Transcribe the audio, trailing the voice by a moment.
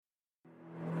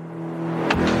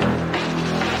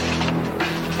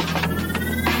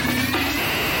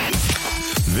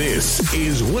This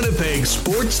is Winnipeg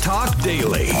Sports Talk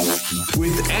Daily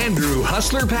with Andrew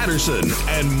Hustler Patterson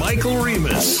and Michael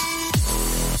Remus.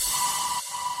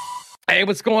 Hey,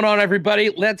 what's going on, everybody?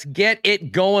 Let's get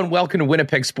it going. Welcome to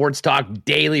Winnipeg Sports Talk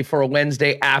Daily for a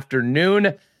Wednesday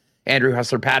afternoon. Andrew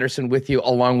Hustler Patterson with you,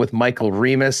 along with Michael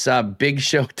Remus. Big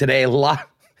show today.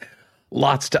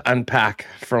 Lots to unpack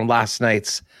from last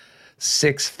night's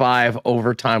 6-5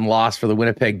 overtime loss for the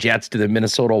Winnipeg Jets to the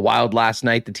Minnesota Wild last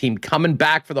night. The team coming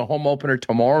back for the home opener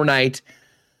tomorrow night,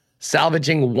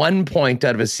 salvaging 1 point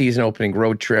out of a season-opening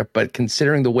road trip, but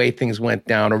considering the way things went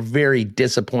down, a very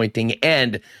disappointing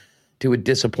end to a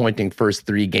disappointing first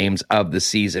 3 games of the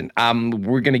season.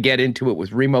 We're going to get into it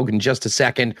with Remo in just a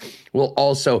second. We'll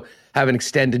also have an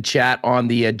extended chat on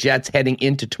the Jets heading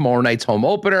into tomorrow night's home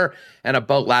opener and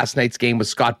about last night's game with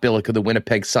Scott Billeck of the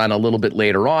Winnipeg Sun a little bit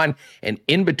later on. And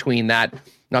in between that,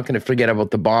 not going to forget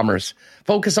about the Bombers.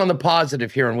 Focus on the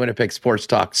positive here on Winnipeg Sports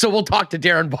Talk. So we'll talk to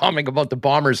Darrin Bauming about the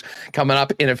Bombers coming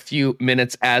up in a few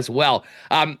minutes as well.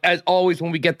 As always, when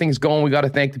we get things going, we got to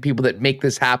thank the people that make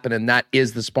this happen, and that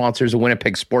is the sponsors of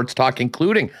Winnipeg Sports Talk,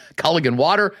 including Culligan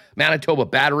Water, Manitoba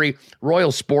Battery,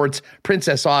 Royal Sports,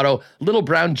 Princess Auto, Little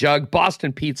Brown Jug,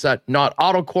 Boston Pizza, Not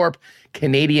Auto Corp,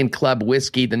 Canadian Club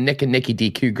Whiskey, the Nick and Nicky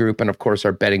DQ Group, and of course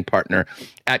our betting partner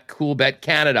at CoolBet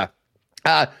Canada.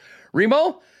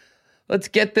 Remo, let's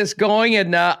get this going,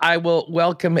 and I will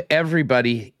welcome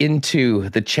everybody into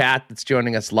the chat that's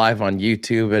joining us live on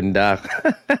YouTube. And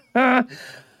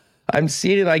I'm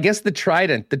seeing, I guess, the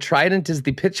trident. The trident is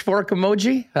the pitchfork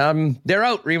emoji. They're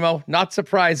out, Remo. Not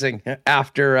surprising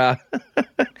after...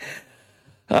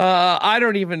 I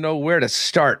don't even know where to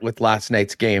start with last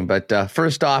night's game, but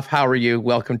first off, how are you?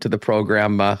 Welcome to the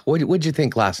program. What'd you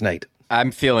think last night?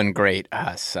 I'm feeling great,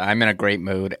 Huss. I'm in a great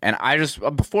mood. And I just,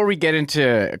 before we get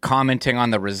into commenting on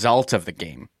the result of the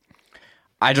game,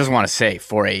 I just want to say,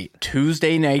 for a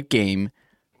Tuesday night game,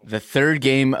 the third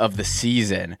game of the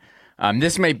season,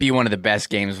 this might be one of the best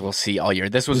games we'll see all year.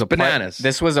 This was bananas.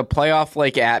 This was a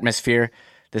playoff-like atmosphere.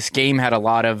 This game had a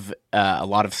lot of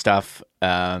stuff.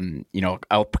 A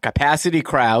capacity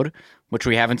crowd, which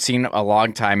we haven't seen a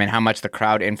long time, and how much the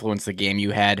crowd influenced the game.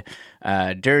 You had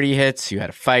dirty hits, you had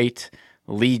a fight,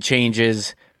 lead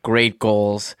changes, great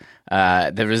goals.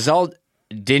 The result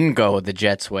didn't go the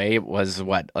Jets' way. It was,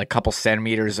 a couple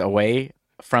centimeters away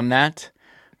from that,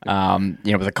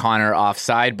 with the Connor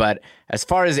offside. But as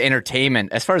far as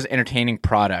entertaining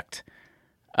product,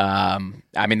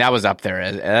 that was up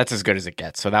there. That's as good as it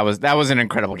gets. So that was an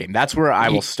incredible game. That's where I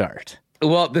will start.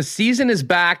 Well, the season is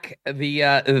back.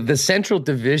 The Central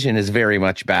Division is very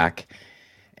much back.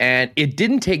 And it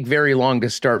didn't take very long to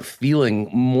start feeling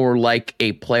more like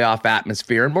a playoff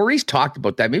atmosphere. And Maurice talked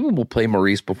about that. Maybe we'll play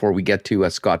Maurice before we get to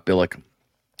Scott Billeck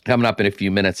coming up in a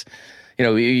few minutes.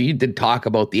 He did talk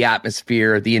about the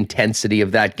atmosphere, the intensity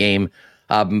of that game.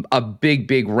 A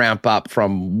big ramp up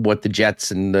from what the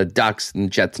Jets and the Ducks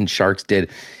and Jets and Sharks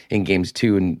did in games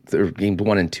 1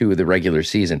 and 2 of the regular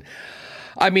season.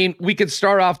 I mean, we could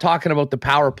start off talking about the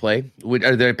power play, or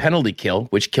the penalty kill,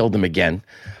 which killed them again.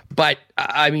 But,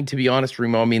 to be honest,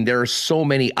 Remo, there are so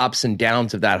many ups and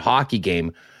downs of that hockey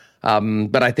game.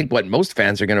 But I think what most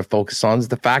fans are going to focus on is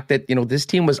the fact that, this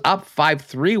team was up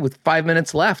 5-3 with 5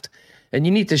 minutes left, and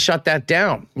you need to shut that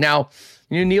down. Now,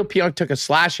 Neil Pionk took a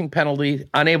slashing penalty,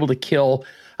 unable to kill.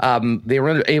 They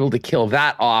were able to kill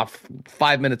that off.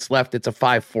 5 minutes left. It's a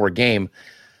 5-4 game.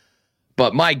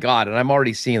 But my God, and I'm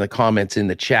already seeing the comments in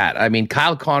the chat.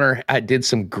 Kyle Connor did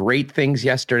some great things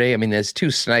yesterday. His 2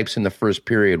 snipes in the first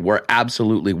period were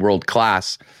absolutely world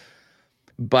class.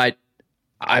 But,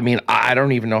 I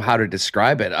don't even know how to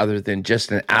describe it other than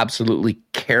just an absolutely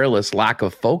careless lack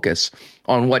of focus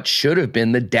on what should have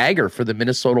been the dagger for the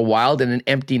Minnesota Wild and an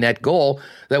empty net goal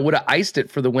that would have iced it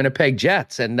for the Winnipeg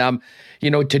Jets. And,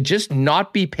 to just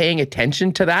not be paying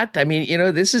attention to that,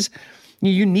 this is...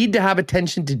 You need to have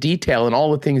attention to detail in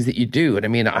all the things that you do. And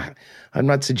I'm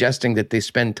not suggesting that they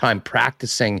spend time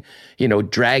practicing,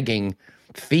 dragging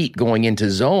feet going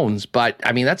into zones, but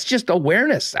that's just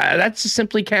awareness. That just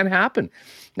simply can't happen.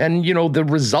 And, the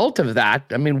result of that,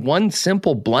 one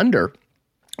simple blunder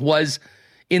was,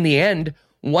 in the end,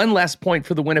 1 less point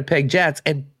for the Winnipeg Jets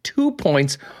and 2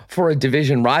 points for a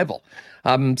division rival.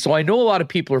 So I know a lot of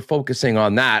people are focusing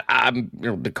on that.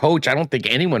 The coach, I don't think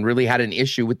anyone really had an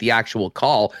issue with the actual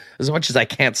call, as much as I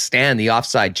can't stand the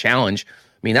offside challenge.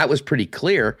 That was pretty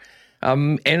clear.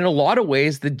 And in a lot of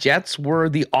ways, the Jets were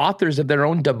the authors of their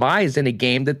own demise in a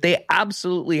game that they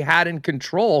absolutely had in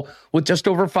control with just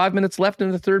over 5 minutes left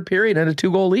in the third period and a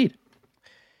 2-goal lead.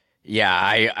 Yeah,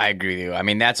 I agree with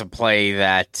you. That's a play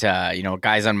that,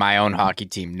 guys on my own hockey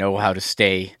team know how to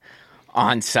stay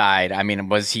onside. I mean,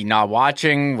 was he not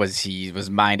watching? Was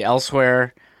mind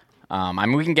elsewhere? I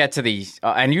mean, we can get to these,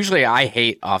 and usually I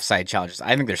hate offside challenges.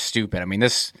 I think they're stupid. I mean,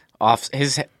 his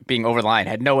being over the line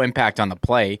had no impact on the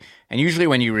play, and usually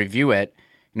when you review it,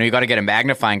 you got to get a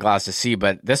magnifying glass to see.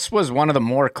 But this was one of the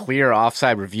more clear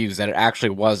offside reviews that it actually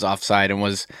was offside and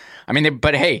was. I mean,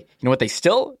 but hey, you know what? They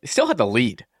still had the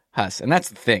lead, Huss, and that's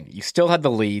the thing. You still had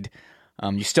the lead.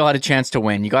 You still had a chance to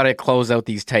win. You got to close out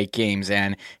these tight games.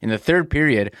 And in the third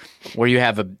period, where you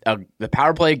have the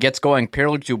power play gets going,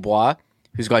 Pierre-Luc Dubois,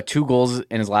 who's got 2 goals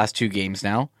in his last 2 games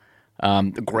now.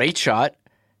 Great shot.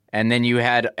 And then you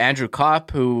had Andrew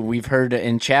Kopp, who we've heard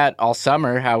in chat all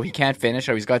summer how he can't finish,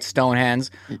 how he's got stone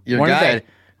hands. Your guy.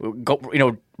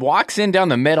 Walks in down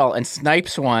the middle and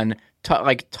snipes one,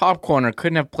 top corner,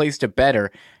 couldn't have placed it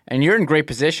better. And you're in great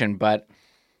position, but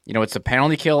it's a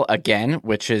penalty kill again,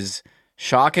 which is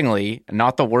shockingly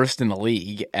not the worst in the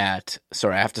league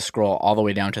sorry, I have to scroll all the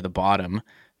way down to the bottom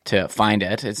to find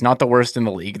it. It's not the worst in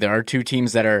the league. There are 2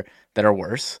 teams that are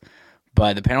worse.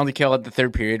 But the penalty kill at the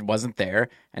third period wasn't there,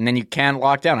 and then you can't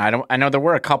lock down. I know there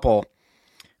were a couple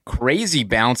crazy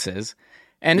bounces,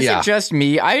 and is it just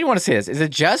me? I want to say this: is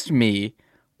it just me,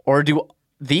 or do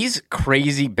these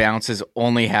crazy bounces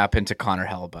only happen to Connor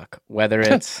Hellebuyck? Whether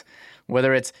it's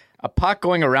a puck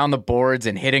going around the boards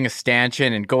and hitting a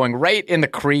stanchion and going right in the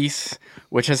crease,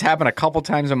 which has happened a couple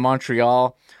times in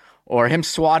Montreal, or him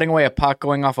swatting away a puck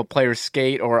going off a player's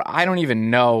skate, or I don't even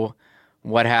know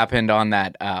what happened on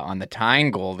that on the tying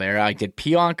goal there. Did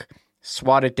Pionk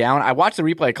swat it down? I watched the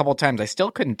replay a couple of times. I still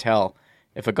couldn't tell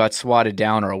if it got swatted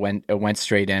down or it went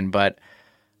straight in. But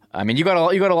I mean, you got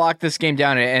to lock this game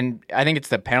down, and I think it's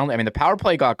the penalty. I mean, the power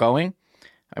play got going.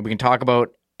 We can talk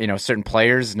about certain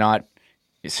players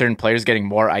getting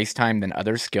more ice time than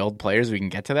other skilled players. We can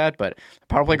get to that, but the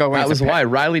power play got going. That was why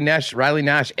Riley Nash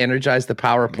energized the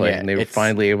power play, and they were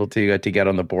finally able to get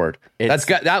on the board.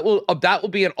 That will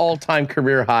be an all-time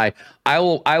career high. I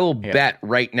will bet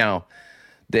right now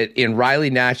that in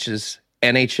Riley Nash's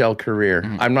NHL career,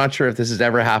 I'm not sure if this has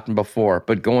ever happened before,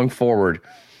 but going forward,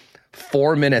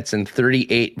 4 minutes and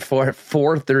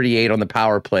 4:38 on the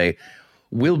power play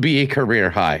will be a career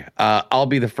high. I'll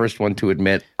be the first one to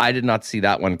admit I did not see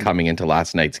that one coming into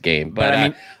last night's game. But I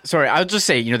mean, sorry, I'll just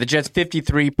say, the Jets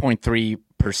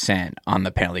 53.3% on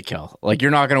the penalty kill. Like,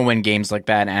 you're not going to win games like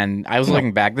that. And I was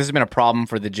looking back, this has been a problem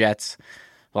for the Jets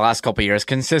the last couple of years,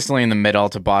 consistently in the middle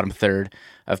to bottom third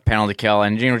of penalty kill.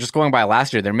 And just going by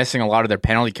last year, they're missing a lot of their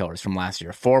penalty killers from last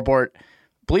year. Forbort,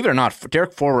 believe it or not,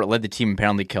 Derek Forbort led the team in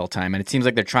penalty kill time, and it seems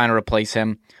like they're trying to replace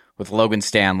him with Logan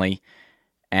Stanley.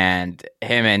 And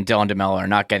him and Dylan DeMello are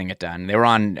not getting it done. They were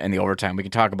on in the overtime. We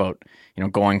can talk about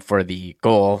going for the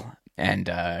goal and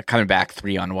coming back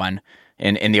 3-on-1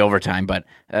 in the overtime. But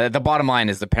the bottom line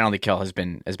is the penalty kill has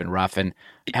been rough, and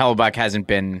Hellebuyck hasn't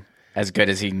been as good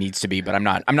as he needs to be. But I'm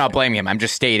not blaming him. I'm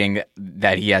just stating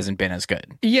that he hasn't been as good.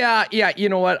 Yeah. You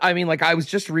know what? I mean, I was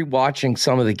just rewatching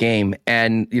some of the game,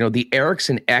 and the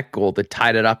Eriksson Ek goal that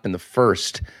tied it up in the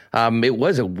first. It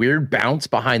was a weird bounce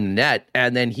behind the net,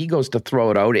 and then he goes to throw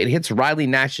it out. It hits Riley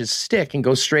Nash's stick and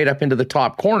goes straight up into the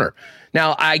top corner.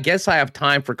 Now, I guess I have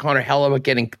time for Connor Hellebuyck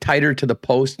getting tighter to the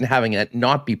post and having it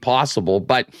not be possible,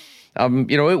 but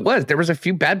there was a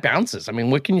few bad bounces. I mean,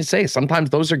 what can you say? Sometimes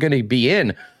those are going to be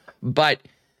in. But,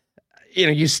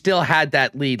 you still had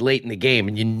that lead late in the game,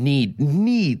 and you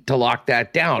need to lock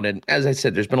that down. And as I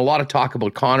said, there's been a lot of talk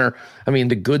about Connor. I mean,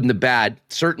 the good and the bad.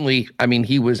 Certainly, I mean,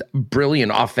 he was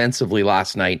brilliant offensively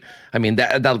last night. I mean,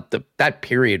 that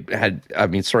period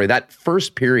that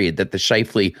first period that the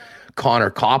Scheifele-Connor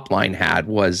Kopp line had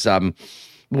was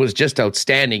just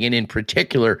outstanding. And in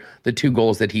particular, the 2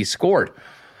 goals that he scored.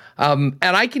 And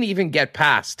I can even get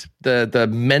past the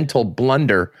mental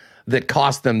blunder that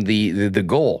cost them the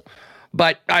goal.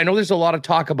 But I know there's a lot of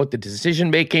talk about the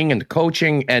decision-making and the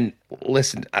coaching. And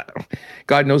listen,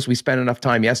 God knows we spent enough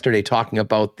time yesterday talking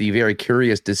about the very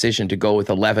curious decision to go with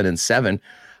 11 and 7.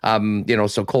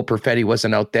 So Cole Perfetti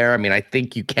wasn't out there. I mean, I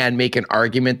think you can make an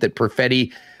argument that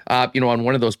Perfetti, on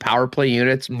one of those power play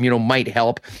units, might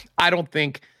help. I don't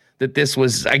think that this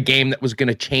was a game that was going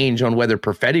to change on whether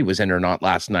Perfetti was in or not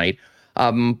last night.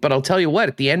 But I'll tell you what,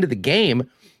 at the end of the game,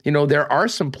 there are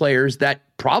some players that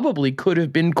probably could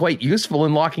have been quite useful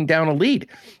in locking down a lead.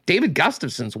 David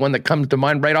Gustafson's one that comes to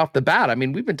mind right off the bat. I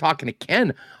mean, we've been talking to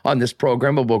Ken on this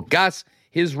program about Gus.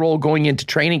 his role going into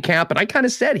training camp. And I kind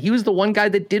of said he was the one guy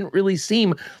that didn't really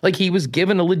seem like he was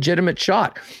given a legitimate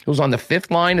shot. He was on the fifth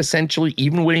line, essentially,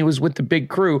 even when he was with the big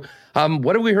crew.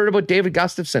 What have we heard about David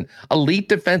Gustafsson? Elite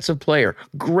defensive player,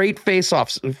 great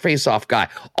face-off guy.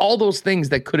 All those things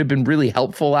that could have been really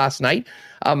helpful last night.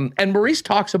 And Maurice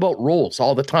talks about roles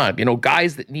all the time,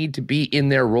 guys that need to be in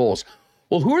their roles.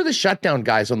 Well, who are the shutdown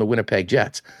guys on the Winnipeg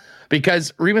Jets?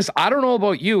 Because, Remus, I don't know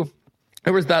about you,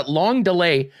 there was that long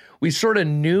delay. We sort of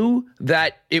knew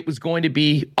that it was going to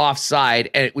be offside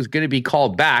and it was going to be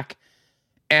called back.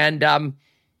 And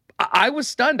I was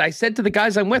stunned. I said to the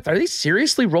guys I'm with, are they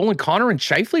seriously rolling Connor and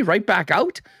Scheifele right back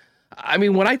out? I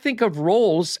mean, when I think of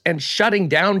roles and shutting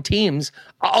down teams,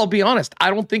 I'll be honest, I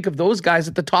don't think of those guys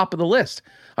at the top of the list.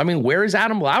 I mean, where is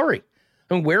Adam Lowry?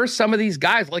 And where are some of these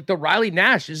guys like the Riley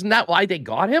Nash? Isn't that why they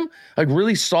got him? A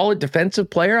really solid defensive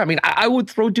player. I mean, I would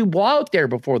throw Dubois out there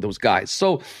before those guys.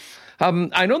 So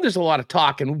I know there's a lot of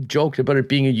talk, and we've joked about it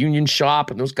being a union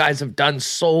shop, and those guys have done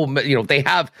they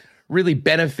have really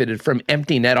benefited from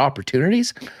empty net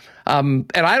opportunities.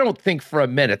 And I don't think for a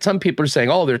minute, some people are saying,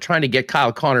 they're trying to get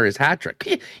Kyle Connor his hat trick.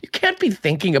 You can't be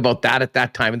thinking about that at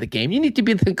that time of the game. You need to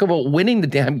be thinking about winning the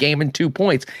damn game in 2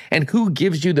 points and who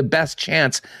gives you the best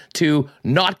chance to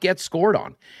not get scored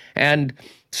on. And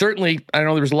certainly, I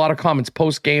know there was a lot of comments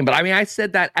post-game, but I mean, I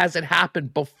said that as it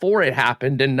happened before it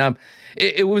happened. And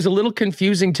it was a little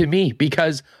confusing to me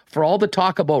because for all the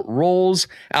talk about roles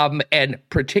and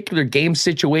particular game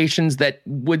situations that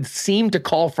would seem to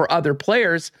call for other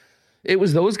players, it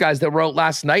was those guys that were out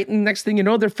last night, and next thing you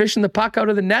know, they're fishing the puck out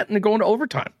of the net and they're going to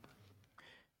overtime.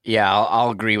 Yeah,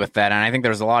 I'll agree with that. And I think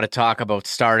there's a lot of talk about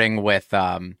starting with,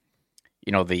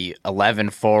 the 11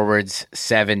 forwards,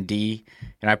 7D.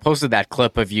 And I posted that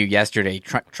clip of you yesterday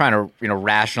trying to,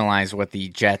 rationalize what the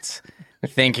Jets'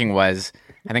 thinking was.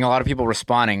 I think a lot of people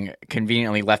responding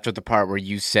conveniently left with the part where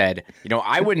you said,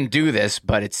 I wouldn't do this,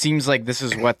 but it seems like this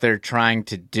is what they're trying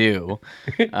to do.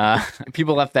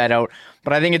 People left that out.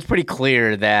 But I think it's pretty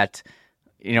clear that,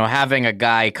 having a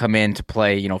guy come in to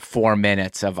play, 4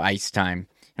 minutes of ice time,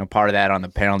 part of that on the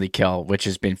penalty kill, which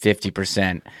has been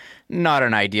 50%, not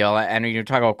an ideal. And you're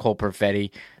talking about Cole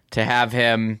Perfetti, to have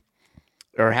him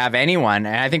or have anyone.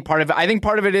 And I think part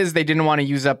of it is they didn't want to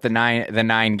use up the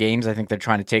nine games. I think they're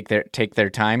trying to take their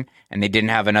time, and they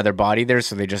didn't have another body there,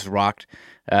 so they just rocked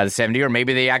the 70. Or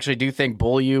maybe they actually do think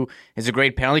Beaulieu is a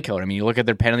great penalty killer. I mean, you look at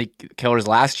their penalty killers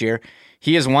last year;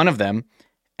 he is one of them,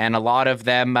 and a lot of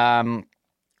them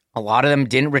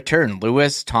didn't return.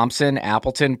 Lewis, Thompson,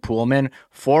 Appleton, Poolman,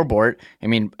 Forbort. I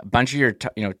mean, a bunch of your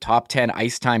top 10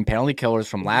 ice time penalty killers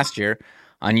from last year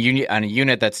on a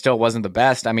unit that still wasn't the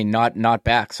best. I mean, not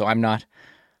back. So I'm not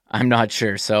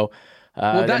sure. So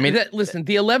listen,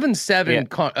 the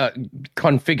 11-7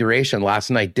 configuration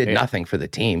last night did nothing for the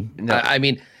team. No. I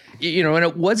mean, and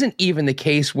it wasn't even the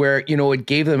case where it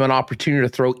gave them an opportunity to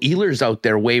throw Ehlers out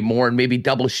there way more and maybe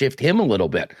double shift him a little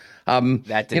bit.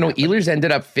 Ehlers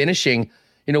ended up finishing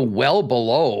well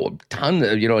below a ton,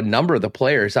 a number of the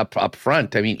players up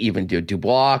front. I mean, even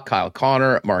Dubois, Kyle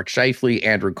Connor, Mark Scheifele,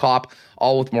 Andrew Kopp,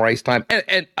 all with more ice time.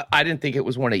 And I didn't think it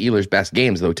was one of Ehlers' best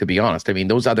games, though, to be honest. I mean,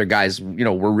 those other guys,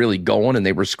 were really going and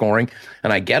they were scoring,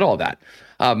 and I get all that.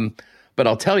 But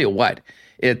I'll tell you what,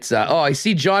 it's, I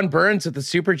see John Burns at the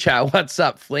Super Chat. What's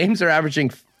up? Flames are averaging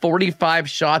 45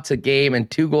 shots a game and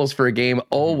 2 goals for a game,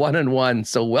 1-1.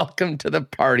 So welcome to the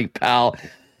party, pal.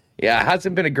 Yeah, it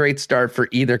hasn't been a great start for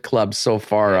either club so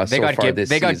far. They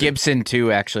got Gibson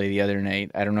too, actually, the other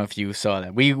night. I don't know if you saw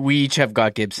that. We each have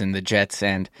got Gibson, the Jets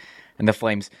and the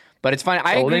Flames. But it's fine.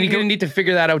 Then you're going to need to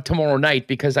figure that out tomorrow night,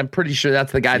 because I'm pretty sure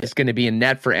that's the guy that's going to be in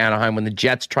net for Anaheim when the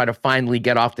Jets try to finally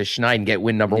get off the schneid and get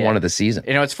win number 1 of the season.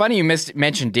 It's funny you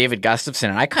mentioned David Gustafsson,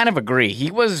 and I kind of agree.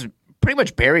 He was pretty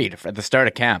much buried at the start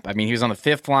of camp. I mean, he was on the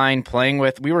 5th line playing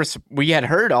with. We had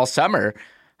heard all summer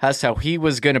as how he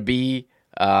was going to be,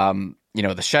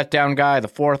 the shutdown guy, the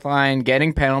 4th line,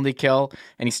 getting penalty kill,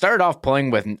 and he started off playing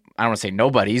with, I don't want to say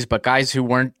nobodies, but guys who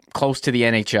weren't close to the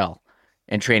NHL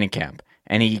in training camp,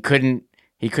 and he couldn't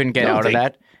get out of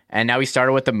that. And now he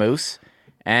started with the Moose.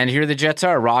 And here the Jets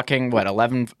are rocking,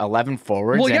 11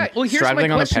 forwards, here's struggling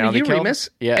my on the question penalty to you, kill. Remus,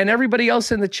 and everybody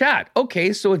else in the chat.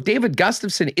 Okay, so if David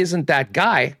Gustafsson isn't that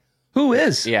guy, who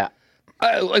is? Yeah.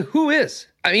 Who is?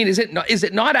 I mean, is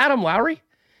it not Adam Lowry?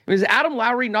 Is Adam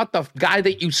Lowry not the guy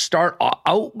that you start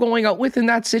going out with in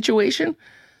that situation?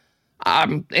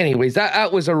 Anyways,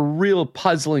 that was a real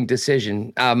puzzling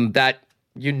decision that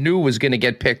you knew was going to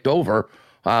get picked over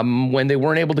when they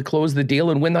weren't able to close the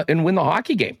deal and win the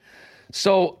hockey game.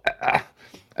 So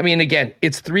I mean, again,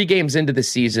 it's 3 games into the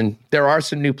season. There are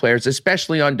some new players,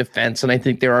 especially on defense, and I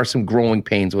think there are some growing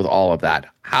pains with all of that.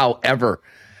 However,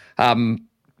 putting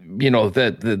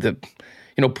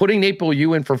Nate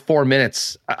Beaulieu in for 4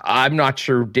 minutes, I'm not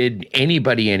sure did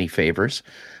anybody any favors.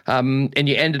 And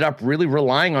you ended up really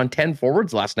relying on 10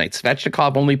 forwards last night.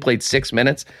 Svechnikov only played 6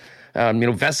 minutes.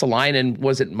 Vesalainen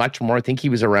wasn't much more. I think he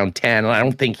was around 10. And I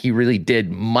don't think he really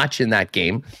did much in that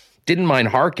game. Didn't mind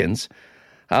Harkins.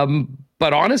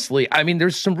 But honestly, I mean,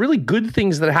 there's some really good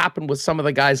things that happened with some of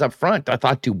the guys up front. I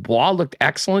thought Dubois looked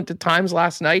excellent at times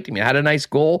last night. I mean, had a nice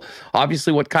goal.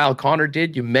 Obviously, what Kyle Connor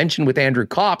did, you mentioned with Andrew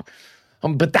Kopp.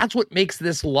 But that's what makes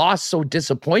this loss so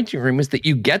disappointing for him, is that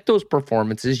you get those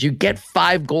performances, you get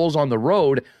 5 goals on the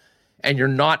road, and you're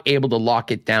not able to lock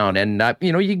it down. And,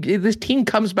 this team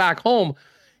comes back home,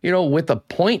 with a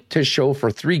point to show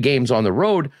for 3 games on the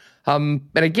road. And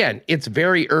again, it's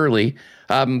very early.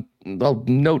 I'll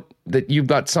note that you've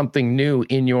got something new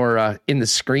in your in the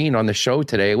screen on the show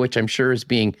today, which I'm sure is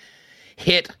being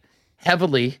hit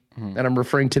heavily. And I'm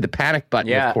referring to the panic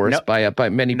button, of course, by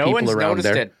many people around there. No one's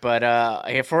noticed it, but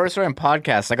for us in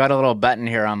podcast, I got a little button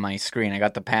here on my screen. I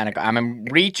got the panic. I'm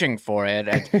reaching for it.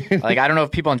 I don't know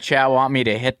if people in chat want me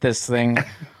to hit this thing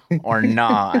or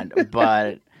not,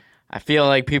 but I feel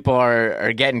like people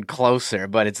are getting closer,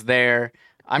 but it's there.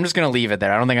 I'm just going to leave it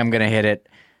there. I don't think I'm going to hit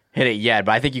it yet,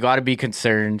 but I think you got to be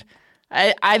concerned.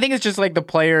 I think it's just like the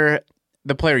player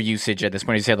usage at this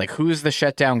point. You said, like, who's the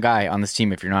shutdown guy on this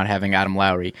team if you're not having Adam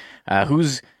Lowry?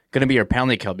 Who's going to be your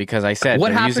penalty kill? Because I said,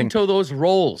 what happened to those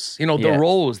roles? The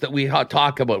roles that we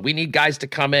talk about. We need guys to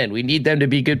come in. We need them to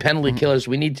be good penalty killers.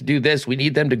 We need to do this. We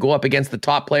need them to go up against the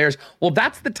top players. Well,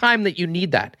 that's the time that you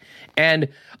need that. And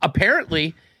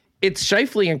apparently, it's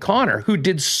Scheifele and Connor who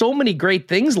did so many great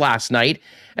things last night.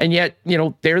 And yet,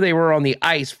 there they were on the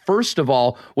ice, first of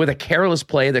all, with a careless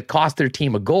play that cost their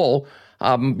team a goal.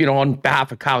 On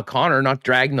behalf of Kyle Connor, not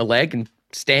dragging the leg and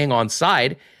staying on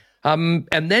side, and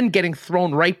then getting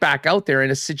thrown right back out there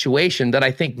in a situation that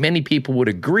I think many people would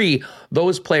agree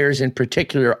those players in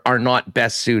particular are not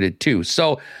best suited to.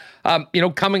 So,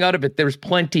 coming out of it, there's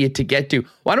plenty to get to.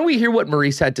 Why don't we hear what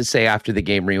Maurice had to say after the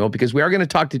game, Remo? Because we are going to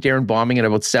talk to Darrin Bauming in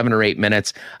about 7 or 8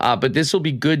 minutes, but this will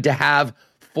be good to have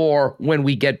for when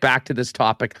we get back to this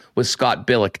topic with Scott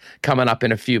Billeck coming up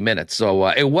in a few minutes. So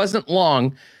it wasn't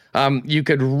long. You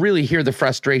could really hear the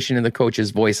frustration in the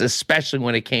coach's voice, especially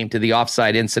when it came to the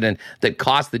offside incident that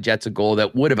cost the Jets a goal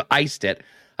that would have iced it.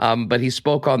 But he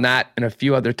spoke on that and a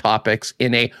few other topics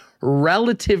in a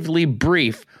relatively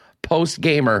brief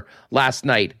post-gamer last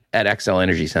night at XL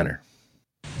Energy Center.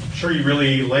 I'm sure you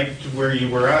really liked where you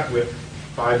were at with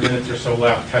 5 minutes or so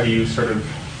left. How do you sort of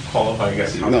qualify, I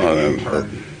guess?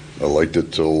 I liked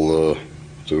it till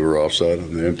we were offside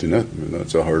on the empty net. I mean,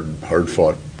 that's a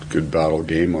hard-fought, good battle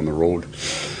game on the road.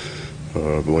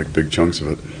 Like big chunks of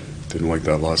it. Didn't like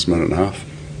that last minute and a half.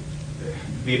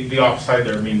 The offside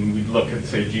there, I mean, we'd look and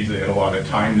say, geez, they had a lot of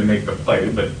time to make the play,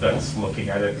 but that's looking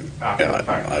at it after the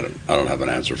fact. I don't have an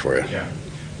answer for you. Yeah.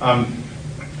 A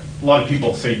lot of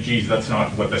people say, geez, that's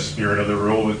not what the spirit of the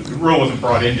rule was. The rule wasn't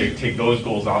brought in to take those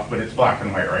goals off, but it's black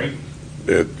and white, right?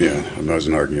 I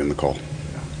wasn't arguing the call.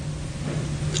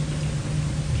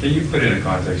 Can you put in a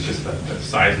context just the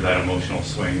size of that emotional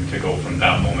swing to go from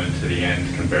that moment to the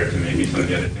end compared to maybe some of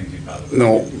the other things you've had?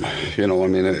 No, I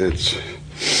mean, it's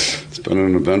been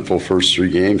an eventful first 3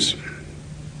 games,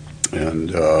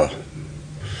 and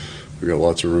we got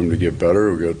lots of room to get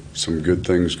better. We got some good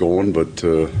things going, but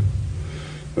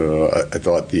I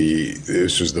thought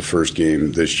this was the first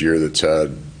game this year that's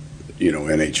had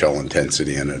NHL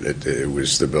intensity in it. It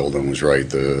was, the building was right,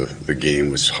 the game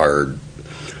was hard.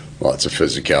 Lots of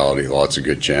physicality, lots of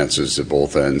good chances at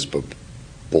both ends, but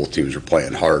both teams were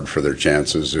playing hard for their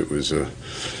chances. It was a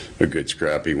good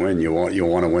scrappy win. You want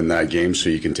to win that game so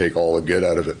you can take all the good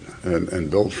out of it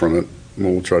and build from it.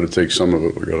 We'll try to take some of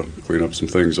it. We got to clean up some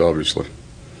things, obviously.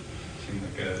 Seems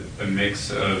like a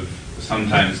mix of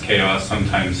sometimes chaos,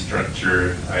 sometimes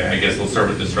structure. I guess we'll start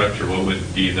with the structure. What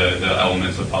would be the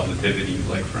elements of positivity you'd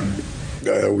like from it?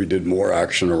 We did more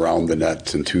action around the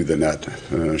net and to the net,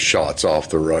 shots off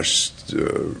the rush,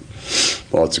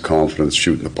 lots of confidence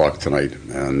shooting the puck tonight.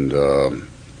 And,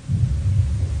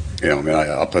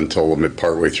 up until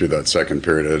partway through that second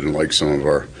period, I didn't like some of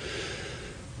our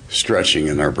stretching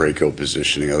and our breakout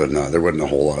positioning. Other than that, there wasn't a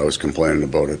whole lot I was complaining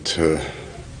about it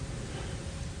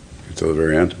until the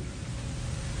very end.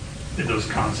 did those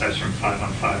concepts from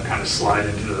 5-on-5 kind of slide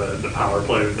into the power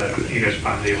play that you guys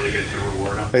finally able to get the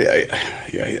reward on?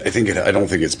 I don't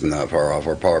think it's been that far off.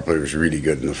 Our power play was really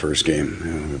good in the first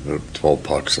game, about 12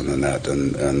 pucks in the net,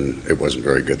 and it wasn't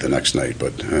very good the next night.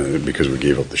 But because we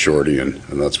gave up the shorty, and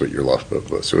that's what you're left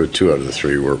with. So 2 out of the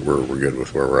 3, we're good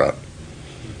with where we're at.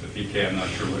 The PK, I'm not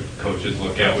sure what coaches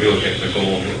look at. We look at the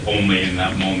goal only in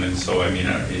that moment. So I mean,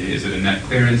 is it a net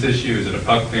clearance issue? Is it a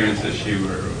puck clearance issue,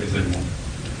 or is there more?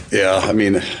 Yeah, I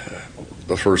mean,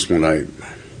 the first one,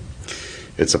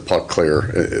 it's a puck clear.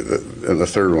 And the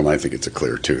third one, I think it's a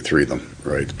clear too. 3 of them,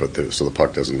 right? But so the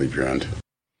puck doesn't leave your end.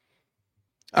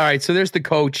 All right, so there's the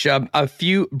coach. A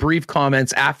few brief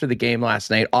comments after the game last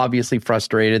night. Obviously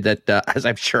frustrated that, as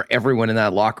I'm sure everyone in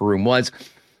that locker room was.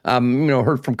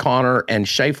 Heard from Connor and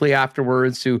Scheifele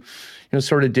afterwards, who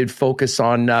sort of did focus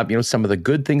on some of the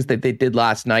good things that they did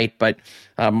last night. But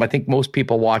I think most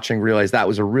people watching realized that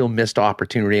was a real missed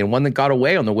opportunity and one that got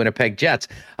away on the Winnipeg Jets.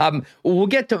 We'll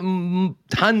get to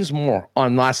tons more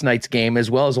on last night's game,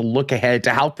 as well as a look ahead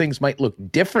to how things might look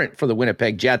different for the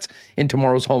Winnipeg Jets in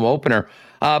tomorrow's home opener.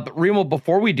 But Remo,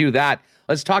 before we do that,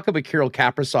 let's talk about Kirill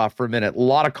Kaprizov for a minute. A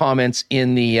lot of comments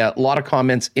in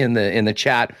the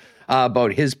chat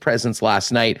about his presence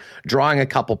last night, drawing a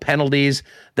couple penalties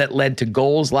that led to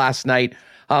goals last night.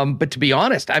 But to be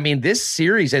honest, I mean, this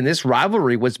series and this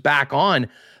rivalry was back on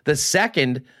the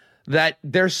second that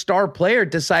their star player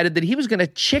decided that he was going to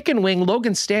chicken wing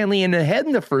Logan Stanley in the head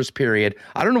in the first period.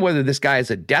 I don't know whether this guy is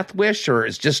a death wish or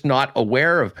is just not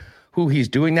aware of who he's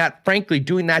doing that. Frankly,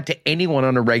 doing that to anyone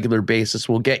on a regular basis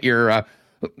will get your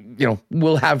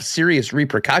will have serious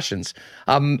repercussions.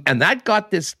 And that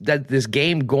got this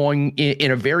game going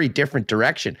in a very different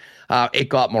direction. It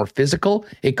got more physical.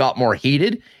 It got more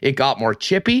heated. It got more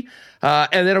chippy.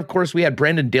 And then, of course, we had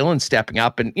Brendan Dillon stepping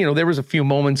up. And, there was a few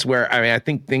moments where, I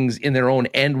think things in their own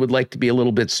end would like to be a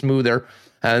little bit smoother.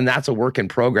 And that's a work in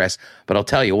progress. But I'll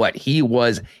tell you what, he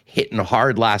was hitting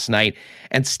hard last night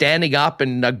and standing up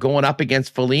and going up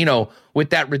against Foligno with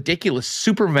that ridiculous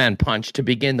Superman punch to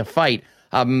begin the fight.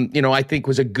 I think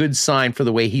was a good sign for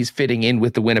the way he's fitting in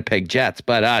with the Winnipeg Jets.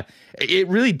 But it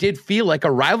really did feel like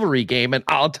a rivalry game. And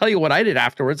I'll tell you what I did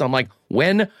afterwards. I'm like,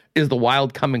 when is the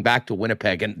Wild coming back to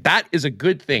Winnipeg? And that is a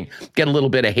good thing. Get a little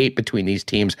bit of hate between these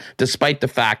teams, despite the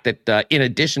fact that in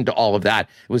addition to all of that,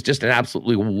 it was just an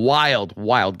absolutely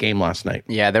wild game last night.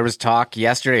 Yeah, there was talk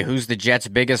yesterday, who's the Jets'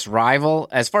 biggest rival?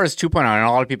 As far as 2.0, and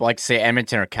a lot of people like to say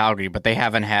Edmonton or Calgary, but they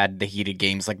haven't had the heated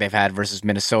games like they've had versus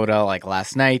Minnesota, like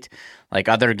last night, like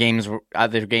other games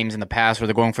in the past where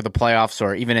they're going for the playoffs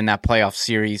or even in that playoff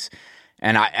series.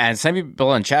 And some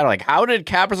people in chat are like, how did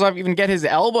Kaprizov even get his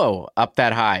elbow up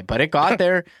that high? But it got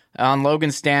there on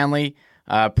Logan Stanley.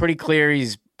 Pretty clear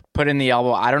he's put in the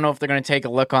elbow. I don't know if they're going to take a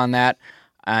look on that.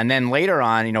 And then later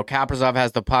on, Kaprizov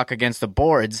has the puck against the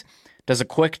boards, does a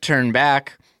quick turn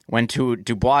back when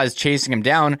Dubois is chasing him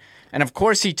down. And of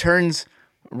course, he turns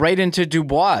right into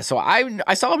Dubois. So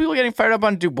I saw people getting fired up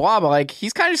on Dubois, but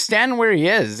he's kind of standing where he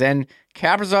is. And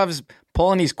Kaprizov is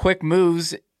pulling these quick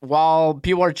moves while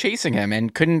people are chasing him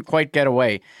and couldn't quite get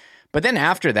away. But then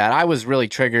after that, I was really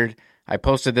triggered. I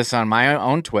posted this on my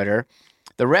own Twitter.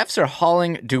 The refs are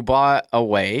hauling Dubois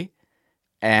away,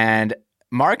 and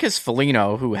Marcus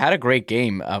Foligno, who had a great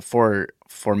game for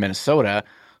Minnesota,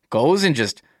 goes and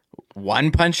just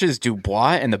one-punches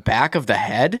Dubois in the back of the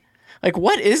head. Like,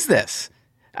 what is this?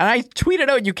 And I tweeted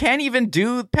out, you can't even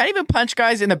punch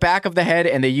guys in the back of the head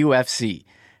in the UFC.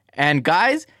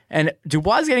 And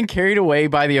Dubois is getting carried away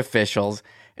by the officials.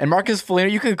 And Marcus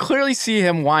Foligno, you can clearly see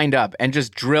him wind up and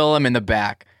just drill him in the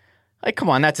back. Like, come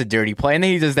on, that's a dirty play. And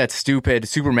then he does that stupid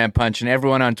Superman punch, and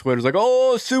everyone on Twitter is like,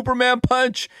 oh, Superman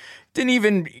punch. Didn't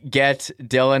even get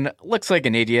Dillon. Looks like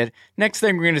an idiot. Next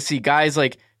thing we're going to see guys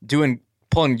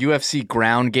pulling UFC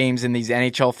ground games in these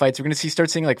NHL fights. We're going to start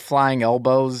seeing flying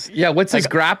elbows. Yeah, what's his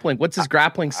grappling? What's his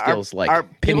grappling skills like?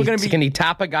 Can he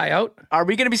tap a guy out? Are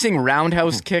we going to be seeing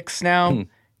roundhouse kicks now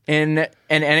in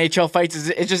NHL fights? Is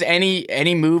it just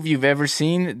any move you've ever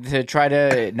seen to try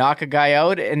to knock a guy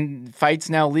out, and fights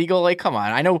now legal? Like, come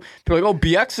on. I know people are like, oh,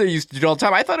 Billeck used to do it all the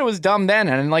time. I thought it was dumb then,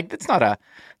 and it's not a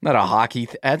hockey.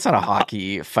 That's not a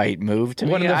hockey fight move to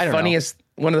me.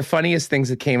 One of the funniest things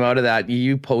that came out of that,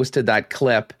 you posted that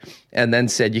clip and then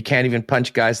said you can't even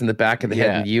punch guys in the back of the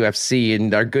head in the UFC.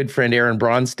 And our good friend Aaron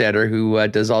Bronstetter, who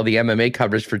does all the MMA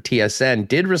coverage for TSN,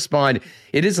 did respond,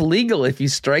 it is illegal if you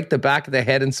strike the back of the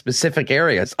head in specific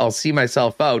areas. I'll see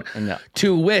myself out. No.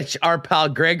 To which our pal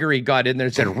Gregory got in there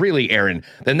and said, really, Aaron,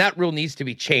 then that rule needs to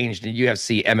be changed in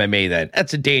UFC MMA then.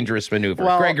 That's a dangerous maneuver.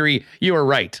 Well, Gregory, you were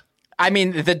right. I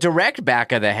mean, the direct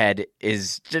back of the head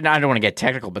is, I don't want to get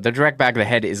technical, but the direct back of the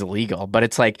head is illegal. But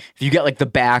it's like, if you get like the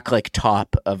back, like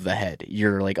top of the head,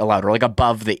 you're like allowed, or like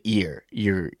above the ear,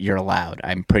 you're allowed,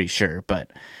 I'm pretty sure.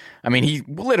 But I mean, he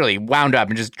literally wound up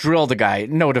and just drilled a guy,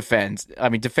 no defense. I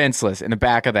mean, defenseless in the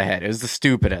back of the head. It was the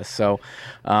stupidest. So,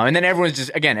 and then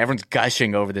everyone's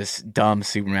gushing over this dumb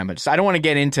Superman. But I don't want to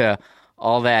get into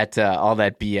all that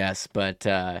BS, but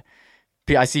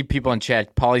I see people in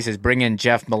chat. Paulie says, "Bring in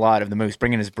Jeff Malott of the Moose.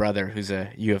 Bring in his brother, who's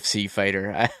a UFC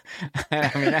fighter."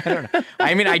 I mean, I don't know.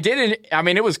 I mean, I didn't. I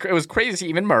mean, it was crazy.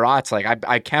 Even Marat's like,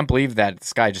 I can't believe that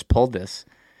this guy just pulled this.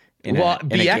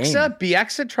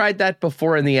 Bieksa tried that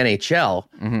before in the NHL,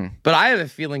 but I have a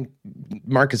feeling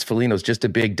Marcus Foligno's just a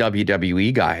big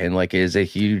WWE guy and like is a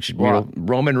huge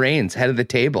Roman Reigns head of the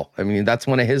table. I mean, that's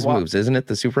one of his moves, isn't it?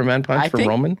 The Superman punch from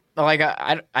Roman. Like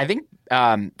I think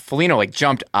Foligno like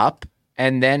jumped up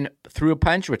and then threw a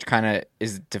punch, which kind of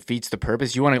defeats the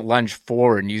purpose. You want to lunge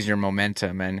forward and use your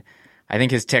momentum, and I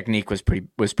think his technique was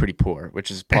pretty poor, which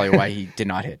is probably why he did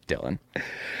not hit Dylan.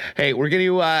 Hey, we're going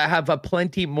to have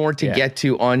plenty more to get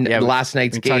to on last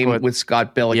night's game with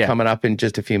Scott Billeck coming up in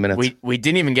just a few minutes. We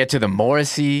didn't even get to the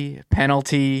Morrissey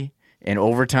penalty in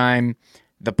overtime,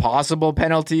 the possible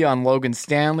penalty on Logan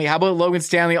Stanley. How about Logan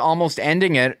Stanley almost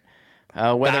ending it?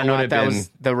 Whether or not that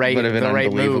was the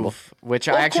right move, which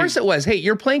of course it was. Hey,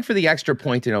 you're playing for the extra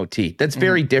point in OT. That's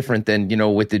very different than,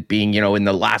 with it being, in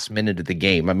the last minute of the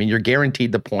game. I mean, you're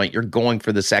guaranteed the point. You're going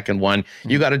for the second one.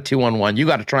 You got a 2-on-1. You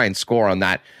got to try and score on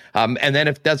that. And then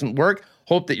if it doesn't work,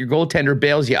 hope that your goaltender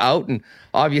bails you out. And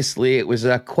obviously, it was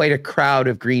quite a crowd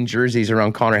of green jerseys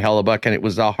around Connor Hellebuck, and it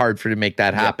was hard for to make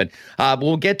that happen.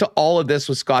 We'll get to all of this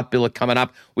with Scott Billeck coming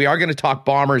up. We are going to talk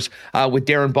Bombers with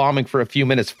Darrin Bauming for a few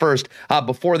minutes first.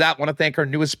 Before that, I want to thank our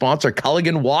newest sponsor,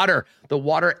 Culligan Water, the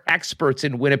water experts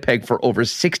in Winnipeg for over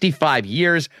 65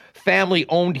 years. Family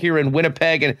owned here in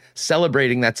Winnipeg and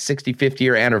celebrating that 65th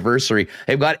year anniversary.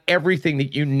 They've got everything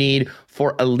that you need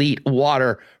for elite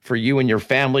water for you and your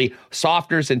family.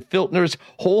 Softeners and filters,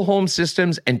 whole home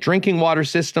systems and drinking water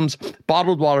systems,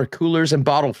 bottled water coolers and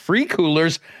bottle-free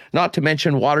coolers, not to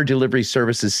mention water delivery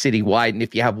services citywide. And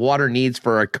if you have water needs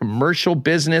for a commercial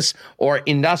business or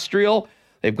industrial,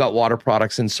 they've got water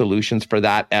products and solutions for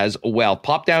that as well.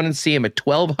 Pop down and see them at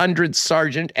 1200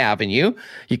 Sargent Avenue.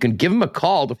 You can give them a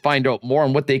call to find out more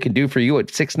on what they can do for you at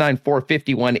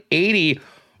 694-5180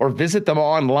 or visit them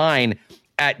online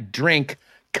at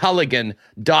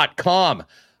drinkculligan.com.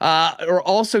 We're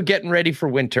also getting ready for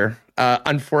winter,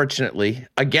 unfortunately,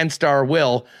 against our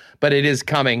will, but it is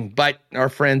coming. But our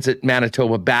friends at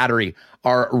Manitoba Battery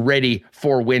are ready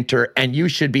for winter, and you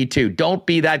should be too. Don't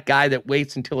be that guy that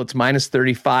waits until it's minus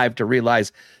 35 to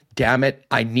realize, damn it,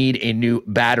 I need a new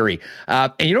battery.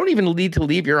 And you don't even need to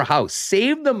leave your house.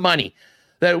 Save the money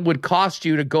that it would cost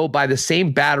you to go buy the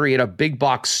same battery at a big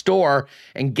box store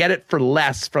and get it for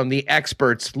less from the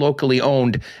experts locally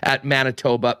owned at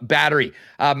Manitoba Battery.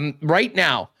 Right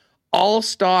now, all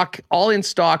in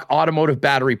stock automotive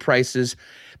battery prices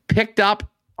picked up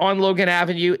on Logan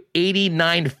Avenue,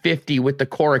 $89.50 with the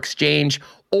core exchange,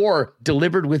 or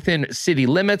delivered within city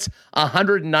limits,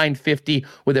 $109.50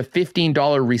 with a $15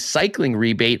 recycling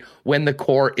rebate when the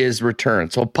core is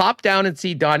returned. So pop down and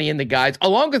see Donnie and the guys,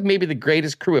 along with maybe the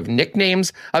greatest crew of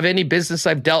nicknames of any business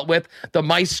I've dealt with, the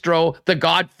Maestro, the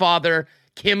Godfather,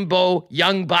 Kimbo,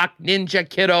 Young Buck, Ninja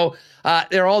Kiddo.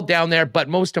 They're all down there, but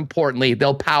most importantly,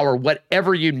 they'll power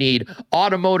whatever you need,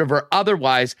 automotive or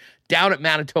otherwise, down at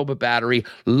Manitoba Battery,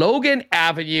 Logan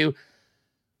Avenue,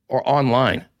 or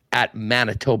online at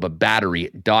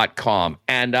manitobabattery.com.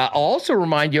 And I'll also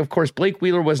remind you, of course, Blake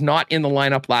Wheeler was not in the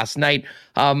lineup last night,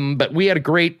 but we had a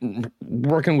great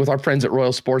working with our friends at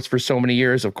Royal Sports for so many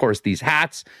years. Of course, these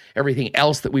hats, everything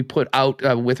else that we put out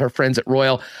with our friends at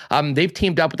Royal. They've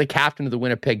teamed up with the captain of the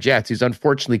Winnipeg Jets, who's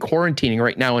unfortunately quarantining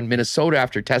right now in Minnesota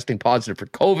after testing positive for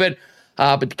COVID.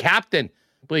 But the captain,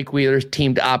 Blake Wheeler's,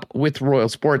 teamed up with Royal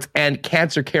Sports and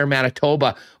Cancer Care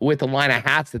Manitoba with the line of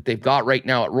hats that they've got right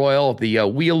now at Royal. The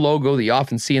wheel logo that you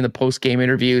often see in the post-game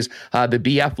interviews, the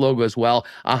BF logo as well.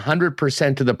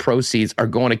 100% of the proceeds are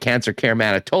going to Cancer Care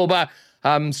Manitoba.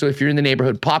 So if you're in the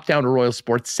neighborhood, pop down to Royal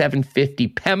Sports, 750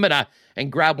 Pembina, and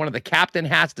grab one of the captain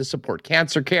hats to support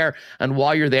cancer care. And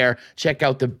while you're there, check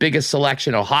out the biggest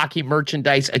selection of hockey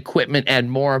merchandise, equipment,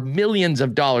 and more. Millions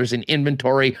of dollars in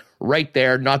inventory right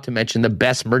there, not to mention the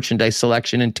best merchandise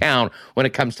selection in town when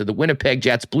it comes to the Winnipeg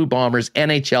Jets, Blue Bombers,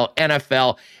 NHL,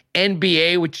 NFL,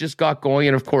 NBA, which just got going,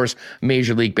 and of course,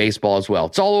 Major League Baseball as well.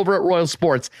 It's all over at Royal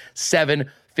Sports,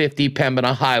 750 50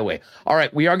 Pembina Highway. All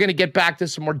right, we are going to get back to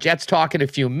some more Jets talk in a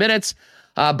few minutes,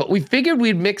 but we figured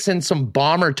we'd mix in some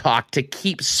Bomber talk to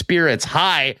keep spirits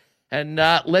high, and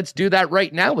let's do that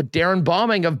right now with Darrin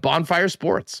Bauming of Bonfire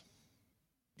Sports.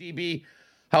 DB,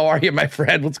 how are you, my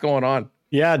friend? What's going on?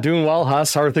 Yeah, doing well,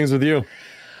 Huss. How are things with you?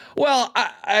 Well,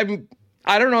 I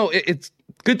don't know. It's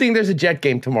good thing there's a Jet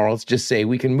game tomorrow. Let's just say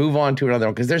we can move on to another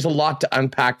one because there's a lot to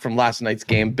unpack from last night's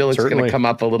game. Billeck's going to come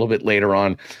up a little bit later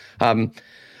on.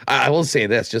 I will say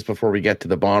this just before we get to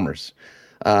the Bombers.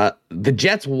 The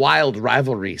Jets' wild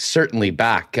rivalry certainly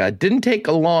back. Didn't take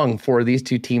long for these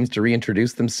two teams to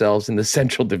reintroduce themselves in the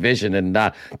Central Division, and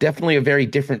definitely a very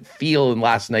different feel in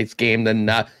last night's game than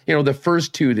the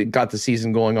first two that got the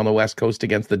season going on the West Coast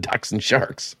against the Ducks and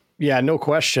Sharks. Yeah, no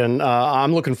question.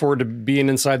 I'm looking forward to being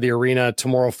inside the arena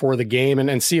tomorrow for the game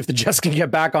and see if the Jets can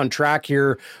get back on track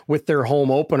here with their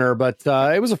home opener. But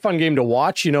it was a fun game to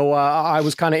watch. I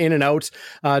was kind of in and out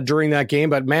during that game,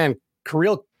 but man,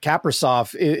 Kirill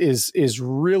Kaprizov is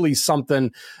really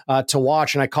something to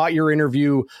watch. And I caught your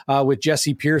interview with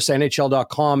Jesse Pierce,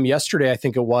 NHL.com yesterday, I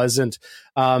think it was. And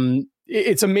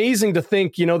it's amazing to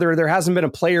think, there hasn't been a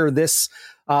player this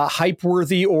hype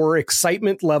worthy or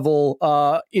excitement level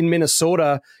in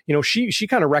Minnesota. She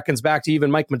kind of reckons back to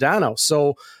even Mike Modano.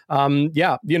 So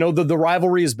the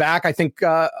rivalry is back. I think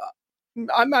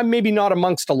I'm maybe not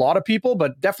amongst a lot of people,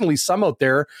 but definitely some out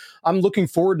there. I'm looking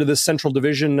forward to this Central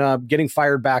Division getting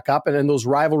fired back up and those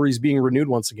rivalries being renewed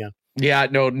once again. Yeah,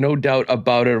 no doubt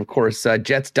about it. Of course,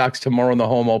 Jets Ducks tomorrow in the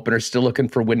home opener, still looking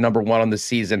for win number 1 on the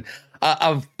season.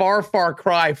 A far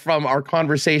cry from our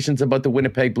conversations about the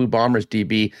Winnipeg Blue Bombers,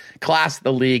 DB. Class of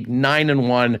the league,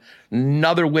 9-1,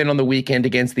 another win on the weekend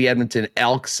against the Edmonton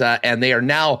Elks, and they are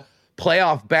now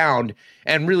playoff bound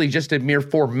and really just a mere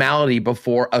formality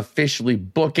before officially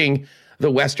booking the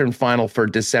Western Final for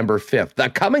December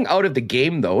 5th. Coming out of the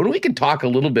game, though, and we can talk a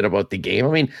little bit about the game.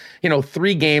 I mean,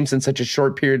 3 games in such a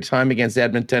short period of time against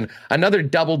Edmonton, another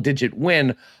double-digit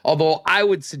win, although I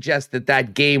would suggest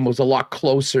that game was a lot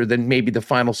closer than maybe the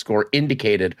final score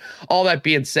indicated. All that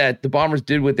being said, the Bombers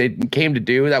did what they came to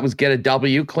do. That was get a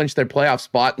W, clinch their playoff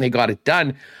spot, and they got it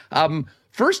done.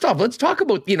 First off, let's talk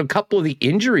about, a couple of the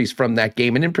injuries from that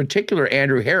game, and in particular,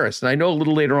 Andrew Harris. And I know a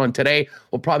little later on today,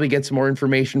 we'll probably get some more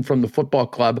information from the football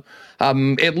club.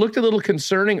 It looked a little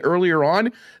concerning earlier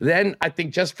on. Then I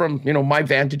think just from, my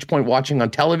vantage point watching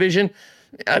on television,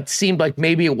 it seemed like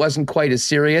maybe it wasn't quite as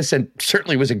serious, and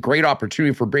certainly was a great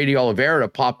opportunity for Brady Oliveira to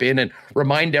pop in and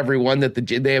remind everyone that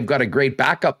they have got a great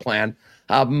backup plan.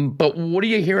 But what are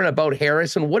you hearing about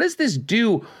Harris, and what does this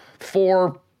do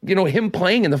for him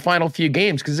playing in the final few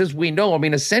games? Because as we know,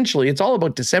 essentially it's all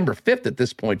about December 5th at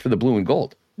this point for the Blue and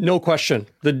Gold. No question.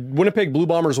 The Winnipeg Blue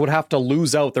Bombers would have to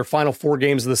lose out their final 4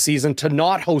 games of the season to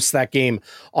not host that game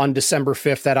on December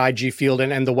 5th at IG Field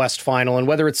and the West Final. And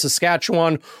whether it's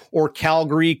Saskatchewan or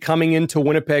Calgary coming into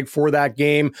Winnipeg for that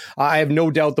game, I have no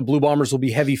doubt the Blue Bombers will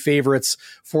be heavy favorites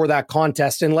for that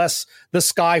contest unless the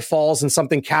sky falls and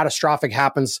something catastrophic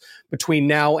happens between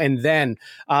now and then.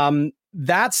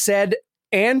 That said,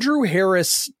 Andrew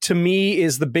Harris, to me,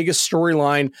 is the biggest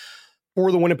storyline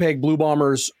for the Winnipeg Blue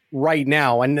Bombers right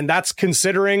now. And that's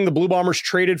considering the Blue Bombers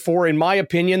traded for, in my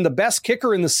opinion, the best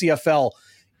kicker in the CFL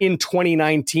in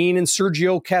 2019 in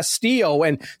Sergio Castillo,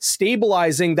 and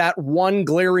stabilizing that one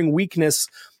glaring weakness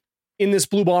in this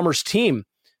Blue Bombers team.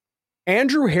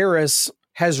 Andrew Harris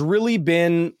has really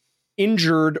been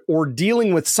injured or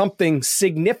dealing with something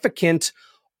significant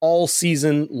all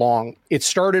season long. It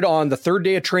started on the 3rd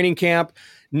day of training camp,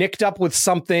 nicked up with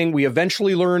something. We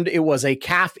eventually learned it was a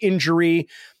calf injury,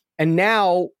 and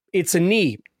now it's a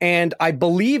knee. And I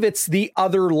believe it's the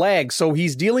other leg. So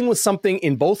he's dealing with something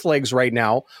in both legs right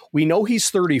now. We know he's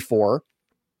 34,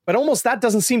 but almost that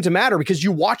doesn't seem to matter because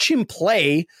you watch him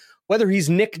play, whether he's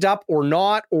nicked up or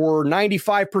not, or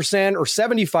 95% or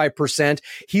 75%,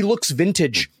 he looks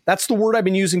vintage. That's the word I've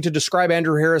been using to describe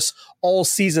Andrew Harris all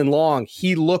season long.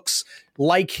 He looks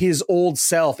like his old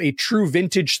self, a true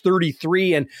vintage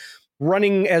 33, and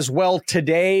running as well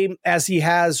today as he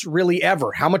has really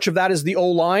ever. How much of that is the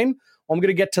O-line? I'm going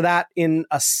to get to that in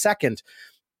a second.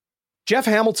 Jeff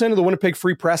Hamilton of the Winnipeg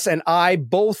Free Press and I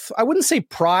both, I wouldn't say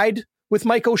pried with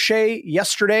Mike O'Shea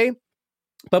yesterday,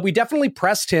 but we definitely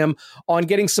pressed him on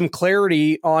getting some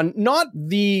clarity on not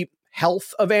the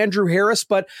health of Andrew Harris,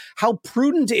 but how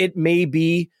prudent it may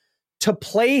be to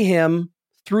play him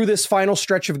through this final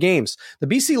stretch of games. The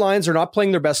BC Lions are not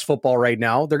playing their best football right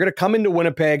now. They're going to come into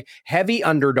Winnipeg heavy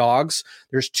underdogs.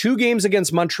 There's 2 games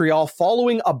against Montreal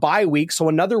following a bye week, so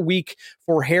another week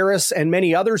for Harris and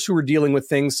many others who are dealing with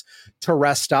things to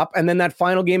rest up. And then that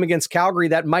final game against Calgary,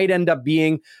 that might end up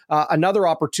being another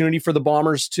opportunity for the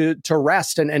Bombers to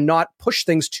rest and not push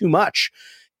things too much.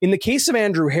 In the case of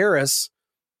Andrew Harris,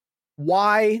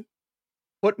 why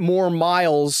put more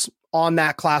miles on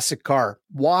that classic car?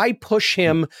 Why push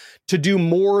him to do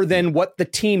more than what the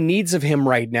team needs of him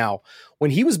right now?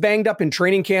 When he was banged up in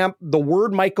training camp, the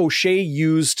word Mike O'Shea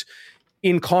used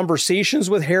in conversations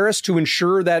with Harris to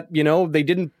ensure that, they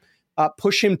didn't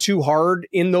push him too hard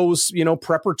in those,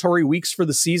 preparatory weeks for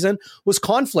the season was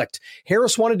conflict.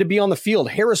 Harris wanted to be on the field.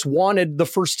 Harris wanted the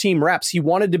first team reps. He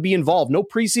wanted to be involved. No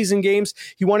preseason games.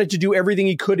 He wanted to do everything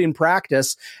he could in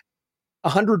practice,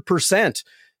 100%.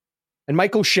 And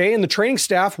Mike O'Shea and the training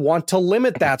staff want to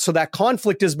limit that. So that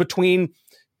conflict is between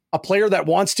a player that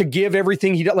wants to give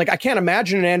everything he does. Like, I can't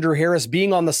imagine an Andrew Harris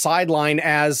being on the sideline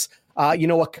as,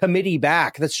 a committee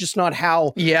back. That's just not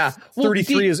how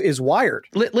 33 is wired.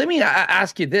 Let me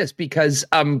ask you this, because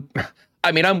I'm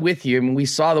with you. I mean, we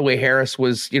saw the way Harris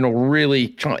was, really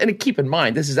trying. And keep in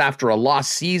mind, this is after a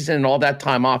lost season and all that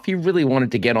time off. He really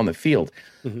wanted to get on the field.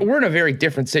 Mm-hmm. We're in a very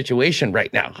different situation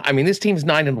right now. I mean, this team's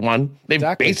 9-1.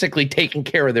 They've basically taken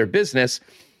care of their business.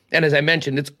 And as I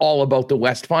mentioned, it's all about the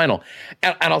West Final.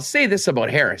 And I'll say this about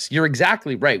Harris. You're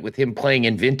exactly right with him playing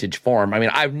in vintage form. I mean,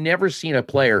 I've never seen a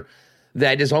player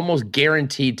that is almost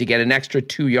guaranteed to get an extra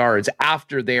 2 yards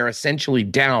after they are essentially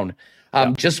down,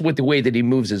 just with the way that he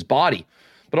moves his body.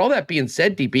 But all that being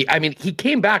said, DP, I mean, he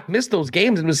came back, missed those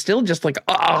games, and was still just like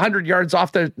 100 yards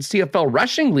off the CFL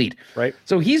rushing lead. Right.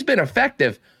 So he's been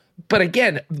effective. But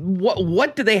again,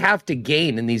 what do they have to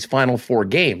gain in these final 4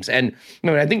 games? And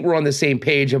I think we're on the same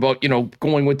page about,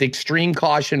 going with extreme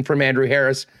caution from Andrew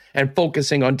Harris and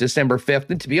focusing on December 5th.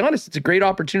 And to be honest, it's a great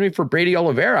opportunity for Brady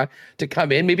Oliveira to come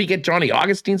in, maybe get Johnny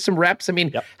Augustine some reps. I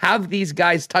mean, have these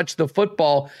guys touch the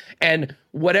football, and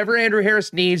whatever Andrew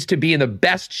Harris needs to be in the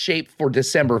best shape for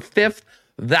December 5th,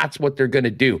 that's what they're going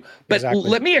to do. But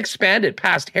let me expand it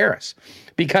past Harris,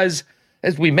 because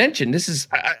as we mentioned, this is,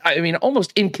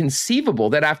 almost inconceivable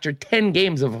that after 10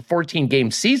 games of a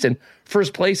 14-game season,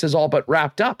 first place is all but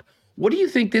wrapped up. What do you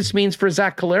think this means for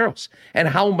Zach Collaros and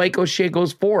how Mike O'Shea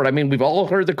goes forward? I mean, we've all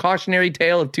heard the cautionary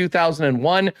tale of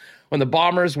 2001 when the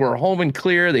Bombers were home and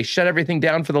clear. They shut everything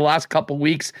down for the last couple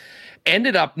weeks,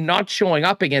 ended up not showing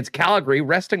up against Calgary,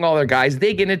 resting all their guys.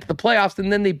 They get into the playoffs,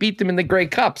 and then they beat them in the Grey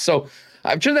Cup. So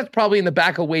I'm sure that's probably in the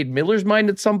back of Wade Miller's mind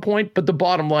at some point, but the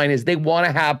bottom line is they want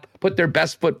to put their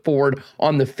best foot forward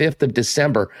on the 5th of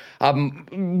December.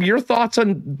 Your thoughts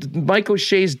on Mike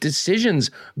O'Shea's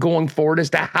decisions going forward as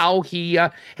to how he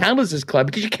handles his club?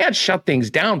 Because you can't shut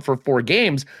things down for 4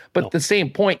 games, but at the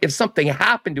same point, if something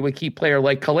happened to a key player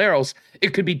like Collaros,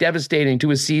 it could be devastating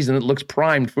to a season that looks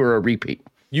primed for a repeat.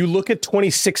 You look at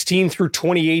 2016 through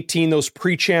 2018, those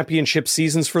pre-championship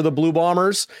seasons for the Blue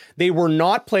Bombers, they were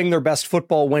not playing their best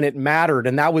football when it mattered,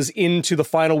 and that was into the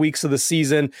final weeks of the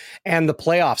season and the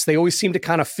playoffs. They always seemed to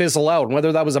kind of fizzle out,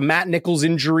 whether that was a Matt Nichols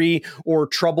injury or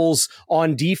troubles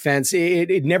on defense.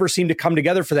 It never seemed to come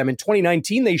together for them. In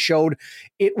 2019, they showed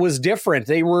it was different.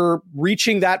 They were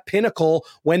reaching that pinnacle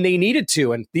when they needed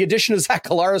to, and the addition of Zach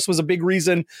Collaros was a big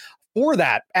reason for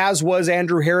that, as was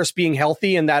Andrew Harris being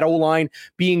healthy and that O-line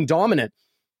being dominant.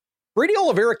 Brady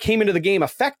Oliveira came into the game,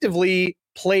 effectively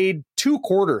played 2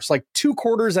 quarters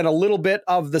and a little bit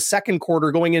of the second quarter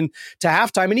going into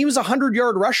halftime, and he was a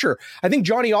 100-yard rusher. I think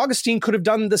Johnny Augustine could have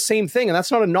done the same thing, and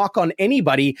that's not a knock on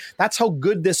anybody. That's how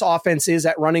good this offense is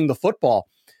at running the football.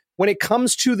 When it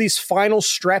comes to this final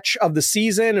stretch of the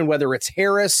season, and whether it's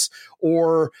Harris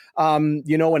or, an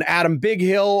Adam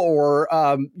Bighill or,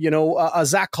 a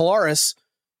Zach Collaros,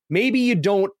 maybe you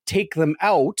don't take them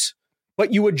out,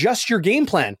 but you adjust your game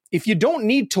plan. If you don't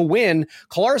need to win,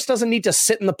 Collaros doesn't need to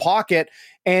sit in the pocket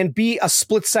and be a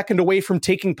split second away from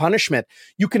taking punishment.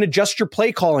 You can adjust your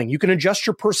play calling. You can adjust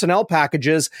your personnel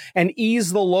packages and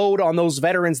ease the load on those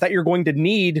veterans that you're going to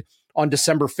need on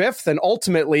December 5th and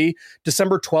ultimately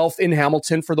December 12th in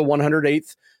Hamilton for the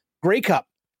 108th Grey Cup.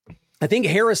 I think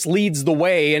Harris leads the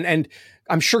way, and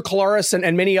I'm sure Collaros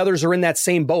and many others are in that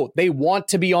same boat. They want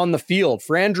to be on the field.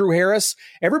 For Andrew Harris,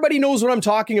 everybody knows what I'm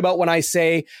talking about when I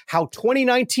say how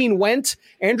 2019 went.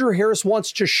 Andrew Harris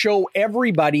wants to show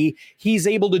everybody he's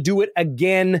able to do it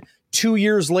again 2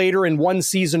 years later and 1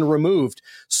 season removed.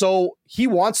 So he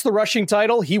wants the rushing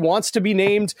title. He wants to be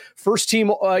named first team,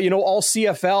 all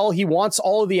CFL. He wants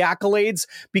all of the accolades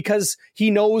because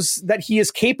he knows that he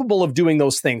is capable of doing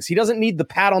those things. He doesn't need the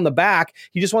pat on the back.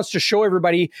 He just wants to show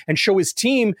everybody and show his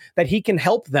team that he can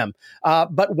help them.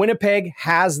 But Winnipeg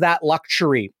has that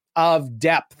luxury of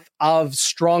depth, of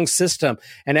strong system.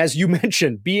 And as you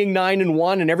mentioned, being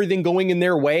 9-1 and everything going in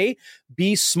their way,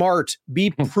 be smart, be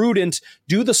prudent,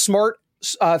 do the smart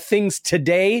things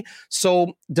today.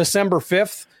 So December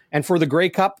 5th, and for the Grey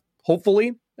Cup,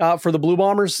 hopefully, for the Blue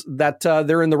Bombers, that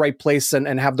they're in the right place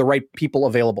and have the right people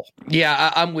available.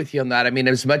 Yeah, I'm with you on that. I mean,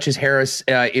 as much as Harris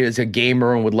is a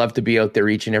gamer and would love to be out there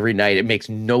each and every night, it makes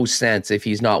no sense if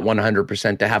he's not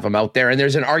 100% to have him out there. And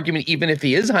there's an argument, even if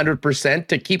he is 100%,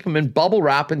 to keep him in bubble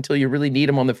wrap until you really need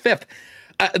him on the 5th.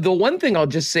 The one thing I'll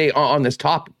just say on this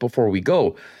topic before we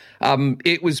go,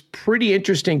 it was pretty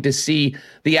interesting to see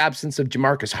the absence of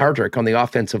Jamarcus Hardrick on the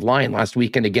offensive line last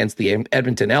weekend against the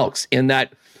Edmonton Elks, in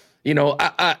that,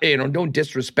 no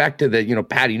disrespect to the,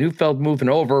 Patty Neufeld moving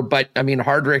over, but I mean,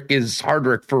 Hardrick is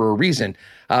Hardrick for a reason.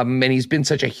 And he's been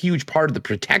such a huge part of the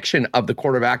protection of the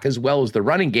quarterback as well as the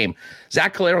running game.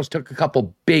 Zach Collaros took a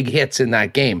couple big hits in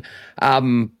that game.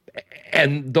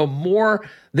 And the more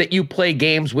that you play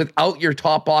games without your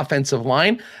top offensive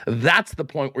line, that's the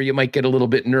point where you might get a little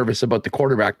bit nervous about the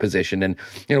quarterback position. And,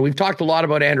 we've talked a lot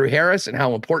about Andrew Harris and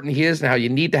how important he is and how you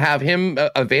need to have him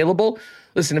available.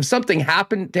 Listen, if something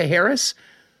happened to Harris,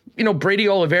 Brady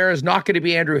Oliveira is not going to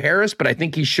be Andrew Harris, but I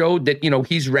think he showed that,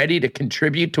 he's ready to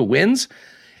contribute to wins.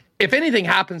 If anything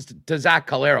happens to Zach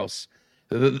Collaros,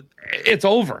 it's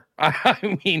over.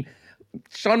 I mean,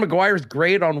 Sean McGuire's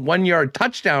great on 1-yard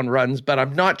touchdown runs, but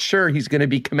I'm not sure he's going to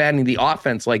be commanding the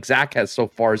offense like Zach has so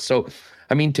far. So,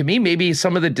 I mean, to me, maybe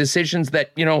some of the decisions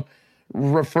that,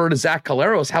 refer to Zach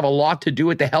Collaros have a lot to do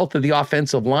with the health of the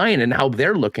offensive line and how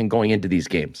they're looking going into these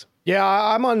games. Yeah,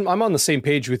 I'm on the same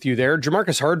page with you there.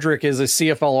 Jamarcus Hardrick is a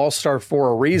CFL All-Star for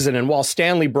a reason, and while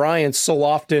Stanley Bryant so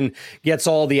often gets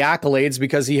all the accolades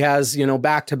because he has,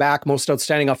 back-to-back most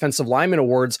outstanding offensive lineman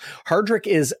awards, Hardrick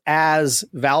is as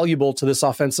valuable to this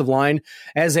offensive line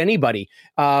as anybody.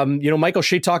 Michael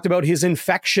Shea talked about his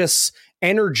infectious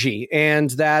energy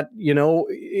and that,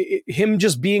 him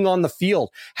just being on the field,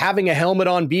 having a helmet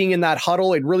on, being in that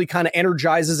huddle, it really kind of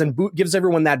energizes and gives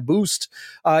everyone that boost,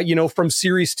 from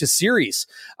series to series.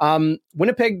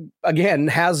 Winnipeg, again,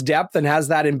 has depth and has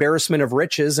that embarrassment of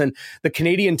riches. And the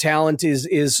Canadian talent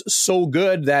is so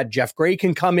good that Jeff Gray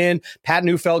can come in, Pat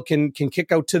Neufeld can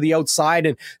kick out to the outside,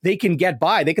 and they can get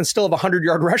by. They can still have a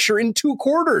 100-yard rusher in 2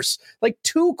 quarters. Like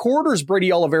 2 quarters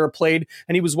Brady Oliveira played,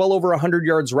 and he was well over 100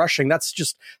 yards rushing. That's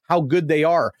just how good they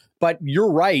are. But you're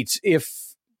right. If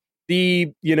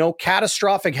the,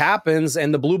 catastrophic happens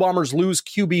and the Blue Bombers lose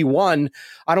QB1,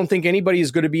 I don't think anybody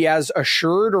is going to be as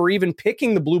assured or even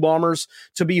picking the Blue Bombers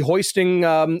to be hoisting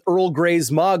Earl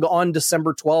Grey's mug on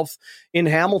December 12th in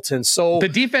Hamilton. So the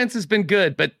defense has been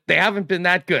good, but they haven't been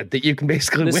that good that you can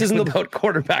basically win without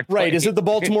quarterback play. Right. Is it the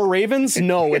Baltimore Ravens?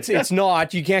 No, it's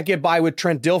not. You can't get by with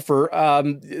Trent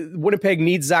Dilfer. Winnipeg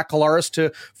needs Zach Collaros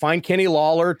to find Kenny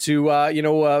Lawler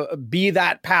to, be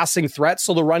that passing threat.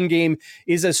 So the run game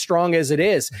is as strong as it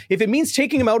is. If it means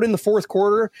taking him out in the 4th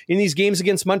quarter in these games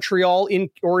against Montreal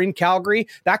or in Calgary,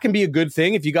 that can be a good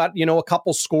thing. If you got, a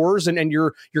couple scores and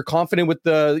you're confident with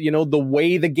the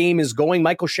way the game is going.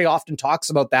 Michael Shea often talks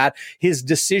about that. His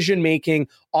decision making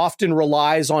often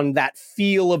relies on that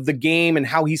feel of the game and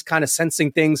how he's kind of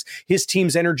sensing things, his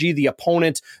team's energy, the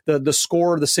opponent, the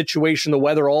score, the situation, the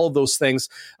weather, all of those things.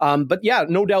 But yeah,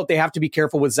 no doubt they have to be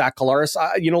careful with Zach Collaros.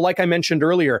 Like I mentioned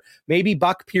earlier, maybe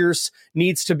Buck Pierce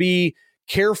needs to be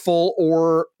careful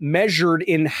or measured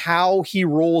in how he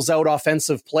rolls out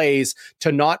offensive plays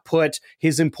to not put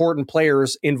his important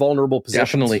players in vulnerable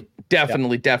positions.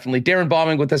 Definitely. Darrin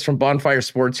Bauming with us from Bonfire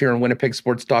Sports here on Winnipeg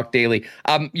Sports Talk Daily.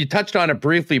 You touched on it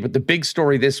briefly, but the big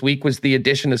story this week was the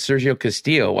addition of Sergio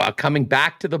Castillo coming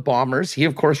back to the Bombers. He,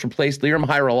 of course, replaced Liram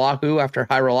Hajrullahu after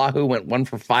Hajrullahu went 1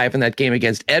 for 5 in that game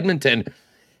against Edmonton.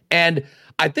 And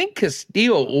I think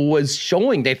Castillo was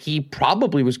showing that he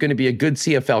probably was going to be a good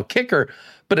CFL kicker.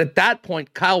 But at that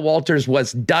point, Kyle Walters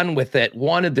was done with it,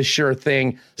 wanted the sure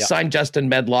thing, signed Justin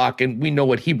Medlock, and we know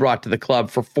what he brought to the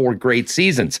club for 4 great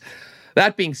seasons.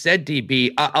 That being said,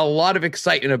 DB, a lot of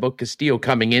excitement about Castillo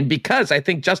coming in because I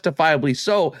think justifiably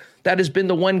so, that has been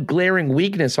the one glaring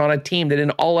weakness on a team that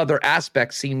in all other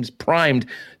aspects seems primed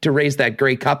to raise that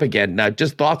Grey Cup again.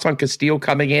 Just thoughts on Castillo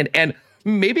coming in and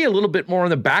maybe a little bit more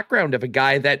in the background of a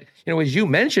guy that, as you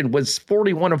mentioned, was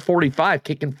 41 of 45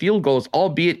 kicking field goals,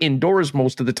 albeit indoors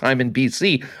most of the time in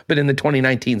BC, but in the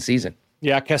 2019 season.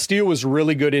 Yeah, Castillo was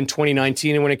really good in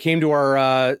 2019. And when it came to our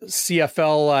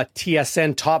CFL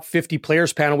TSN top 50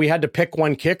 players panel, we had to pick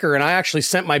one kicker. And I actually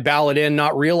sent my ballot in,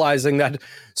 not realizing that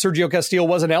Sergio Castillo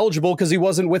wasn't eligible because he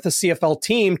wasn't with a CFL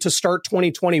team to start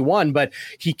 2021. But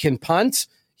he can punt.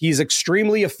 He's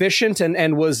extremely efficient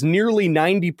and was nearly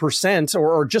 90%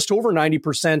 or just over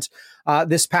 90%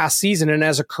 this past season. And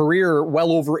as a career,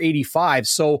 well over 85.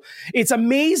 So it's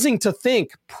amazing to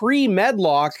think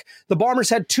pre-Medlock, the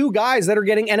Bombers had two guys that are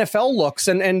getting NFL looks.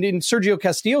 And in Sergio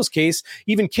Castillo's case,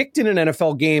 even kicked in an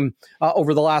NFL game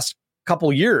over the last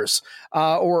couple years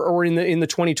or in the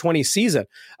 2020 season.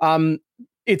 I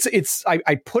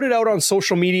put it out on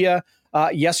social media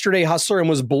yesterday, Hustler, and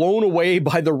was blown away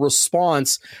by the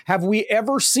response. Have we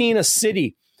ever seen a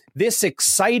city this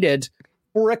excited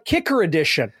for a kicker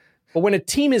edition? But when a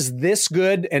team is this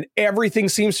good and everything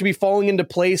seems to be falling into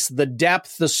place, the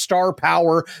depth, the star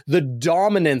power, the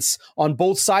dominance on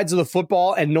both sides of the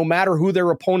football, and no matter who their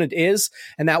opponent is,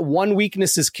 and that one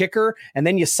weakness is kicker, and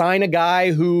then you sign a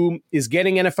guy who is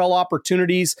getting NFL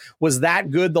opportunities, was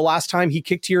that good the last time he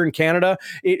kicked here in Canada,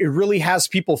 it really has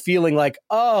people feeling like,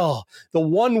 oh, the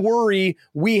one worry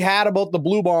we had about the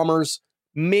Blue Bombers,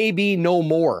 maybe no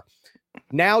more.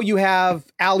 Now you have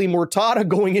Ali Mortada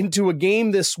going into a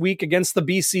game this week against the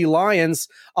BC Lions,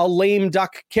 a lame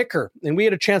duck kicker. And we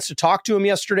had a chance to talk to him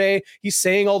yesterday. He's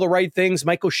saying all the right things.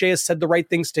 Mike O'Shea has said the right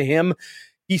things to him.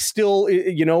 He still,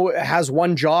 has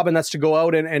one job, and that's to go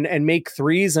out and make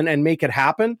threes and make it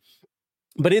happen.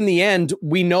 But in the end,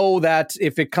 we know that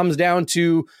if it comes down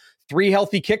to 3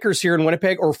 healthy kickers here in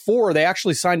Winnipeg, or 4, they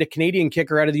actually signed a Canadian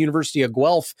kicker out of the University of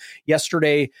Guelph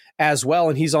yesterday as well,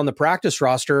 and he's on the practice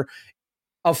roster.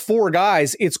 Of 4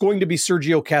 guys, it's going to be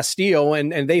Sergio Castillo,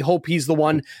 and they hope he's the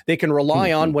one they can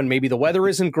rely on when maybe the weather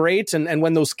isn't great and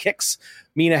when those kicks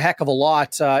mean a heck of a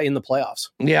lot in the playoffs.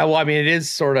 Yeah, well, I mean, it is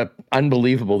sort of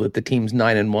unbelievable that the team's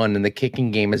 9-1 and the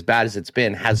kicking game, as bad as it's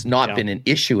been, has not been an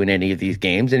issue in any of these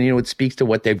games. And, it speaks to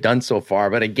what they've done so far.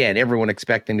 But again, everyone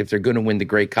expecting if they're going to win the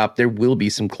Grey Cup, there will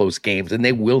be some close games, and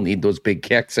they will need those big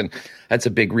kicks. And that's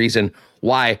a big reason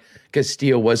why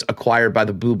Castillo was acquired by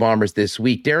the Blue Bombers this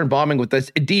week. Darrin Bauming with us.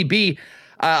 DB,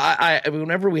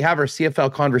 whenever we have our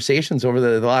CFL conversations over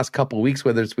the last couple of weeks,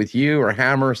 whether it's with you or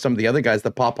Hammer or some of the other guys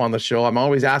that pop on the show, I'm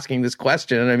always asking this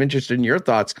question, and I'm interested in your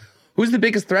thoughts. Who's the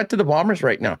biggest threat to the Bombers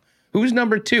right now? Who's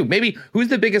number 2? Maybe who's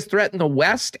the biggest threat in the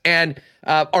West? And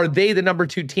are they the number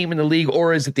 2 team in the league,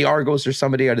 or is it the Argos or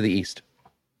somebody out of the East?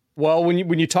 Well, when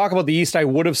you talk about the East, I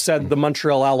would have said the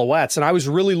Montreal Alouettes, and I was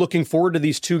really looking forward to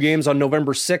these 2 games on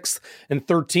November 6th and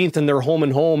 13th, and their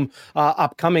home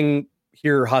upcoming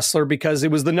here, Hustler, because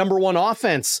it was the number 1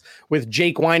 offense with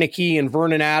Jake Weineke and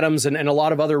Vernon Adams and a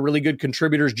lot of other really good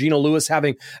contributors. Gino Lewis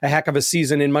having a heck of a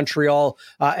season in Montreal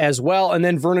as well. And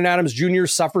then Vernon Adams Jr.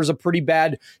 suffers a pretty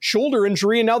bad shoulder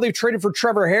injury, and now they've traded for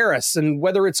Trevor Harris. And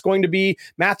whether it's going to be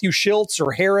Matthew Schiltz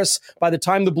or Harris by the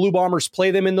time the Blue Bombers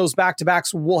play them in those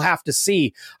back-to-backs, we'll have to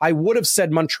see. I would have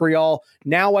said Montreal.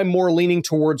 Now I'm more leaning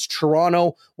towards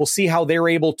Toronto. We'll see how they're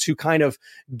able to kind of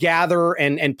gather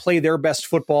and play their best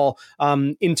football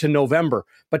into November.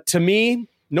 But to me,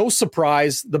 no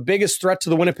surprise, the biggest threat to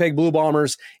the Winnipeg Blue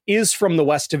Bombers is from the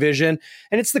West Division,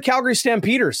 and it's the Calgary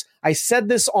Stampeders. I said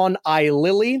this on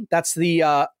iLily. That's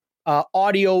the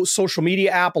audio social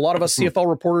media app a lot of us CFL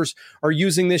reporters are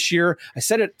using this year. I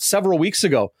said it several weeks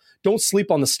ago. Don't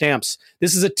sleep on the Stamps.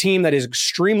 This is a team that is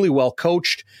extremely well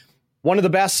coached. One of the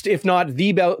best, if not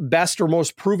the best or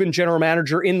most proven general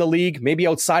manager in the league, maybe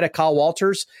outside of Kyle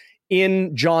Walters,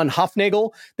 in John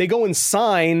Huffnagel. They go and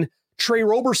sign Trey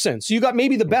Roberson. So you got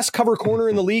maybe the best cover corner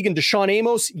in the league in Deshaun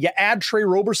Amos. You add Trey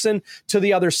Roberson to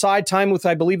the other side, time with,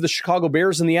 I believe, the Chicago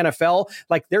Bears in the NFL.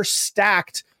 Like, they're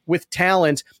stacked with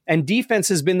talent, and defense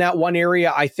has been that one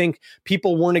area I think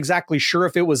people weren't exactly sure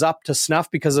if it was up to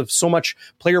snuff because of so much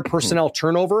player personnel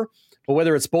turnover. But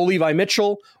whether it's Bo Levi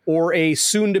Mitchell or a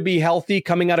soon-to-be healthy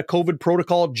coming out of COVID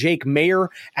protocol, Jake Mayer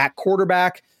at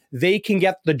quarterback, they can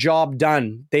get the job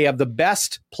done. They have the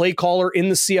best play caller in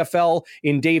the CFL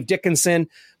in Dave Dickinson.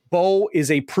 Bo is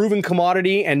a proven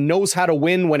commodity and knows how to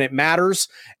win when it matters.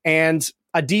 And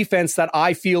a defense that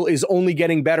I feel is only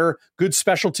getting better. Good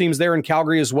special teams there in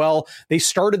Calgary as well. They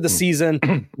started the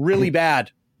season really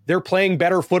bad. They're playing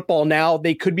better football now.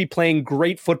 They could be playing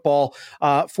great football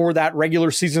for that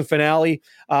regular season finale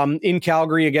in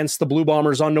Calgary against the Blue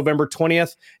Bombers on November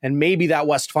 20th, and maybe that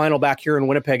West Final back here in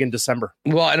Winnipeg in December.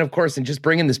 Well, and of course, and just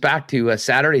bringing this back to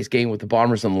Saturday's game with the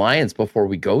Bombers and Lions before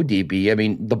we go, DB, I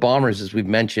mean, the Bombers, as we've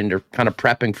mentioned, are kind of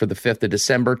prepping for the 5th of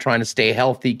December, trying to stay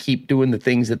healthy, keep doing the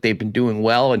things that they've been doing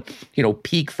well, and,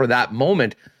 peak for that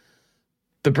moment.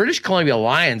 the British Columbia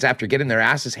Lions, after getting their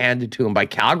asses handed to them by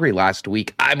Calgary last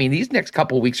week, I mean, these next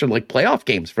couple of weeks are like playoff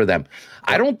games for them.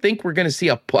 I don't think we're going to see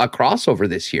a crossover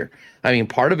this year. I mean,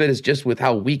 part of it is just with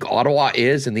how weak Ottawa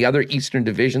is and the other Eastern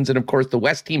divisions. And of course, the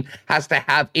West team has to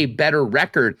have a better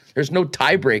record. There's no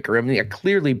tiebreaker. I mean, a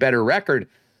clearly better record.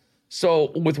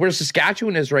 So with where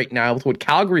Saskatchewan is right now, with what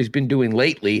Calgary's been doing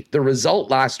lately, the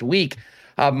result last week,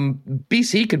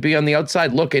 BC could be on the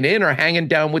outside looking in or hanging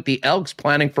down with the Elks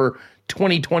planning for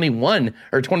 2021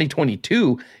 or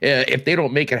 2022 if they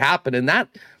don't make it happen. And that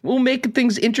will make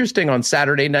things interesting on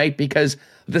Saturday night because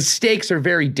the stakes are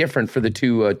very different for the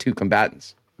two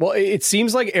combatants. Well, it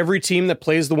seems like every team that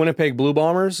plays the Winnipeg Blue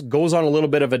Bombers goes on a little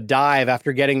bit of a dive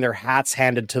after getting their hats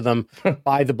handed to them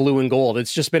by the blue and gold.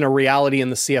 It's just been a reality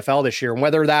in the CFL this year. And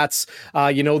whether that's,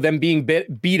 them being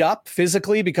beat up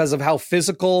physically because of how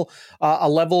physical a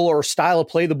level or style of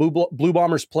play the Blue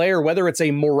Bombers play, or whether it's a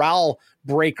morale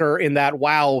breaker in that,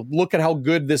 wow, look at how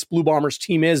good this Blue Bombers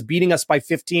team is, beating us by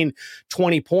 15,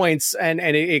 20 points. And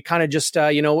it kind of just,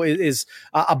 is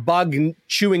a bug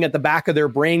chewing at the back of their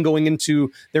brain going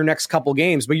into their next couple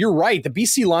games. But you're right. The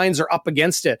BC Lions are up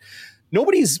against it.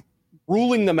 Nobody's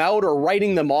ruling them out or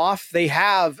writing them off. They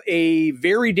have a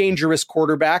very dangerous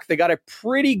quarterback. They got a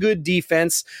pretty good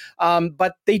defense,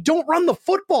 but they don't run the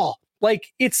football.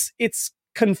 Like it's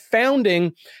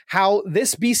confounding how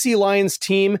this BC Lions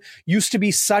team used to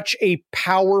be such a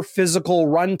power physical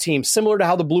run team, similar to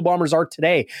how the Blue Bombers are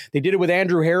today. They did it with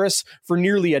Andrew Harris for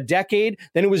nearly a decade.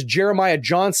 Then it was Jeremiah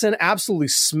Johnson absolutely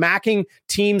smacking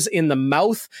teams in the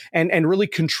mouth and really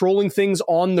controlling things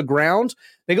on the ground.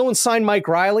 They go and sign Mike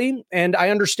Riley, and I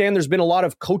understand there's been a lot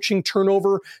of coaching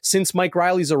turnover since Mike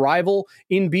Riley's arrival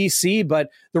in BC, but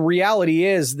the reality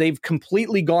is they've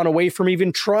completely gone away from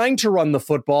even trying to run the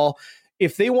football.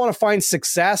 If they want to find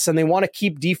success and they want to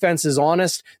keep defenses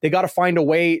honest, they got to find a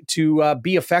way to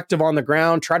be effective on the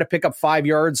ground, try to pick up 5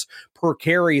 yards per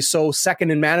carry. So second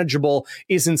and manageable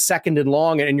isn't second and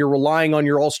long, and you're relying on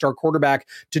your all-star quarterback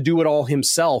to do it all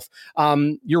himself.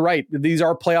 You're right. These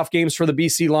are playoff games for the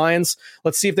BC Lions.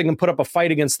 Let's see if they can put up a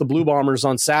fight against the Blue Bombers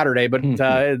on Saturday, but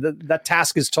that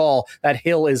task is tall. That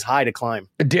hill is high to climb.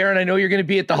 Darrin, I know you're going to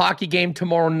be at the hockey game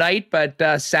tomorrow night, but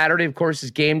Saturday, of course, is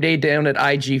game day down at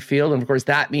IG Field. And of course,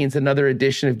 that means another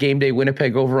edition of Game Day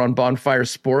Winnipeg over on Bonfire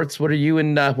Sports. What will you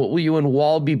and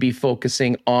Walby be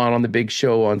focusing on the big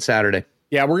show on Saturday?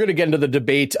 Yeah, we're going to get into the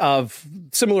debate of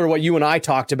similar to what you and I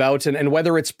talked about and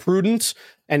whether it's prudent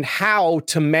and how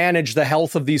to manage the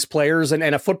health of these players and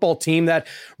a football team that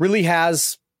really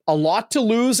has a lot to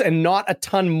lose and not a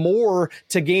ton more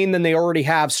to gain than they already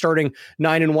have starting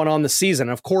 9-1 on the season.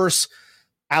 Of course,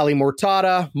 Ali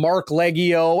Mortada, Mark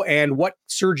Leggio, and what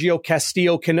Sergio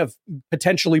Castillo can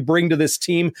potentially bring to this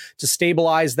team to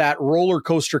stabilize that roller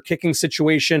coaster kicking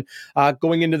situation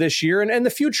going into this year and the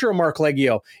future of Mark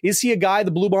Leggio. Is he a guy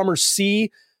the Blue Bombers see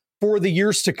for the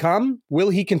years to come? Will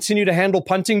he continue to handle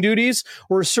punting duties?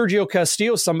 Or is Sergio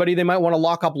Castillo somebody they might want to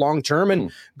lock up long-term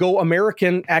and go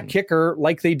American at kicker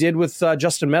like they did with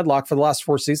Justin Medlock for the last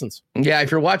 4 seasons? Yeah,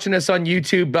 if you're watching us on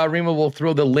YouTube, Rima will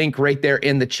throw the link right there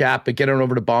in the chat, but get on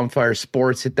over to Bonfire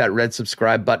Sports, hit that red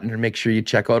subscribe button, and make sure you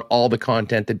check out all the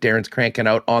content that Darren's cranking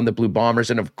out on the Blue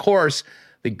Bombers. And of course,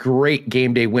 the great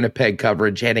Game Day Winnipeg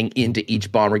coverage heading into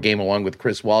each Bomber game along with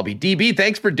Chris Walby. DB,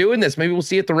 thanks for doing this. Maybe we'll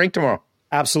see you at the rink tomorrow.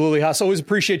 Absolutely, Huss. Always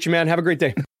appreciate you, man. Have a great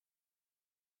day.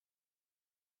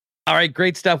 All right,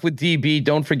 great stuff with DB.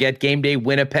 Don't forget, Game Day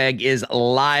Winnipeg is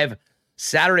live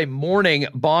Saturday morning.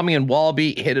 Bauming and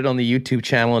Walby, hit it on the YouTube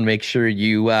channel and make sure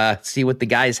you see what the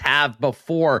guys have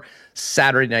before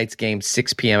Saturday night's game,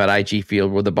 6 p.m. at IG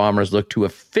Field, where the Bombers look to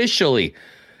officially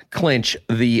clinch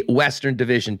the Western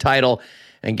Division title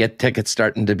and get tickets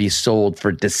starting to be sold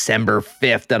for December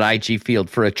 5th at IG Field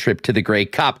for a trip to the Grey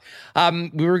Cup.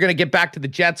 We were going to get back to the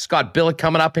Jets. Scott Billeck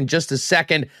coming up in just a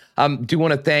second. Do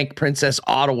want to thank Princess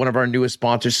Auto, one of our newest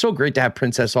sponsors. So great to have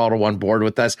Princess Auto on board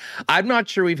with us. I'm not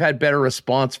sure we've had better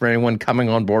response for anyone coming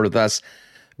on board with us,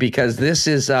 because this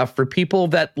is for people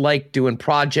that like doing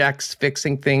projects,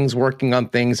 fixing things, working on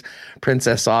things.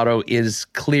 Princess Auto is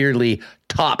clearly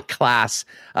top class.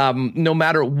 No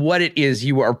matter what it is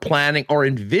you are planning or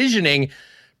envisioning,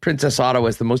 Princess Auto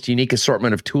has the most unique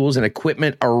assortment of tools and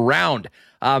equipment around.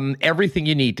 Everything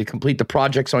you need to complete the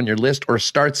projects on your list or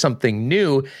start something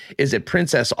new is at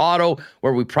Princess Auto,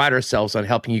 where we pride ourselves on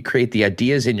helping you create the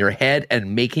ideas in your head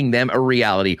and making them a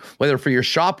reality. Whether for your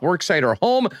shop, worksite, or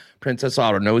home, Princess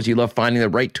Auto knows you love finding the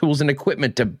right tools and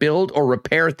equipment to build or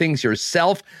repair things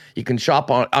yourself. You can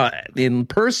shop in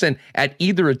person at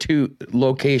either of 2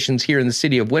 locations here in the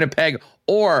city of Winnipeg,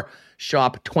 or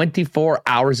Shop 24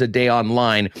 hours a day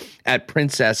online at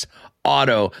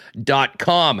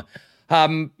princessauto.com.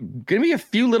 Going to be a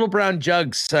few little brown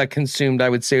jugs consumed, I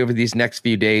would say, over these next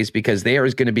few days, because there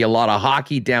is going to be a lot of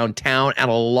hockey downtown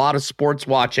and a lot of sports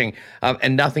watching,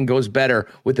 and nothing goes better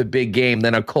with a big game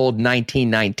than a cold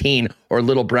 1919 or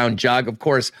little brown jug. Of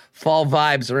course, fall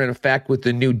vibes are in effect with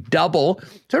the new double.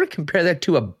 Sort of compare that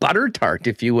to a butter tart,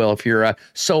 if you will, if you're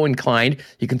so inclined.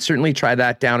 You can certainly try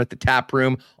that down at the tap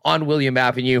room on William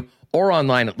Avenue, or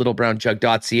online at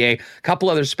littlebrownjug.ca. A couple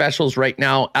other specials right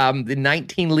now. The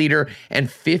 19-liter and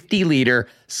 50-liter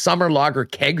summer lager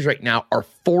kegs right now are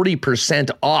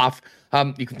 40% off.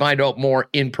 You can find out more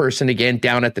in person again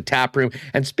down at the tap room.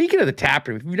 And speaking of the tap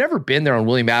room, if you've never been there on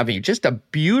William Avenue, just a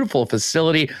beautiful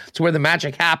facility. It's where the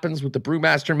magic happens with the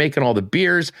brewmaster making all the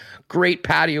beers. Great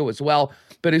patio as well.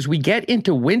 But as we get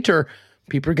into winter,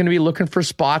 people are going to be looking for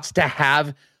spots to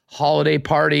have holiday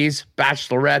parties,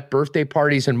 bachelorette, birthday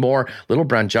parties, and more. Little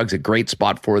Brown Jug's a great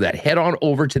spot for that. Head on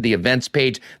over to the events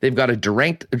page. They've got a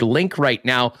direct link right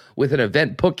now with an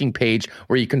event booking page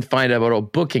where you can find out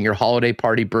about booking your holiday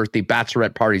party, birthday,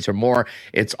 bachelorette parties, or more.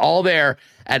 It's all there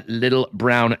at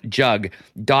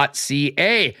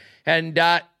littlebrownjug.ca. And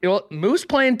Moose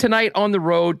playing tonight on the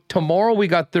road. Tomorrow we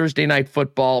got Thursday night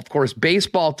football. Of course,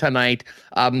 baseball tonight.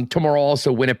 Tomorrow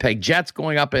also Winnipeg Jets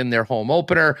going up in their home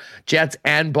opener. Jets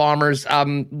and Bombers.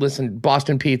 Listen,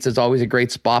 Boston Pizza is always a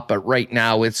great spot, but right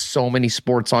now with so many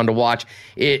sports on to watch,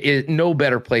 it is no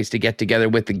better place to get together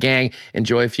with the gang.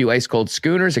 Enjoy a few ice cold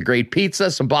schooners, a great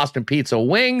pizza, some Boston Pizza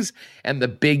wings, and the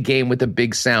big game with the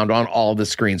big sound on all the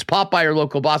screens. Pop by your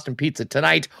local Boston Pizza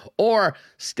tonight, or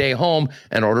stay home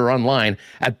and order online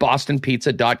at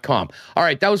bostonpizza.com. All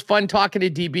right, that was fun talking to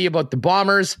DB about the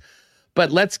Bombers,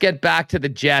 but let's get back to the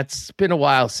Jets. It's been a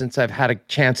while since I've had a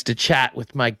chance to chat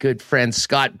with my good friend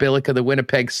Scott Billeck of the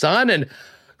Winnipeg Sun, and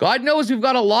God knows we've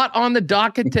got a lot on the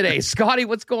docket today. Scotty,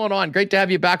 what's going on? Great to have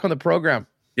you back on the program.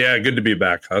 Yeah, good to be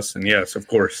back, Huss. And yes, of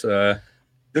course, a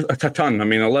ton. I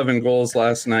mean, 11 goals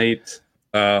last night,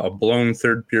 a blown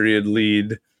third period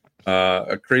lead,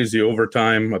 a crazy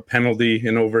overtime, a penalty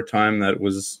in overtime that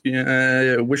was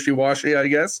wishy-washy, I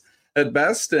guess, at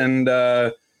best. And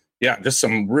just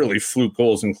some really fluke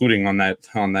goals, including on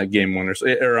that game winner,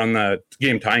 or on the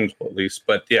game tying goal at least.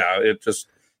 But yeah, it just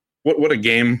what a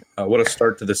game, what a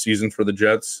start to the season for the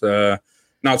Jets.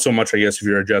 Not so much, I guess, if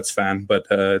you're a Jets fan, but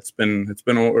it's been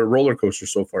a roller coaster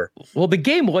so far. Well, the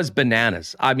game was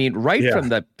bananas. I mean, from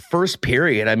the first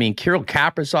period, I mean, Kirill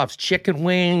Kaprizov's chicken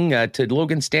wing to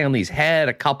Logan Stanley's head,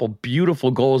 a couple beautiful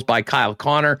goals by Kyle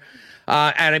Connor.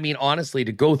 And I mean, honestly,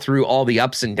 to go through all the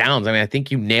ups and downs, I mean, I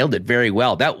think you nailed it very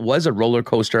well. That was a roller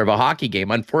coaster of a hockey game.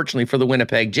 Unfortunately for the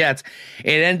Winnipeg Jets,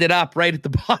 it ended up right at the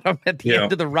bottom at the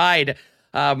end of the ride.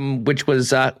 Which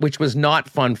was not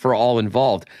fun for all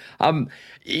involved.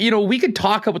 We could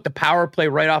talk about the power play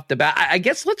right off the bat. I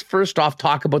guess let's first off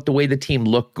talk about the way the team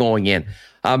looked going in.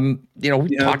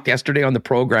 We talked yesterday on the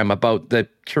program about the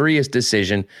curious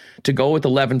decision to go with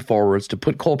 11 forwards, to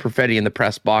put Cole Perfetti in the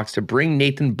press box, to bring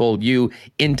Nathan Beaulieu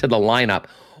into the lineup.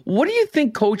 What do you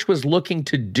think Coach was looking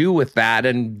to do with that,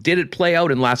 and did it play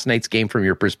out in last night's game from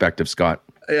your perspective, Scott?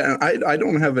 Yeah, I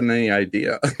don't have any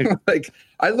idea. Like,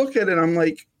 I look at it, I'm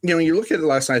like, you look at it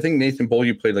last night, I think Nathan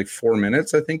Beaulieu played like 4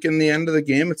 minutes, I think, in the end of the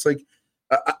game. It's like,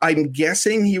 I'm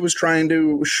guessing he was trying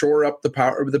to shore up the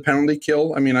power of the penalty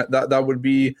kill. I mean, that would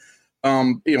be,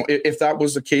 if that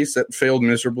was the case, that failed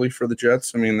miserably for the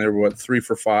Jets. I mean, they were 3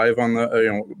 for 5 on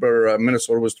the,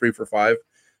 Minnesota was 3 for 5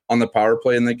 on the power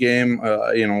play in the game.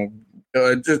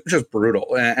 Just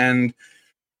brutal. And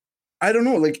I don't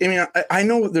know. Like, I mean, I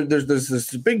know there's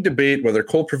this big debate whether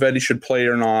Cole Perfetti should play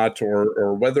or not,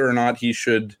 or whether or not he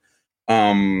should,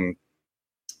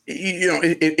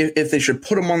 if they should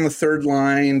put him on the third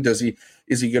line.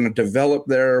 Is he going to develop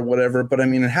there or whatever? But I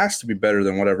mean, it has to be better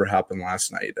than whatever happened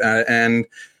last night. And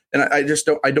I just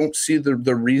don't see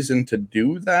the reason to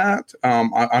do that.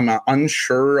 I'm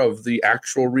unsure of the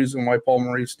actual reason why Paul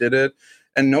Maurice did it.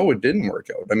 And no, it didn't work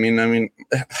out. I mean,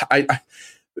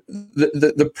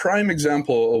 The prime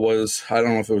example was, I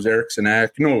don't know if it was Eriksson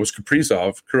Ek. No, it was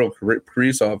Kaprizov, Kirill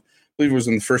Kaprizov. I believe it was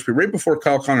in the first period, right before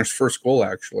Kyle Connor's first goal,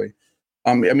 actually.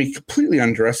 Completely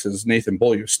undresses Nathan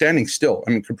Beaulieu, standing still.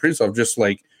 I mean, Kaprizov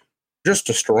just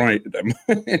destroyed him.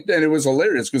 And it was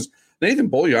hilarious because Nathan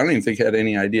Beaulieu, I don't even think had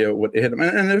any idea what hit him.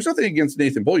 And there's nothing against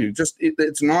Nathan Beaulieu. Just,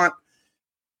 it's not,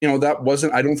 that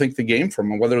wasn't, I don't think, the game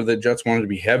from him, whether the Jets wanted to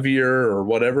be heavier or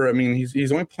whatever. I mean,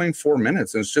 he's only playing 4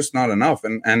 minutes, and it's just not enough.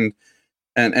 And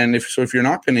if you're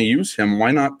not going to use him, why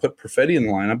not put Perfetti in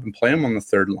the lineup and play him on the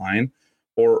third line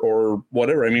or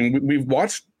whatever? I mean, we've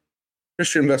watched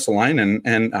Christian Vesalainen,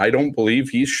 and I don't believe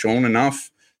he's shown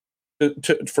enough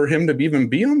for him to even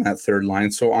be on that third line.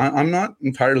 So I'm not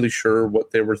entirely sure what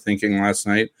they were thinking last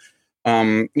night.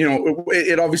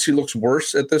 It obviously looks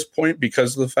worse at this point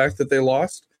because of the fact that they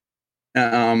lost.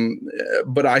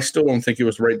 But I still don't think it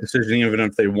was the right decision, even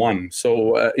if they won.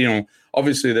 So,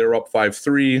 obviously they were up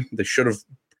 5-3. They should have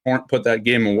put that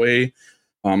game away.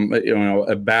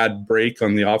 A bad break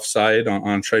on the offside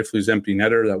on Scheifele's empty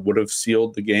netter that would have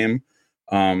sealed the game.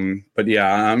 But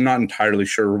yeah, I'm not entirely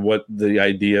sure what the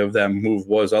idea of that move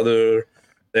was, other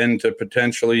than to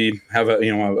potentially have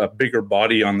a bigger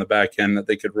body on the back end that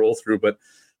they could roll through. But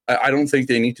I don't think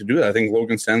they need to do that. I think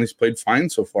Logan Stanley's played fine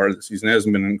so far this season. It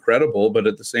hasn't been incredible, but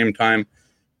at the same time,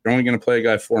 you're only going to play a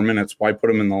guy 4 minutes. Why put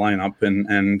him in the lineup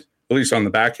and at least on the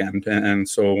back end? And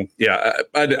so, yeah,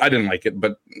 I didn't like it,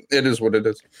 but it is what it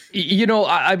is.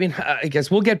 I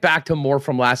guess we'll get back to more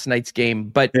from last night's game,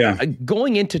 but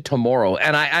going into tomorrow,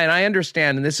 and I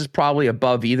understand, and this is probably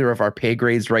above either of our pay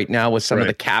grades right now with some of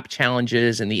the cap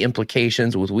challenges and the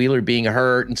implications with Wheeler being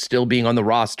hurt and still being on the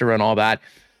roster and all that.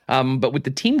 But with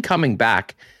the team coming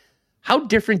back, how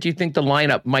different do you think the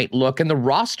lineup might look and the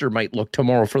roster might look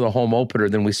tomorrow for the home opener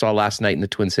than we saw last night in the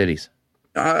Twin Cities?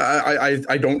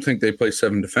 I don't think they play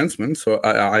 7 defensemen, so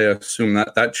I assume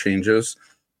that changes.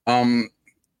 I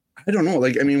don't know.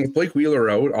 With Blake Wheeler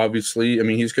out, obviously,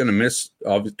 he's going to miss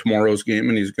tomorrow's game,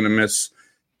 and he's going to miss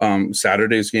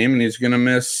Saturday's game, and he's going to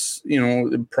miss,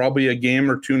 probably a game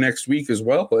or 2 next week as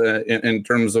well, in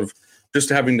terms of just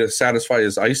having to satisfy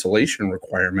his isolation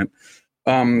requirement.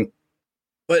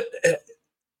 But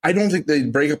I don't think they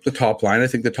break up the top line. I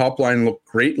think the top line looked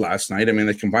great last night.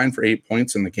 They combined for 8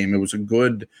 points in the game. It was a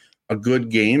good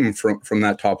game from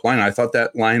that top line. I thought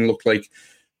that line looked like,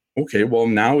 okay, well,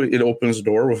 now it opens the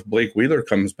door if Blake Wheeler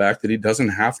comes back that he doesn't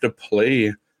have to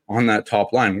play on that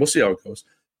top line. We'll see how it goes.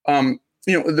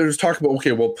 There's talk about,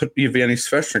 okay, we'll put Evgeny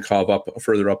Svechnikov up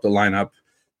further up the lineup.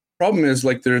 Problem is,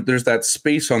 there's that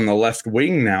space on the left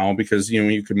wing now because,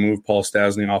 you could move Paul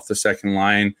Stastny off the second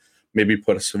line, maybe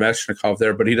put a Svechnikov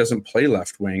there, but he doesn't play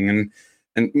left wing.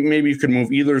 And maybe you could move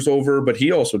Ehlers over, but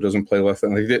he also doesn't play left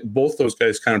wing. Both those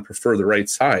guys kind of prefer the right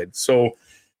side. So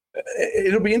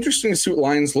it'll be interesting to see what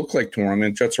lines look like tomorrow.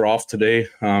 Jets are off today,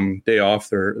 day off,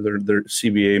 their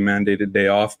CBA mandated day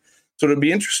off. So it'll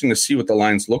be interesting to see what the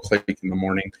lines look like in the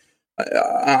morning.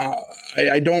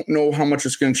 I don't know how much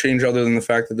it's going to change other than the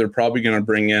fact that they're probably going to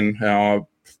bring in,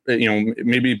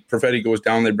 maybe Perfetti goes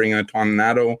down, they bring in a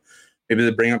Toninato, maybe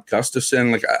they bring up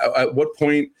Gustafsson. At what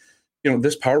point,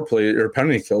 this power play or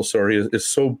penalty kill, is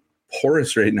so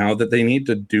porous right now that they need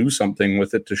to do something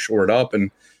with it to shore it up.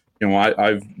 And,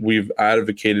 we've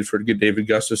advocated for David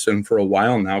Gustafsson for a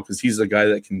while now because he's the guy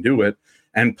that can do it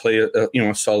and play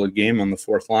a solid game on the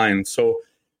fourth line. So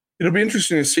it'll be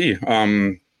interesting to see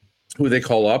who they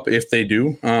call up if they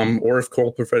do, or if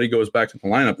Cole Perfetti goes back to the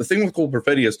lineup. The thing with Cole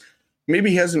Perfetti is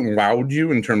maybe he hasn't wowed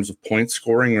you in terms of point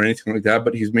scoring or anything like that,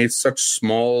 but he's made such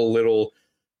small little,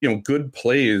 good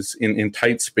plays in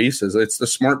tight spaces. It's the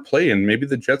smart play, and maybe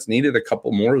the Jets needed a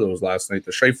couple more of those last night.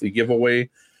 The Scheifele giveaway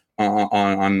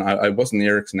on I wasn't the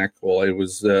Eriksson Ek goal. It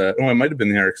was it might have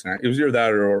been the Eriksson Ek. It was either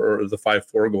that or the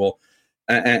 5-4 goal,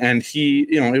 and he,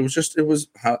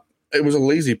 it was a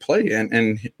lazy play,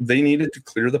 and they needed to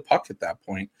clear the puck at that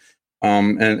point.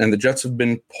 And the Jets have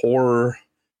been poor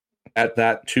at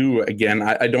that too. Again,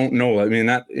 I don't know.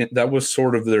 That was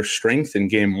sort of their strength in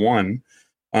game 1.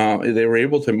 They were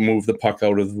able to move the puck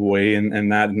out of the way,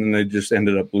 and they just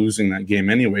ended up losing that game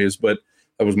anyways. But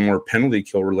that was more penalty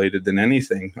kill related than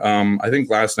anything. I think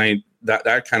last night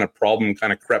that kind of problem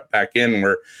kind of crept back in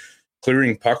where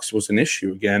clearing pucks was an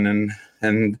issue again,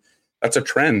 and that's a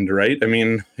trend, right?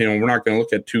 We're not going to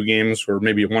look at 2 games or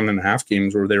maybe 1.5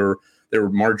 games where they were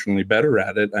marginally better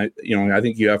at it. I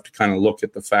think you have to kind of look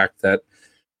at the fact that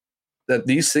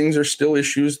these things are still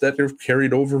issues that are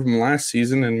carried over from last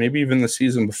season and maybe even the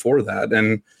season before that.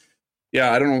 And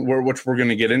yeah, I don't know which we're going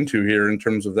to get into here in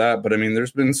terms of that, but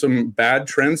there's been some bad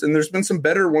trends and there's been some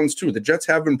better ones too. The Jets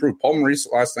have improved. Paul Maurice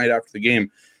last night after the game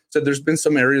said there's been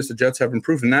some areas the Jets have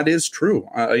improved, and that is true.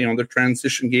 Their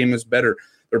transition game is better.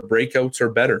 Their breakouts are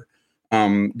better.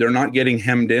 They're not getting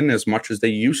hemmed in as much as they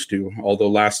used to, although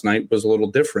last night was a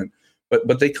little different.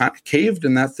 But they kind of caved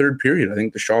in that third period. I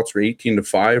think the shots were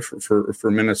 18-5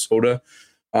 for Minnesota.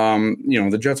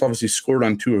 The Jets obviously scored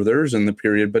on 2 of theirs in the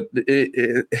period, but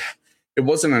it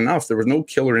wasn't enough. There was no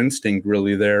killer instinct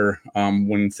really there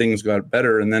when things got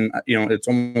better. And then, it's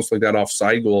almost like that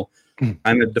offside goal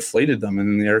kind of deflated them. And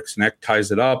then the Eriksson Ek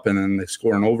ties it up, and then they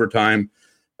score in overtime.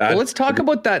 Well, let's talk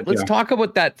about that. Let's talk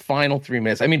about that final 3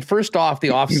 minutes. First off,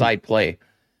 the offside play.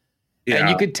 And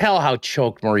you could tell how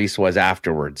choked Maurice was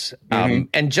afterwards,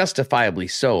 and justifiably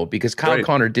so, because Kyle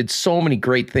Connor did so many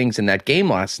great things in that game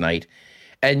last night,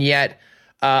 and yet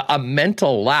a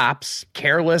mental lapse,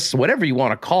 careless, whatever you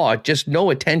want to call it, just no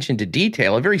attention to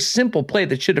detail, a very simple play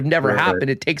that should have never happened.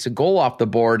 It takes a goal off the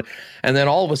board, and then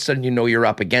all of a sudden you're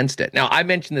up against it. Now, I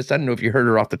mentioned this, I don't know if you heard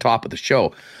it off the top of the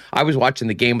show. I was watching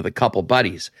the game with a couple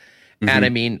buddies. And I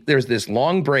mean, there's this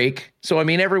long break. So, I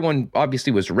mean, everyone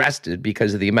obviously was rested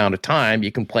because of the amount of time.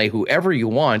 You can play whoever you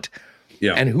want.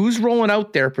 Yeah. And who's rolling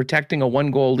out there protecting a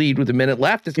 1-goal lead with a minute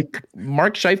left? It's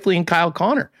Mark Scheifele and Kyle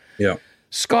Connor. Yeah.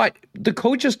 Scott, the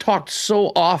coaches talked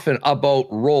so often about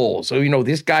roles. So,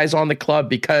 this guy's on the club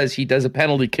because he does a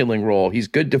penalty killing role. He's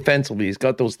good defensively. He's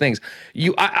got those things.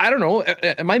 I don't know.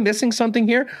 Am I missing something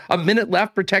here? A minute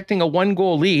left protecting a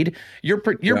 1-goal lead. You're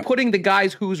putting the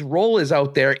guys whose role is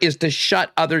out there is to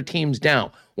shut other teams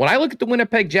down. When I look at the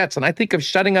Winnipeg Jets and I think of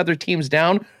shutting other teams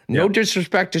down, no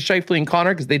disrespect to Scheifele and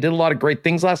Connor because they did a lot of great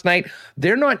things last night,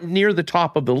 they're not near the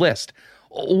top of the list.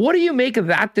 What do you make of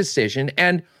that decision?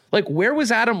 And where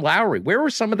was Adam Lowry? Where were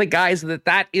some of the guys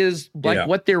that is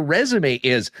what their resume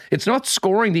is? It's not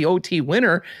scoring the OT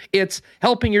winner. It's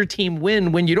helping your team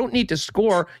win. When you don't need to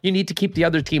score, you need to keep the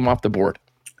other team off the board.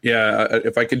 Yeah,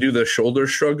 if I could do the shoulder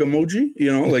shrug emoji,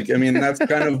 that's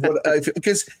kind of what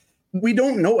because we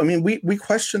don't know. I mean, we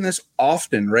question this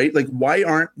often, right? Why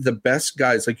aren't the best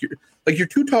guys your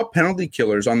two top penalty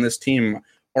killers on this team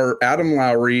are Adam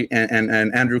Lowry and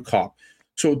Andrew Kopp.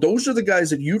 So those are the guys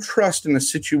that you trust in a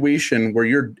situation where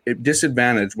you're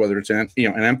disadvantaged, whether it's an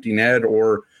empty net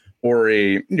or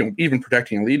a even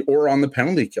protecting a lead or on the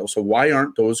penalty kill. So why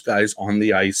aren't those guys on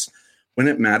the ice when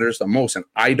it matters the most? And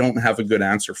I don't have a good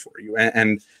answer for you.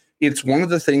 And it's one of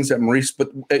the things that Maurice. But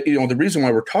the reason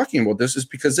why we're talking about this is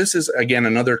because this is again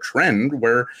another trend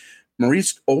where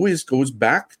Maurice always goes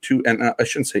back to, and I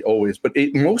shouldn't say always, but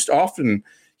most often.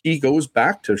 He goes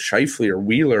back to Scheifele or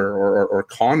Wheeler or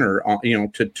Connor,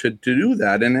 to do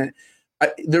that. And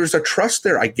there's a trust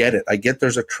there. I get it. I get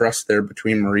there's a trust there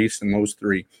between Maurice and those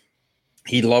three.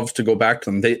 He loves to go back to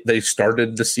them. They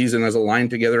started the season as a line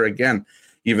together again,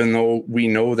 even though we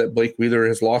know that Blake Wheeler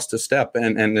has lost a step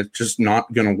and it's just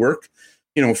not going to work,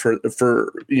 for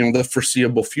the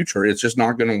foreseeable future. It's just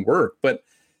not going to work. But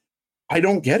I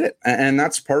don't get it. And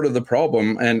that's part of the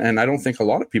problem. And I don't think a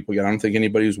lot of people get it. I don't think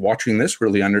anybody who's watching this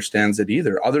really understands it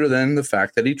either, other than the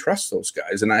fact that he trusts those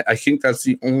guys. And I think that's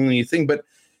the only thing. But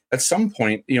at some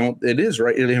point, it is,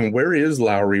 right? And where is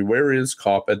Lowry? Where is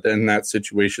Kopp in that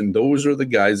situation? Those are the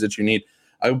guys that you need.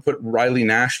 I would put Riley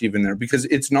Nash even there because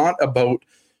it's not about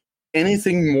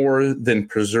anything more than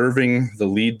preserving the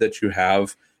lead that you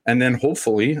have. And then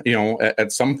hopefully,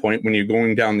 at some point when you're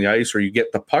going down the ice or you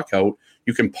get the puck out,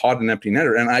 you can pot an empty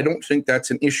netter. And I don't think that's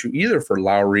an issue either for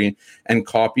Lowry and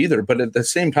Kopp either. But at the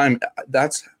same time,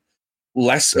 that's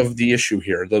less of the issue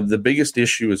here. The biggest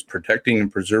issue is protecting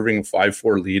and preserving a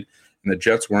 5-4 lead. And the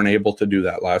Jets weren't able to do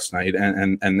that last night.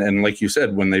 And like you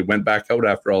said, when they went back out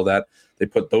after all that, they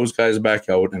put those guys back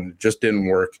out and it just didn't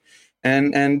work.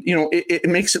 And it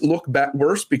makes it look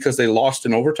worse because they lost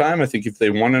in overtime. I think if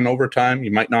they won in overtime, you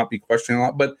might not be questioning a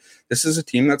lot. But this is a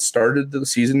team that started the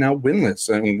season now winless.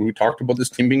 And we talked about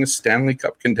this team being a Stanley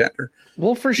Cup contender.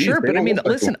 Well, for sure. But I mean,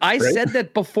 listen, I said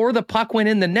that before the puck went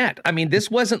in the net. I mean,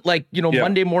 this wasn't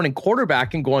Monday morning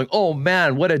quarterback and going, oh,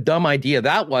 man, what a dumb idea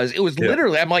that was. It was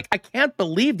literally, I'm like, I can't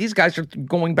believe these guys are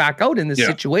going back out in this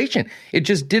situation. It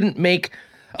just didn't make...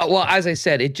 well, as I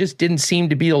said, it just didn't seem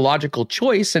to be a logical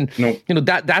choice. And,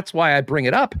 that's why I bring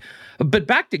it up. But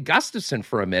back to Gustafsson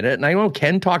for a minute. And I know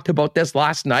Ken talked about this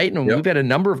last night, and we've had a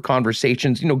number of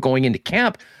conversations, going into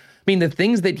camp. I mean, the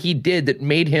things that he did that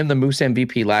made him the Moose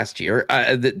MVP last year,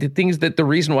 the things that the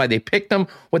reason why they picked him,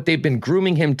 what they've been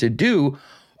grooming him to do,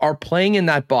 are playing in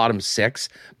that bottom six,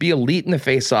 be elite in the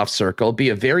faceoff circle, be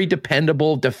a very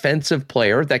dependable defensive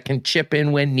player that can chip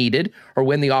in when needed or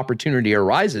when the opportunity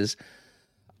arises.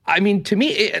 I mean, to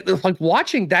me,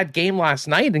 watching that game last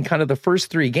night and kind of the first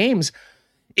 3 games,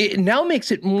 it now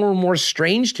makes it more and more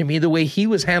strange to me the way he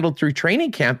was handled through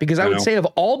training camp, because I would say of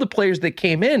all the players that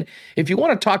came in, if you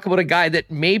want to talk about a guy that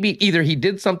maybe either he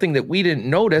did something that we didn't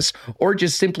notice or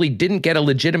just simply didn't get a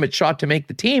legitimate shot to make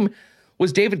the team,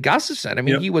 was David Gustafsson. I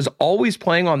mean, he was always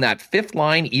playing on that 5th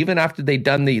line, even after they'd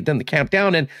done the camp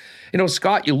down. And,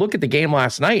 Scott, you look at the game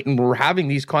last night and we're having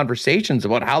these conversations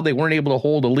about how they weren't able to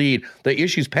hold a lead, the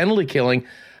issues penalty killing.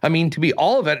 I mean, to be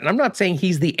all of it, and I'm not saying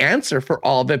he's the answer for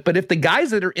all of it, but if the guys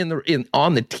that are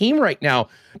on the team right now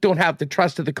don't have the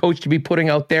trust of the coach to be putting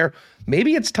out there,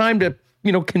 maybe it's time to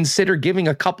consider giving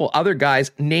a couple other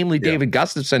guys, namely David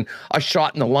Gustafsson, a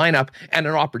shot in the lineup and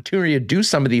an opportunity to do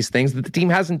some of these things that the team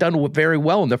hasn't done very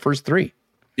well in the first three.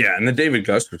 Yeah, and the David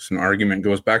Gustafsson argument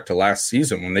goes back to last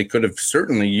season when they could have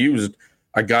certainly used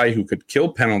a guy who could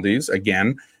kill penalties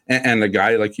again, and a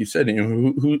guy, like you said,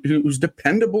 who's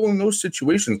dependable in those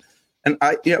situations. And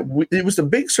it was a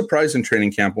big surprise in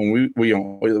training camp when we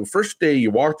the first day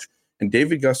you watch and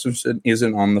David Gustafsson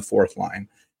isn't on the fourth line,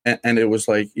 and it was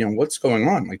like, what's going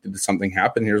on? Like, did something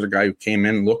happen? Here's a guy who came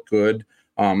in, looked good.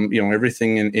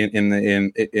 Everything in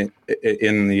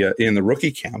the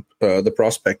rookie camp, the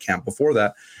prospect camp before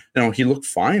that, he looked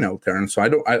fine out there. And so I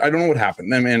don't know what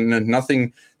happened. I mean, there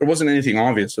wasn't anything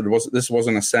obvious. This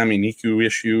wasn't a Sami Niku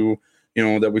issue,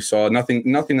 that we saw.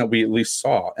 Nothing that we at least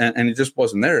saw, and it just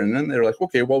wasn't there. And then they're like,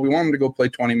 okay, well, we want him to go play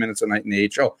 20 minutes a night in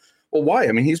the AHL. Well, why?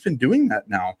 I mean, he's been doing that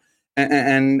now,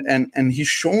 and he's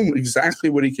shown exactly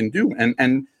what he can do.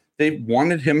 And they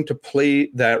wanted him to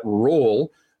play that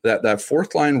role. That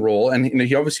fourth line role, and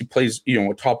he obviously plays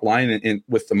a top line in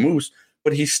with the Moose,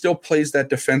 but he still plays that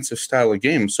defensive style of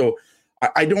game. So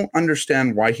I don't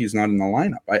understand why he's not in the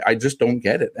lineup. I just don't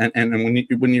get it. And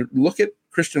when you look at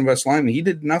Christian Vesalainen, he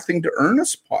did nothing to earn a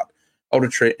spot out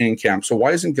of training camp. So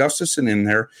why isn't Gustafsson in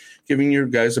there, giving your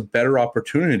guys a better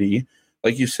opportunity,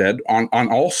 like you said, on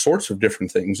all sorts of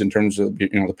different things in terms of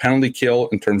the penalty kill,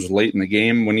 in terms of late in the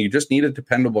game when you just need a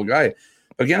dependable guy.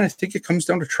 Again, I think it comes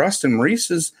down to trust, and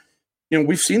Maurice is,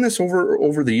 we've seen this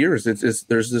over the years.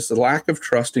 There's this lack of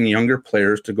trust in younger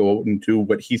players to go out and do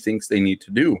what he thinks they need to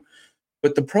do.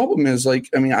 But the problem is, I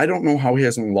don't know how he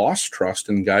hasn't lost trust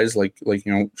in guys like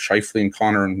Scheifele and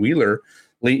Connor and Wheeler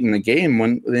late in the game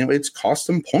when it's cost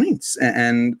them points.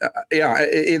 It's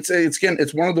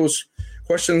one of those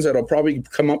questions that'll probably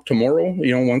come up tomorrow.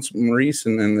 Once Maurice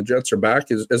and the Jets are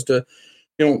back, as to.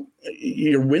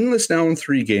 You're winless now in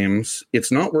 3 games.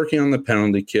 It's not working on the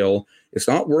penalty kill. It's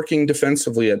not working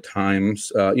defensively at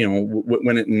times,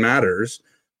 when it matters.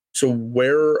 So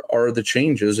where are the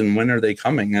changes and when are they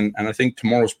coming? And I think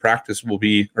tomorrow's practice will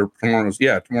be, or tomorrow's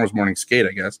morning skate,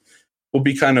 I guess, will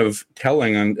be kind of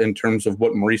telling in terms of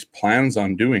what Maurice plans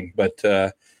on doing. But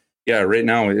right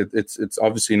now it's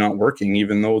obviously not working,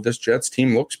 even though this Jets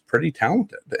team looks pretty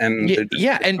talented and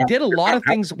did a lot of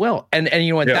things well. And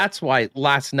that's why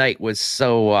last night was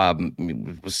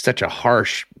was such a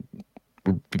harsh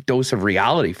dose of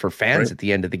reality for fans at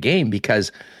the end of the game,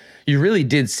 because you really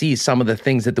did see some of the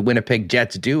things that the Winnipeg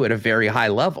Jets do at a very high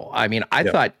level. I mean, I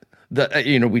thought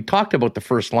we talked about the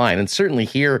first line, and certainly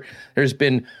here there's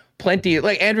been plenty.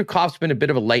 Like, Andrew Kopp's been a bit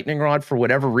of a lightning rod for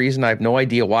whatever reason. I have no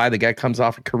idea why. The guy comes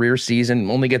off a career season,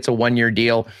 only gets a 1-year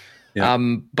deal. Yeah.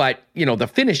 But the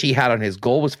finish he had on his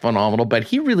goal was phenomenal, but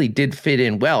he really did fit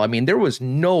in well. I mean, there was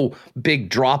no big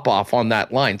drop off on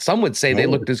that line. Some would say they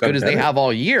looked as good as they have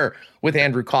all year with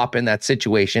Andrew Kopp in that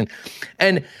situation.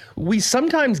 And we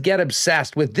sometimes get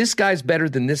obsessed with this guy's better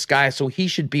than this guy, so he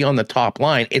should be on the top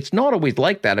line. It's not always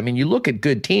like that. I mean, you look at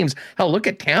good teams. Hell, look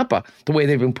at Tampa, the way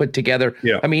they've been put together.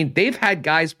 Yeah. I mean, they've had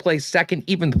guys play second,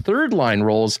 even third line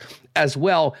roles, as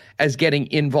well as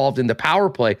getting involved in the power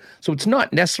play. So it's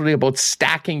not necessarily about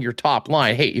stacking your top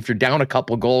line. Hey, if you're down a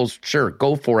couple of goals, sure,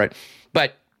 go for it.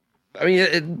 But I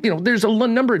mean, there's a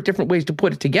number of different ways to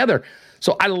put it together.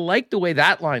 So I like the way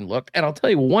that line looked. And I'll tell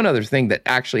you one other thing that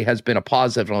actually has been a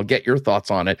positive, and I'll get your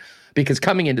thoughts on it, because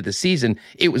coming into the season,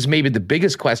 it was maybe the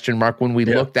biggest question mark when we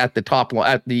looked at the top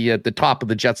of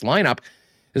the Jets lineup,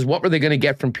 is what were they going to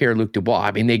get from Pierre-Luc Dubois?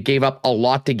 I mean, they gave up a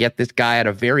lot to get this guy at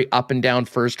a very up and down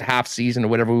first half season, or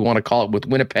whatever we want to call it, with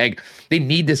Winnipeg. They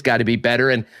need this guy to be better.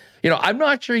 And, I'm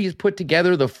not sure he's put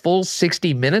together the full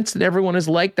 60 minutes that everyone has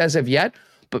liked as of yet,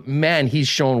 but man, he's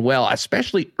shown well,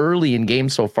 especially early in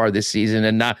games so far this season.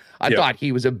 And I thought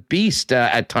he was a beast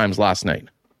at times last night.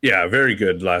 Yeah, very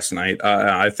good last night.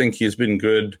 I think he's been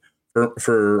good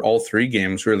for all 3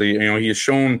 games, really. He has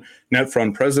shown net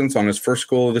front presence on his first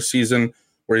goal of the season,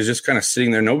 where he's just kind of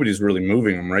sitting there. Nobody's really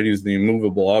moving him, right? He's the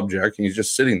immovable object, and he's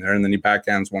just sitting there, and then he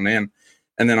backhands one in.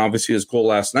 And then obviously his goal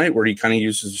last night, where he kind of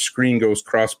uses a screen, goes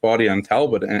cross-body on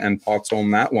Talbot and pots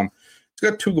home that one. He's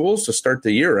got 2 goals to start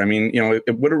the year. I mean,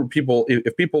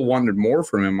 if people wanted more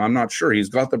from him, I'm not sure. He's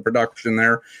got the production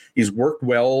there. He's worked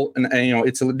well, and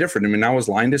it's a little different. I mean, now his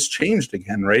line has changed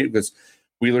again, right? Because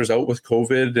Wheeler's out with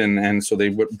COVID, and so they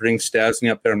would bring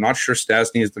Stastny up there. I'm not sure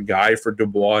Stastny is the guy for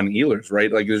Dubois and Ehlers,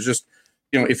 right? Like, there's just,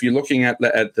 if you're looking at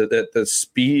the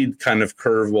speed kind of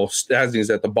curve, well, Stastny's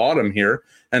at the bottom here,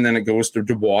 and then it goes to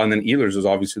Dubois, and then Ehlers is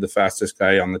obviously the fastest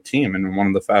guy on the team and one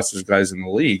of the fastest guys in the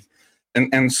league.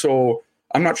 And so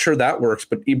I'm not sure that works,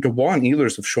 but Dubois and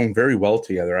Ehlers have shown very well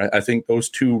together. I think those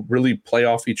two really play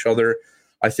off each other.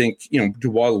 I think,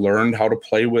 Dubois learned how to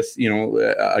play with,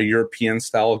 a European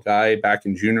style guy back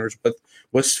in juniors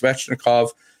with Svechnikov.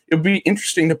 It would be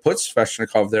interesting to put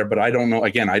Svechnikov there, but I don't know.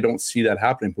 Again, I don't see that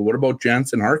happening. But what about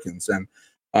Jansen Harkins? And,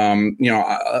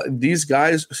 these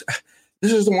guys,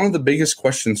 this is one of the biggest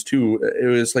questions too. It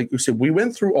was like we said, we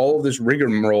went through all of this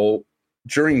rigmarole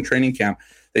during training camp.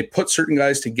 They put certain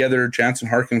guys together, Jansen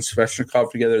Harkins,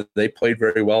 Svechnikov together. They played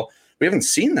very well. We haven't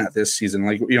seen that this season.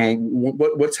 Like,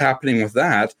 what's happening with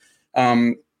that?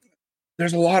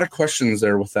 There's a lot of questions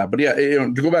there with that. But yeah,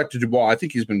 to go back to Dubois, I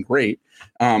think he's been great.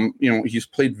 He's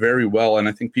played very well, and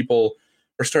I think people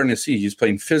are starting to see he's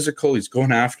playing physical. He's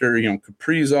going after,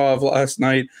 Kaprizov last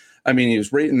night. I mean, he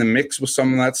was right in the mix with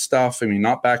some of that stuff. I mean,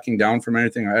 not backing down from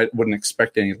anything. I wouldn't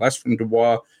expect any less from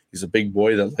Dubois. He's a big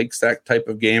boy that likes that type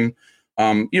of game.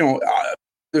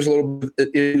 There's a little bit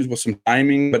of issues with some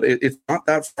timing, but it's not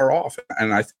that far off.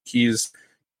 And I think he's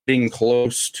getting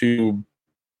close to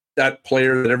that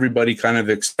player that everybody kind of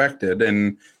expected.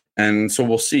 And so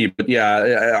we'll see. But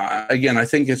yeah, again, I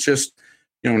think it's just,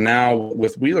 now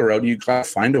with Wheeler out, you got to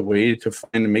find a way to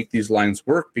make these lines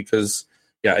work because,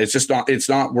 yeah, it's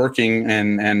not working.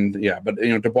 And yeah, but,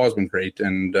 Dubois has been great.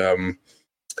 And,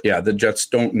 the Jets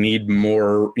don't need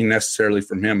more necessarily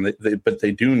from him, but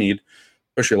they do need,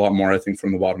 especially a lot more, I think,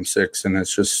 from the bottom six, and it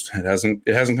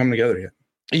hasn't come together yet.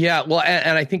 Yeah, well,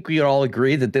 and I think we all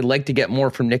agree that they'd like to get more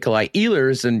from Nikolai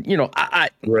Ehlers, and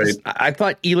I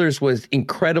thought Ehlers was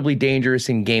incredibly dangerous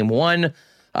in Game 1.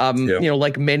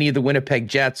 Like many of the Winnipeg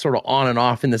Jets, sort of on and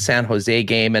off in the San Jose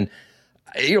game, and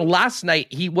last night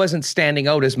he wasn't standing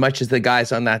out as much as the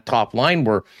guys on that top line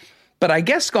were. But I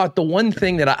guess, Scott, the one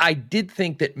thing that I did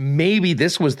think that maybe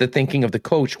this was the thinking of the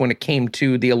coach when it came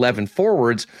to the 11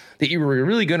 forwards, that you were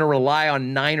really going to rely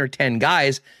on 9 or 10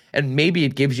 guys, and maybe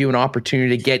it gives you an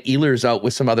opportunity to get Ehlers out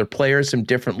with some other players, some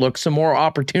different looks, some more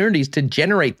opportunities to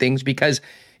generate things, because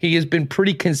he has been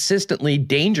pretty consistently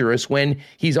dangerous when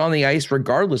he's on the ice,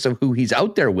 regardless of who he's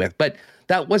out there with. But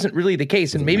that wasn't really the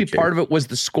case, and maybe part of it was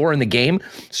the score in the game.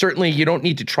 Certainly, you don't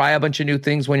need to try a bunch of new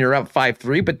things when you're up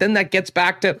 5-3, but then that gets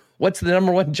back to what's the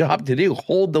number one job to do?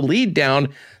 Hold the lead down,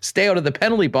 stay out of the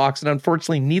penalty box, and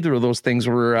unfortunately, neither of those things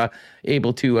were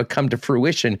able to come to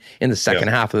fruition in the second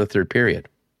half of the third period.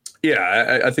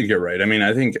 Yeah, I think you're right. I mean,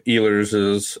 I think Ehlers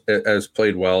has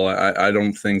played well. I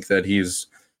don't think that he's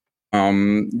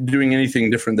doing anything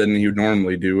different than he would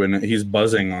normally do, and he's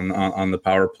buzzing on the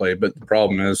power play. But the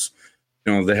problem is,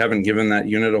 they haven't given that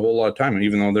unit a whole lot of time,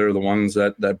 even though they're the ones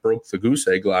that broke the goose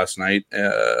egg last night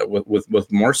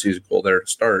with Morrissey's goal there to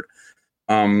start.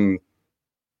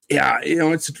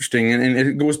 It's interesting, and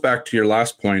it goes back to your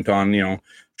last point on,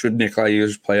 should Nikolai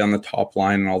Ehlers play on the top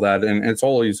line and all that, and it's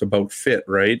always about fit,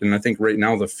 right? And I think right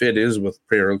now the fit is with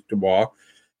Pierre-Luc Dubois,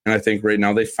 and I think right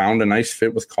now they found a nice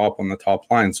fit with Kopp on the top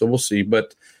line, so we'll see.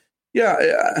 But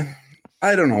yeah,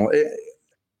 I don't know.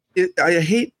 I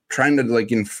hate trying to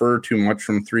infer too much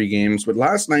from 3 games, but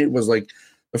last night was the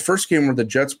first game where the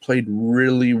Jets played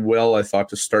really well, I thought,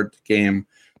 to start the game.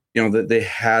 That they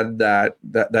had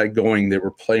that going. They were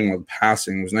playing with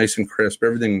passing. It was nice and crisp.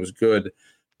 Everything was good.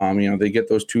 They get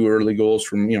those 2 early goals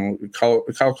from,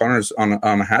 Kyle Connors on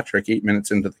a hat trick 8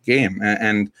 minutes into the game.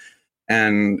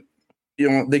 And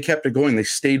they kept it going. They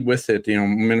stayed with it.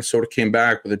 Minnesota came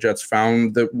back, but the Jets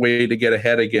found the way to get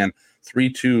ahead again.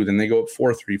 3-2, then they go up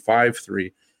 4-3,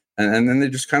 5-3. And then they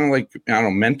just kind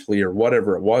of mentally or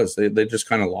whatever it was, they just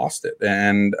kind of lost it.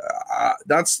 And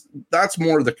that's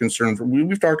more the concern.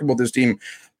 We've talked about this team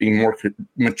being more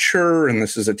mature, and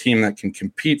this is a team that can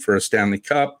compete for a Stanley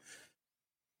Cup.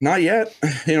 Not yet,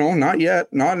 not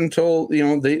yet. Not until,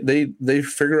 they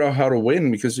figure out how to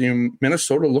win, because,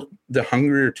 Minnesota looked the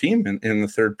hungrier team in the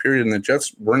third period, and the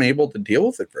Jets weren't able to deal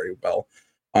with it very well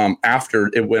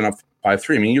after it went up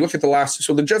 5-3. I mean, you look at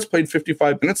the Jets played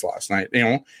 55 minutes last night,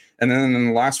 and then in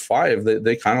the last 5,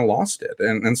 they kind of lost it.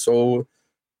 And so,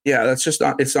 yeah, that's just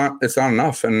it's not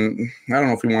enough. And I don't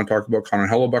know if we want to talk about Connor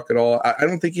Hellebuck at all. I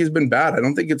don't think he's been bad. I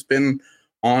don't think it's been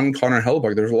on Connor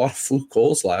Hellebuck. There's a lot of fluke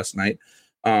goals last night.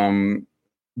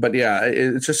 But yeah,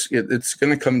 it's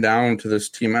going to come down to this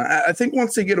team. I think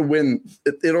once they get a win,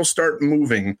 it'll start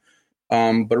moving.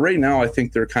 But right now, I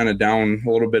think they're kind of down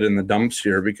a little bit in the dumps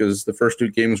here, because the first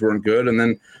 2 games weren't good, and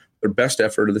then their best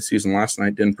effort of the season last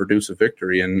night didn't produce a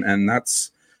victory. And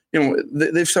that's,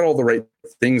 they've said all the right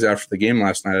things after the game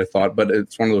last night, I thought, but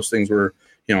it's one of those things where,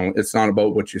 it's not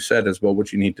about what you said, it's about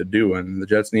what you need to do. And the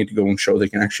Jets need to go and show they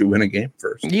can actually win a game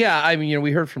first. Yeah, I mean,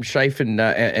 we heard from Scheif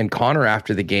and Connor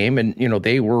after the game, and,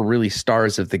 they were really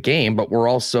stars of the game, but were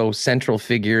also central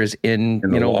figures in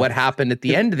what happened at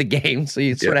the end of the game. So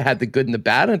you sort of had the good and the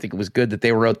bad. I think it was good that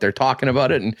they were out there talking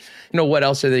about it. And, what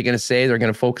else are they going to say? They're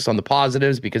going to focus on the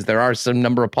positives because there are some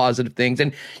number of positive things.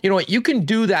 And you know what? You can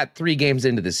do that 3 games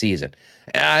into the season.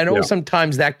 I know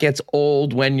sometimes that gets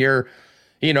old when you're,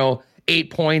 8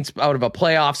 points out of a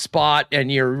playoff spot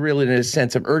and you're really in a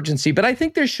sense of urgency. But I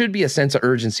think there should be a sense of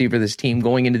urgency for this team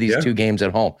going into these 2 games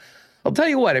at home. I'll tell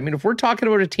you what, I mean, if we're talking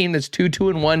about a team that's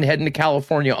 2-2-1 heading to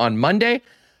California on Monday,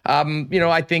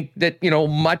 I think that,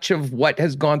 much of what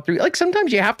has gone through, like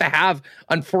sometimes you have to have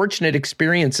unfortunate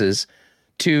experiences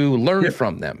to learn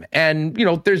from them. And,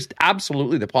 there's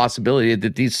absolutely the possibility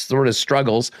that these sort of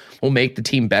struggles will make the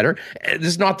team better. This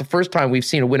is not the first time we've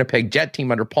seen a Winnipeg Jet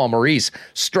team under Paul Maurice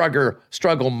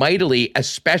struggle mightily,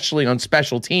 especially on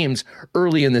special teams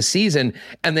early in the season,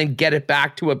 and then get it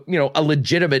back to a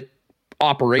legitimate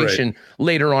operation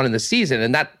later on in the season.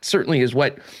 And that certainly is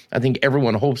what I think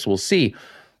everyone hopes we'll see.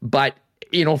 But,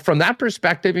 from that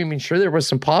perspective, I mean, sure, there was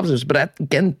some positives, but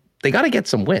again, they got to get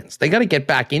some wins. They got to get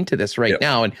back into this right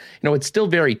now. And, it's still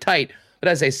very tight. But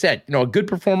as I said, a good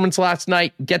performance last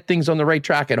night, get things on the right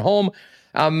track at home.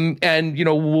 And,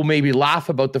 we'll maybe laugh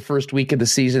about the first week of the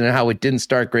season and how it didn't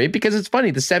start great, because it's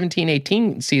funny. The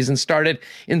 17-18 season started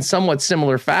in somewhat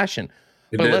similar fashion.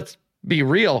 But let's be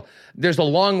real. There's a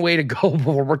long way to go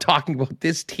before we're talking about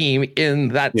this team in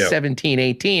that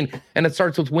 17-18. And it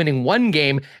starts with winning 1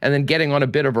 game and then getting on a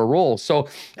bit of a roll. So,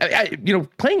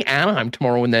 playing Anaheim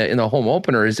tomorrow in the home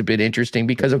opener is a bit interesting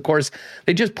because, of course,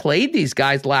 they just played these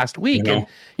guys last week. And,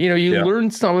 you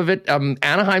learned some of it.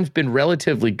 Anaheim's been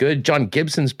relatively good. John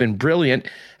Gibson's been brilliant.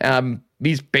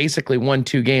 He's basically won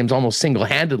 2 games almost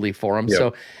single-handedly for him.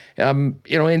 So,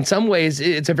 in some ways,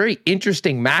 it's a very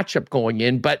interesting matchup going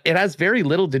in, but it has very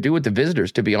little to do with the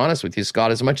visitors, to be honest with you, Scott,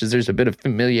 as much as there's a bit of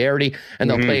familiarity and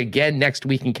they'll play again next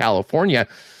week in California.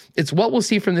 It's what we'll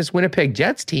see from this Winnipeg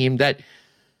Jets team that,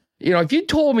 if you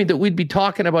told me that we'd be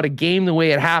talking about a game the way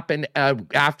it happened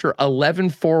after 11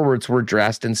 forwards were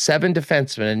dressed and 7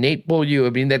 defensemen and Nate Beaulieu,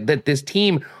 I mean, that this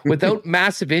team without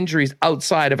massive injuries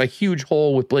outside of a huge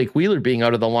hole with Blake Wheeler being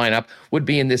out of the lineup would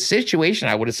be in this situation,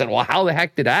 I would have said, well, how the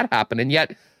heck did that happen? And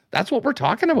yet that's what we're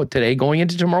talking about today going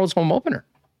into tomorrow's home opener.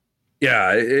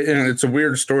 Yeah, and it's a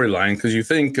weird storyline because you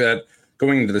think that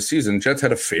going into the season, Jets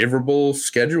had a favorable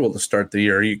schedule to start the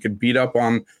year. You could beat up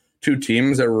on 2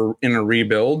 teams that were in a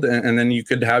rebuild, and then you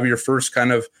could have your first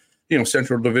kind of,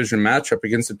 Central Division matchup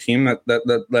against a team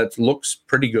that looks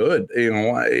pretty good,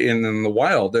 in the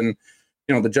Wild. And,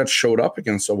 the Jets showed up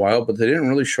against the Wild, but they didn't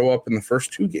really show up in the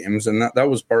first 2 games, and that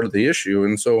was part of the issue.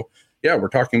 And so, we're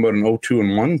talking about an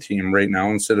 0-2-1 team right now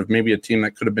instead of maybe a team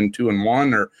that could have been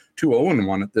 2-1 or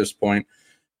 2-0-1 at this point.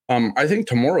 I think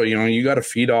tomorrow, you got to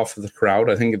feed off of the crowd.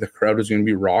 I think the crowd is going to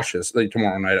be raucous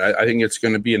tomorrow night. I think it's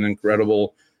going to be an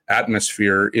incredible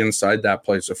atmosphere inside that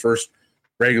place. The first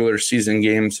regular season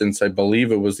game since I believe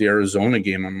it was the Arizona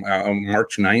game on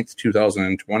March 9th,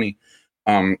 2020.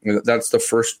 That's the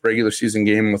first regular season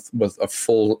game with a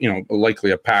full,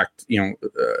 likely a packed,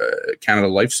 Canada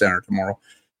Life Center tomorrow.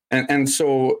 And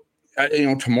so,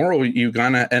 tomorrow you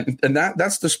gonna, and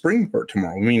that's the spring part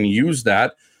tomorrow. I mean, use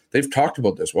that. They've talked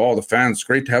about this. Well, the fans,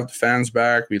 great to have the fans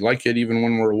back. We like it even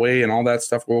when we're away and all that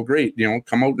stuff. Well, great.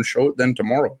 Come out and show it then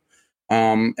tomorrow.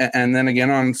 And then again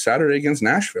on Saturday against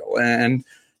Nashville. And,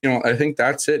 I think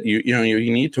that's it. You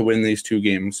need to win these 2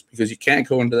 games because you can't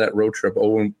go into that road trip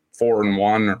 0-4-1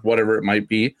 or whatever it might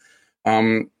be.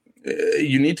 You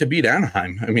need to beat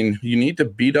Anaheim. I mean, you need to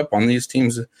beat up on these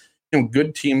teams,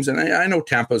 good teams. And I know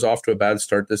Tampa's off to a bad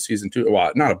start this season too.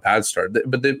 Well, not a bad start,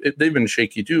 but they've been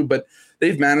shaky too, but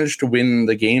they've managed to win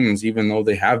the games even though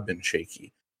they have been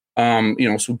shaky.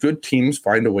 So good teams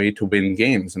find a way to win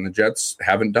games, and the Jets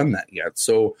haven't done that yet.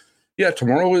 So,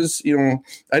 tomorrow is,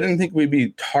 I didn't think we'd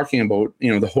be talking about,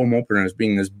 the home opener as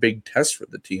being this big test for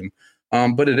the team.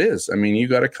 But it is. I mean, you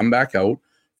got to come back out,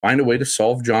 find a way to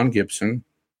solve John Gibson,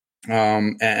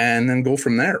 and then go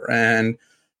from there. And,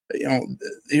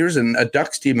 here's a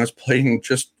Ducks team that's playing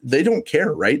they don't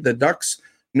care, right? The Ducks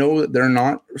know that they're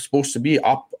not supposed to be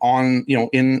up on,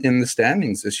 in the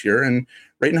standings this year. And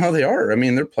right now they are. I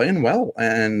mean, they're playing well,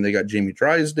 and they got Jamie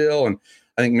Drysdale, and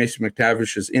I think Mason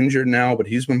McTavish is injured now, but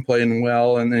he's been playing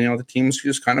well. And then, the team's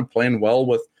just kind of playing well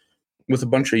with a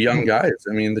bunch of young guys.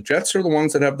 I mean, the Jets are the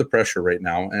ones that have the pressure right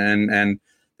now, and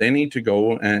they need to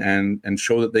go and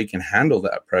show that they can handle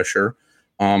that pressure,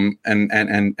 and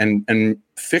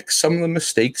fix some of the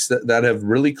mistakes that have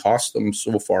really cost them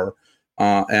so far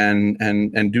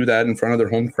and do that in front of their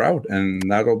home crowd. And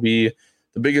that'll be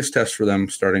the biggest test for them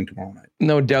starting tomorrow night.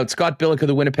 No doubt. Scott Billeck of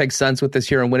the Winnipeg Suns with us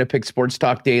here on Winnipeg Sports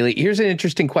Talk Daily. Here's an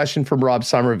interesting question from Rob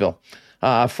Somerville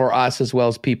for us as well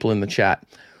as people in the chat.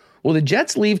 Will the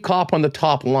Jets leave Kopp on the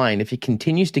top line if he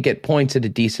continues to get points at a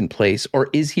decent place, or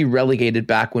is he relegated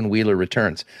back when Wheeler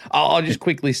returns? I'll just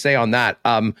quickly say on that.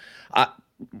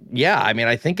 Yeah, I mean,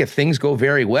 I think if things go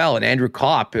very well and Andrew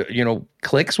Kopp,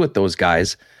 clicks with those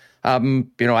guys, I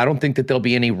don't think that there'll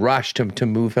be any rush to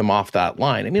move him off that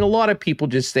line. I mean, a lot of people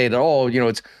just say that,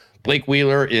 it's Blake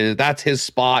Wheeler, that's his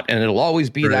spot, and it'll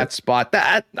always be that spot.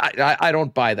 That I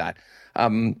don't buy that.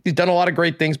 He's done a lot of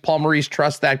great things. Paul Maurice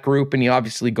trusts that group, and he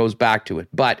obviously goes back to it.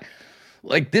 But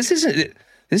this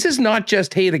is not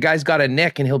just, hey, the guy's got a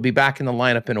nick and he'll be back in the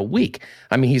lineup in a week.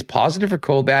 I mean, he's positive for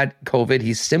COVID.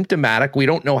 He's symptomatic. We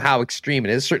don't know how extreme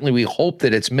it is. Certainly, we hope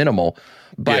that it's minimal.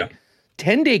 But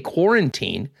 10-day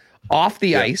quarantine off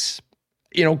the ice,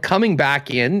 coming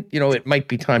back in, it might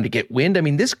be time to get wind. I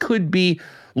mean, this could be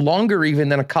longer even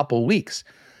than a couple weeks.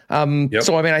 So,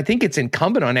 I mean, I think it's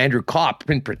incumbent on Andrew Kopp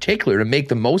in particular to make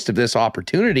the most of this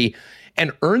opportunity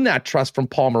and earn that trust from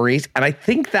Paul Maurice. And I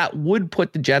think that would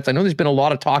put the Jets, I know there's been a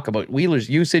lot of talk about Wheeler's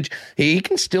usage. He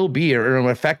can still be an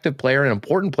effective player, an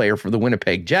important player for the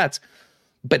Winnipeg Jets.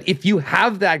 But if you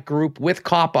have that group with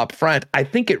Kopp up front, I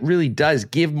think it really does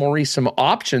give Maurice some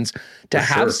options to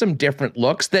have some different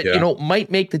looks that,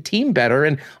 might make the team better.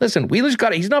 And listen, Wheeler's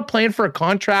he's not playing for a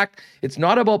contract. It's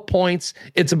not about points.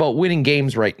 It's about winning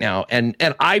games right now. And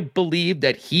I believe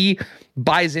that he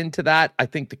buys into that. I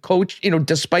think the coach,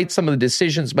 despite some of the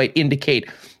decisions might indicate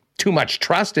too much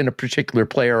trust in a particular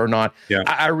player or not,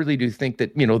 I really do think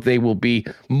that, they will be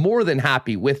more than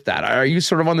happy with that. Are you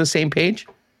sort of on the same page?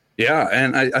 Yeah,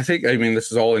 and I think,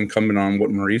 this is all incumbent on what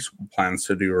Maurice plans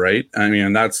to do, right? I mean,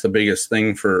 and that's the biggest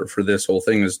thing for this whole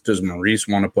thing is, does Maurice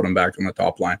want to put him back on the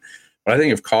top line? But I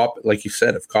think if Kopp, like you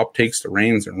said, if Kopp takes the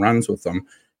reins and runs with them,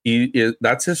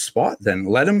 that's his spot. Then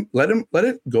let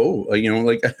it go.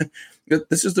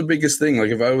 This is the biggest thing. Like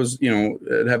if I was,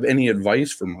 have any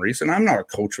advice for Maurice, and I'm not a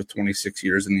coach with 26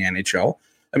 years in the NHL.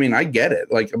 I mean, I get it.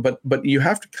 But you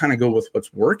have to kind of go with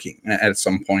what's working at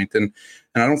some point. And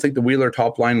I don't think the Wheeler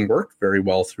top line worked very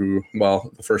well through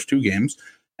the first two games.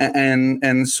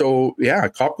 And so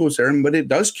Kopp goes there, but it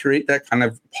does create that kind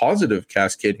of positive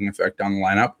cascading effect on the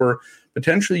lineup where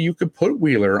potentially you could put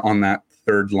Wheeler on that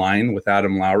third line with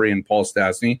Adam Lowry and Paul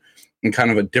Stastny and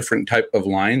kind of a different type of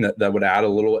line that would add a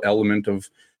little element of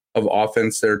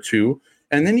offense there too.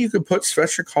 And then you could put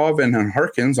Svechnikov and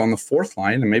Harkins on the fourth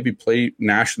line and maybe play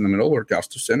Nash in the middle or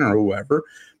Gustafsson or whoever.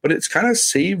 But it's kind of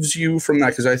saves you from that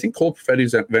because I think Cole Perfetti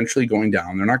is eventually going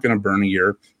down. They're not going to burn a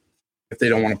year if they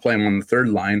don't want to play him on the third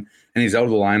line and he's out of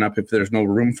the lineup if there's no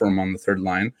room for him on the third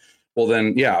line. Well,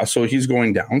 then, so he's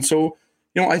going down. So,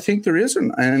 I think there's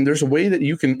a way that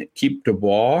you can keep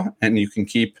Dubois and you can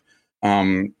keep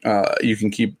him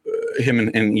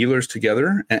and Ehlers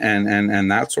together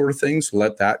and that sort of thing. So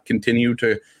let that continue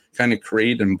to kind of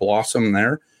create and blossom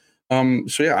there.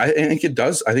 I think it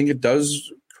does. I think it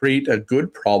does create a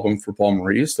good problem for Paul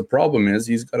Maurice. The problem is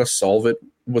he's got to solve it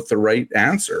with the right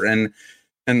answer. And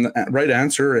the right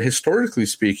answer, historically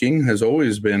speaking, has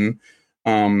always been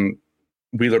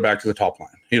Wheeler back to the top line,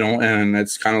 and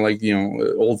it's kind of like,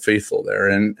 Old Faithful there.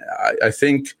 And I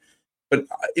think, but,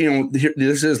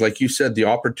 this is, like you said, the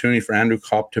opportunity for Andrew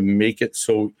Kopp to make it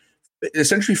so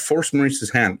essentially force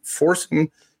Maurice's hand, force him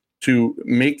to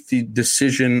make the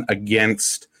decision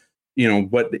against,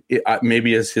 what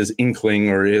maybe is his inkling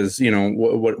or is,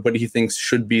 what he thinks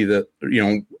should be the,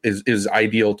 is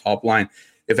ideal top line.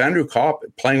 If Andrew Kopp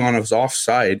playing on his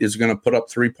offside is going to put up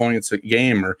 3 points a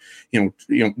game or,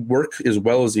 work as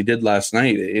well as he did last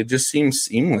night, it just seems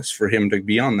seamless for him to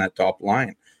be on that top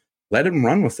line. Let him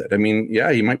run with it. I mean,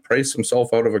 he might price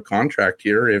himself out of a contract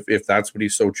here if that's what he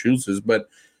so chooses, but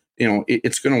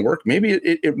it's going to work. Maybe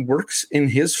it works in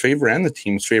his favor and the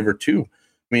team's favor too.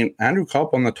 I mean, Andrew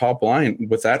Kopp on the top line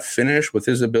with that finish, with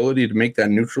his ability to make that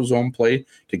neutral zone play,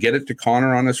 to get it to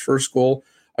Connor on his first goal.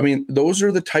 I mean, those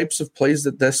are the types of plays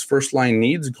that this first line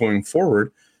needs going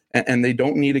forward. And they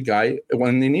don't need a guy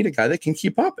when they need a guy that can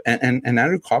keep up. And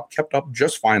Andrew Kopp kept up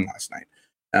just fine last night.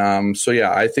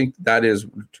 I think that is,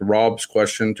 to Rob's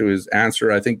question, to his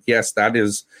answer, I think, yes, that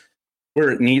is where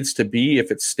it needs to be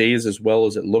if it stays as well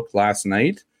as it looked last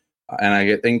night. And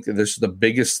I think this is the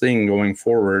biggest thing going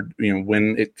forward,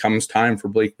 when it comes time for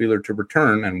Blake Wheeler to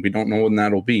return, and we don't know when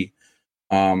that'll be,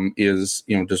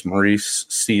 does Maurice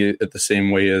see it the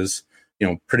same way as,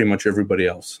 pretty much everybody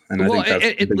else. And I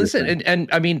think that's listen, and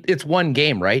I mean, it's one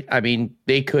game, right? I mean,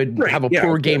 they could have a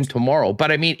poor game tomorrow,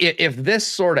 but I mean, if this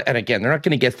sort of, and again, they're not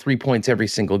going to get 3 points every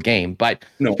single game, but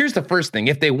here's the first thing.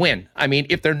 If they win, I mean,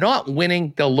 if they're not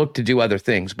winning, they'll look to do other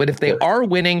things, but if they are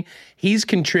winning, he's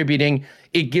contributing,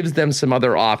 it gives them some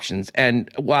other options. And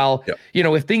while,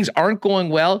 if things aren't going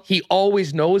well, he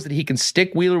always knows that he can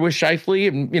stick Wheeler with Scheifele,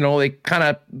 and, they kind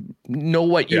of know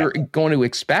what you're going to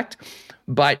expect.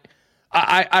 But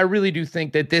I really do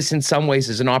think that this in some ways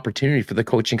is an opportunity for the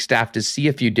coaching staff to see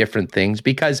a few different things,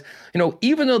 because,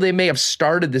 even though they may have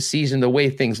started the season the way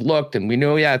things looked, and we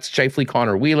know, it's Scheifele,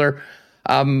 Connor, Wheeler,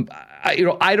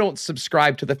 I don't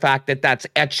subscribe to the fact that that's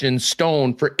etched in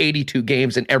stone for 82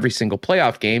 games in every single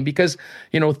playoff game, because,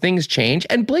 things change,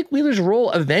 and Blake Wheeler's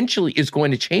role eventually is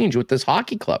going to change with this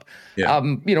hockey club.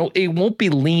 It won't be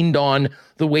leaned on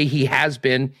the way he has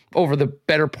been over the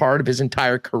better part of his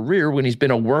entire career, when he's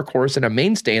been a workhorse and a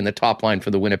mainstay in the top line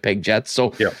for the Winnipeg Jets.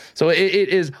 So it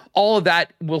is, all of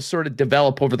that will sort of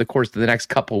develop over the course of the next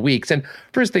couple of weeks. And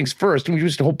first things first, we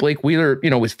just hope Blake Wheeler,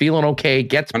 is feeling okay,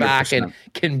 gets 100%. Back and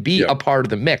can be a part of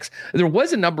the mix. There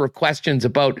was a number of questions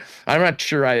about, I'm not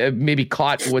sure, I maybe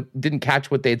didn't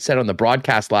catch what they had said on the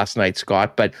broadcast last night,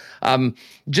 Scott, but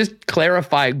just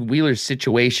clarify Wheeler's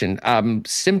situation.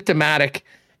 Symptomatic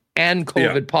and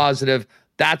COVID positive.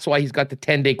 That's why he's got the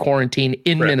 10-day quarantine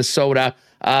in Minnesota.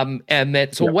 And then,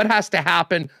 what has to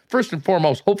happen? First and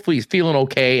foremost, hopefully he's feeling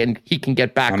okay and he can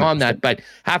get back 100%. On that, but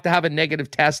have to have a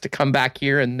negative test to come back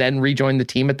here and then rejoin the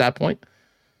team at that point?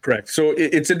 Correct. So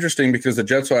it's interesting because the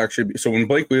Jets will actually so when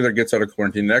Blake Wheeler gets out of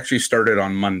quarantine, it actually started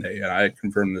on Monday. And I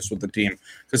confirmed this with the team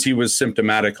because he was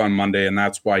symptomatic on Monday, and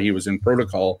that's why he was in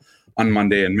protocol on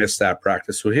Monday and missed that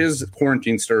practice. So his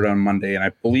quarantine started on Monday, and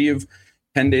I believe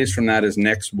 10 days from that is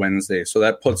next Wednesday. So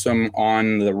that puts him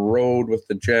on the road with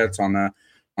the Jets on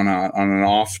an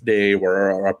off day,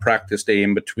 or a practice day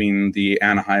in between the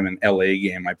Anaheim and LA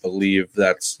game. I believe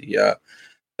that's the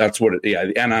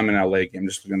Anaheim and LA game,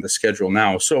 just looking at the schedule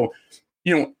now. So,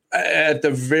 at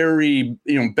the very,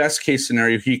 best case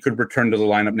scenario, he could return to the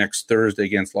lineup next Thursday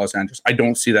against Los Angeles. I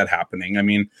don't see that happening. I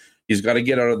mean, he's got to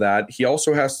get out of that. He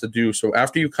also has to do, so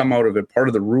after you come out of it, part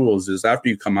of the rules is after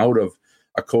you come out of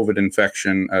a COVID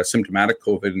infection, a symptomatic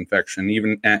COVID infection,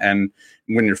 even and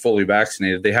when you're fully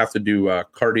vaccinated, they have to do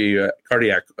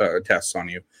cardiac tests on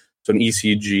you. So an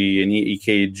ECG, an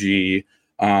EKG,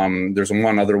 there's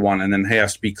one other one, and then he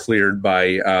has to be cleared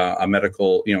by a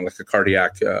medical, like a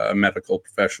cardiac medical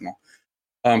professional.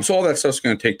 So all that stuff's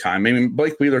going to take time. I mean,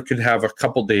 Blake Wheeler could have a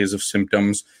couple days of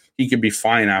symptoms. He could be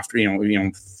fine after,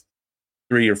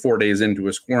 3 or 4 days into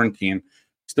his quarantine.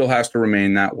 Still has to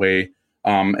remain that way.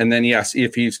 And then, yes,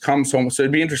 if he's comes home, so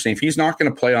it'd be interesting. If he's not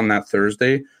going to play on that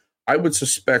Thursday, I would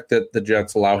suspect that the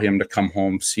Jets allow him to come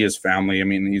home, see his family. I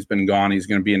mean, he's been gone. He's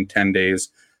going to be in 10 days.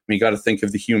 I mean, you got to think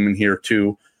of the human here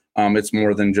too. It's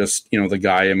more than just, the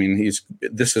guy. I mean,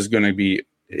 this is going to be,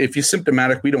 if he's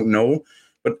symptomatic, we don't know.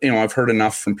 But, I've heard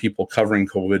enough from people covering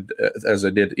COVID as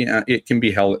I did. It can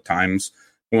be hell at times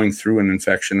going through an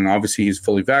infection. And obviously he's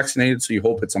fully vaccinated, so you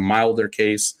hope it's a milder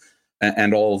case.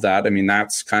 And all of that. I mean,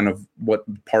 that's kind of what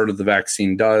part of the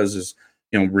vaccine does is,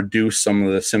 reduce some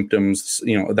of the symptoms,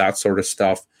 that sort of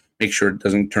stuff, make sure it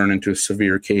doesn't turn into a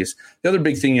severe case. The other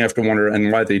big thing you have to wonder,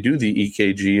 and why they do the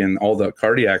EKG and all the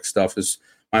cardiac stuff, is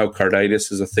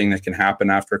myocarditis is a thing that can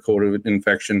happen after a COVID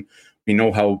infection. We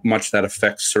know how much that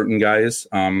affects certain guys.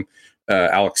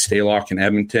 Alex Stalock in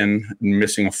Edmonton,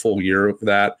 missing a full year of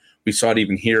that. We saw it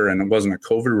even here, and it wasn't a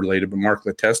COVID related, but Mark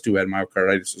Letestu had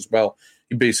myocarditis as well.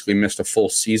 He basically missed a full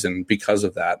season because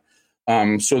of that.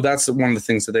 So that's one of the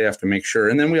things that they have to make sure.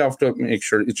 And then we have to make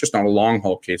sure it's just not a long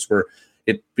haul case where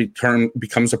it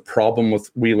becomes a problem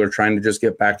with Wheeler trying to just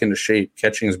get back into shape,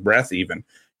 catching his breath even,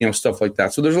 stuff like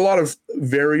that. So there's a lot of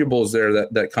variables there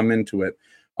that come into it.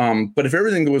 But if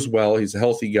everything goes well, he's a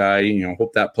healthy guy,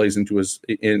 hope that plays into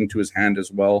his hand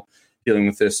as well, dealing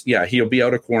with this. Yeah, he'll be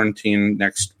out of quarantine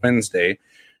next Wednesday.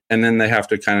 And then they have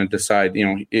to kind of decide,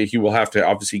 he will have to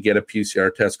obviously get a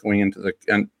PCR test going into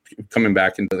and coming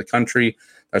back into the country.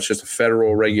 That's just a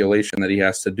federal regulation that he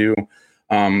has to do.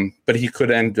 But he could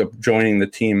end up joining the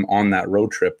team on that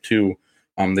road trip too.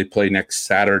 They play next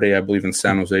Saturday, I believe, in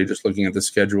San Jose, just looking at the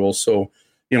schedule. So,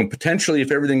 potentially if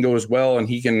everything goes well and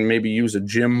he can maybe use a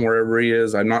gym wherever he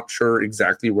is, I'm not sure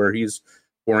exactly where he's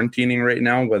quarantining right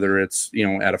now, whether it's,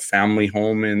 at a family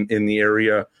home in the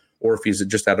area or if he's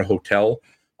just at a hotel.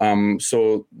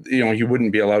 So, he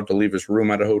wouldn't be allowed to leave his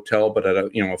room at a hotel, but at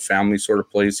a family sort of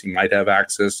place, he might have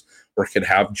access or could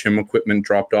have gym equipment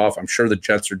dropped off. I'm sure the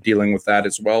Jets are dealing with that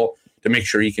as well, to make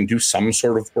sure he can do some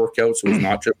sort of workout, so he's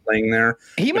not just laying there.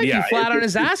 He might be flat on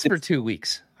his ass for 2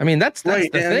 weeks. I mean, that's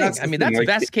right, the thing. That's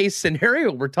best case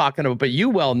scenario we're talking about. But you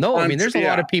well know, I mean, there's a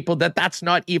lot of people that's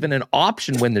not even an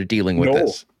option when they're dealing with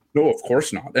this. No, of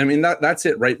course not. I mean, that's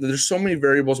it, right? There's so many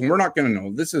variables, and we're not going to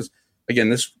know. Again,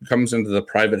 this comes into the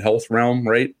private health realm,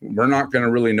 right? We're not going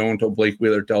to really know until Blake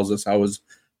Wheeler tells us how his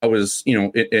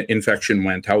infection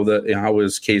went, how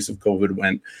his case of COVID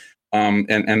went,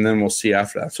 and then we'll see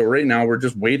after that. So right now we're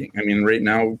just waiting. I mean, right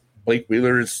now Blake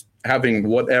Wheeler is having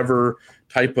whatever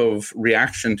type of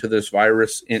reaction to this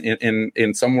virus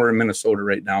in somewhere in Minnesota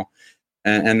right now,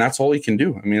 and that's all he can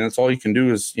do. I mean, that's all he can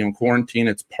do is quarantine.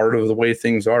 It's part of the way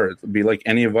things are. It would be like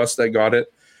any of us that got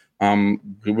it.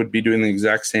 We would be doing the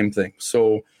exact same thing.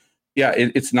 So, yeah,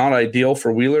 it's not ideal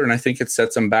for Wheeler, and I think it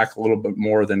sets him back a little bit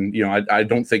more than, I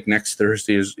don't think next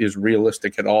Thursday is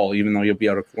realistic at all, even though you'll be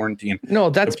out of quarantine. No,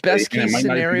 that's best case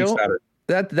scenario.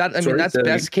 That's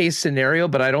best case scenario,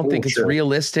 but I don't think it's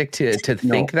realistic to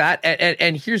think that.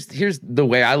 And here's the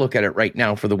way I look at it right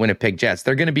now for the Winnipeg Jets.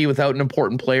 They're going to be without an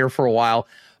important player for a while.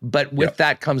 But with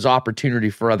that comes opportunity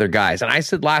for other guys. And I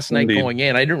said last night going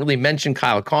in, I didn't really mention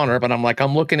Kyle Connor, but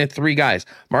I'm looking at 3 guys,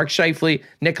 Mark Scheifele,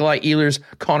 Nikolai Ehlers,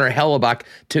 Connor Hellebuck,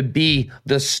 to be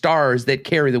the stars that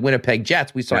carry the Winnipeg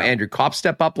Jets. We saw Andrew Kopp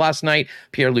step up last night.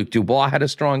 Pierre-Luc Dubois had a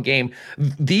strong game.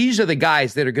 These are the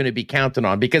guys that are going to be counted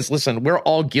on because, listen, we're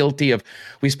all guilty of,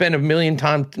 we spend a million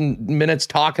minutes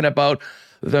talking about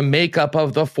the makeup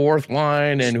of the fourth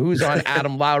line and who's on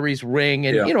Adam Lowry's ring.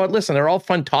 And, listen, they're all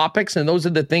fun topics, and those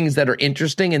are the things that are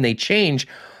interesting and they change.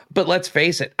 But let's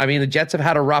face it. I mean, the Jets have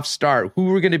had a rough start.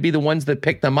 Who are going to be the ones that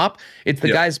pick them up? It's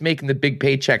the guys making the big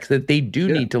paychecks that they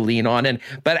do need to lean on.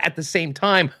 But at the same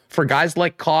time, for guys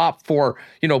like Kopp, for,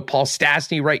 Paul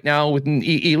Stastny right now with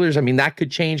Ehlers, I mean, that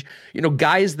could change.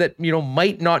 Guys that,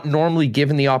 might not normally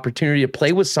given the opportunity to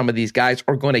play with some of these guys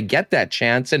are going to get that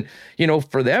chance. And,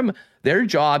 for them, their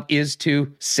job is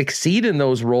to succeed in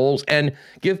those roles and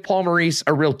give Paul Maurice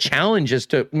a real challenge as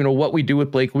to, what we do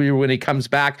with Blake Wheeler when he comes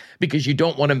back, because you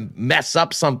don't want to mess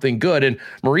up something good. And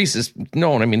Maurice is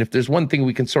known. I mean, if there's one thing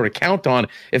we can sort of count on,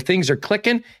 if things are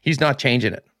clicking, he's not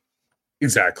changing it.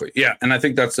 Exactly. Yeah. And I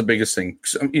think that's the biggest thing.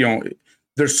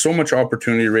 There's so much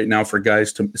opportunity right now for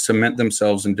guys to cement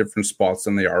themselves in different spots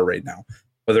than they are right now,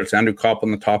 whether it's Andrew Kopp on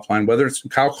the top line, whether it's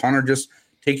Kyle Connor just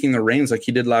taking the reins like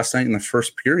he did last night in the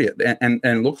first period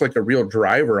and looked like a real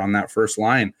driver on that first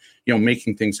line,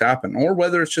 making things happen, or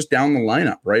whether it's just down the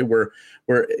lineup, right? Where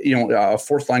a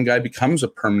fourth line guy becomes a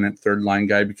permanent third line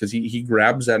guy because he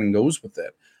grabs that and goes with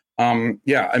it. I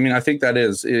mean, I think that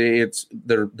it's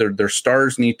their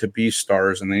stars need to be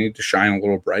stars and they need to shine a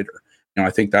little brighter. I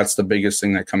think that's the biggest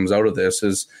thing that comes out of this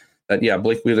is that,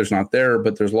 Blake Wheeler's not there,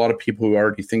 but there's a lot of people who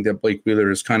already think that Blake Wheeler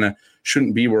is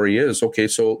shouldn't be where he is. Okay,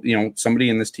 so, somebody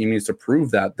in this team needs to prove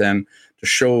that then to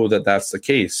show that that's the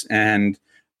case. And,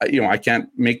 I can't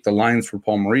make the lines for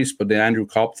Paul Maurice, but the Andrew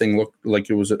Kopp thing looked like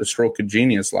it was a stroke of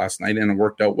genius last night and it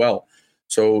worked out well.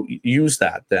 So use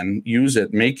that then. Use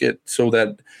it. Make it so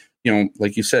that,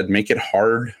 like you said, make it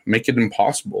hard, make it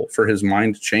impossible for his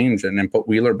mind to change and then put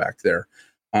Wheeler back there.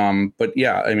 But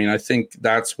I mean, I think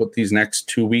that's what these next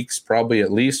 2 weeks, probably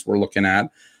at least, we're looking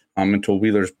at until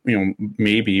Wheeler's,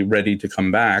 maybe ready to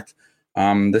come back.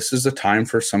 This is a time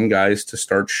for some guys to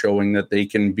start showing that they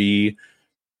can be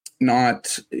not,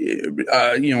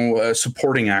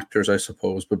 supporting actors, I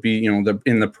suppose, but be,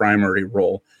 in the primary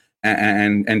role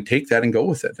and take that and go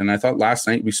with it. And I thought last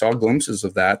night we saw glimpses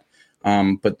of that.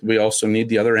 But we also need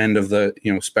the other end of the,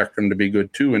 spectrum to be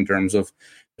good too, in terms of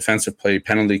defensive play,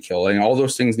 penalty kill, and all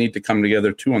those things need to come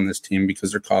together too on this team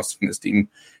because they're costing this team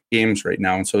games right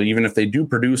now. And so even if they do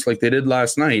produce like they did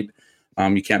last night,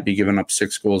 you can't be giving up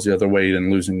 6 goals the other way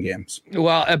and losing games.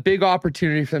 Well, a big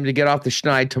opportunity for them to get off the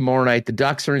schneid tomorrow night. The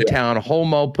Ducks are in town,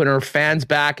 home opener, fans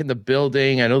back in the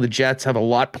building. I know the Jets have a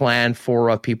lot planned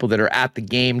for people that are at the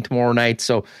game tomorrow night.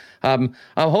 So I'm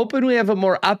hoping we have a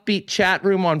more upbeat chat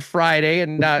room on Friday.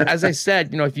 And as I said,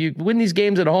 if you win these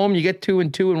games at home, you get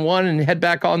 2-2-1 and head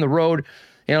back on the road.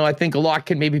 I think a lot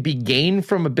can maybe be gained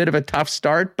from a bit of a tough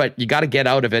start, but you got to get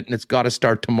out of it, and it's got to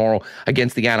start tomorrow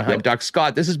against the Anaheim Ducks.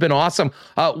 Scott, this has been awesome.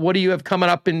 What do you have coming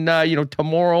up in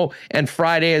tomorrow and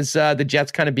Friday as the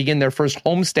Jets kind of begin their first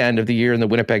homestand of the year in the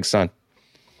Winnipeg Sun?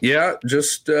 Yeah,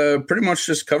 just pretty much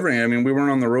just covering it. I mean, we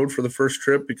weren't on the road for the first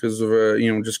trip because of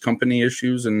just company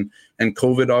issues and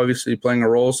COVID obviously playing a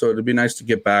role. So it'd be nice to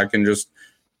get back and just.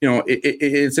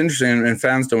 It's interesting, and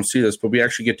fans don't see this, but we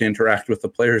actually get to interact with the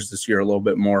players this year a little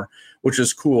bit more, which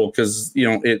is cool because,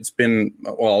 it's been,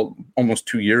 almost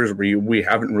 2 years where we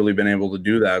haven't really been able to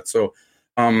do that. So,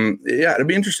 it'd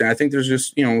be interesting. I think there's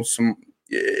just, some,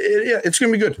 it's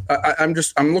going to be good.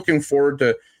 I'm looking forward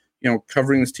to,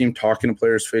 covering this team, talking to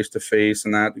players face to face,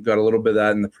 and that. We got a little bit of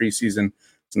that in the preseason.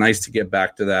 It's nice to get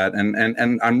back to that.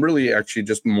 And I'm really actually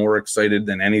just more excited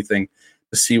than anything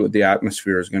to see what the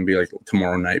atmosphere is going to be like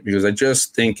tomorrow night, because I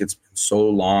just think it's been so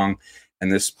long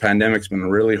and this pandemic's been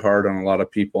really hard on a lot of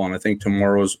people. And I think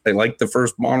tomorrow's, like the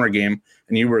first Bomber game,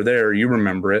 and you were there, you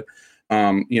remember it.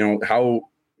 How,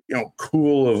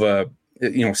 cool of a,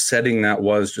 setting that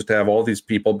was, just to have all these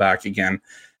people back again.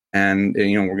 And,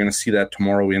 we're going to see that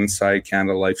tomorrow inside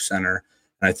Canada Life Center.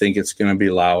 And I think it's going to be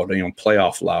loud,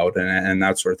 playoff loud and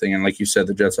that sort of thing. And like you said,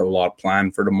 the Jets have a lot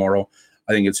planned for tomorrow.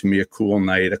 I think it's going to be a cool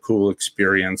night, a cool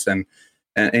experience. And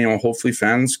hopefully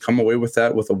fans come away with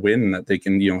that, with a win that they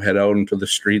can, head out into the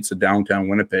streets of downtown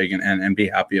Winnipeg and be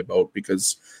happy about,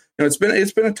 because, it's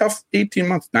been a tough 18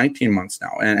 months, 19 months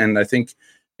now. And I think,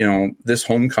 this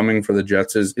homecoming for the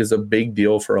Jets is a big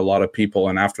deal for a lot of people.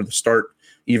 And after the start,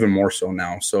 even more so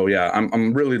now. So yeah,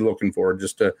 I'm really looking forward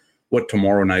just to what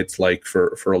tomorrow night's like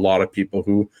for a lot of people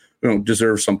who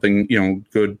deserve something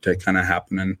good to kind of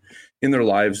happen in their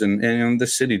lives and in the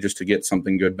city, just to get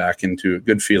something good back into it,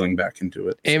 good feeling back into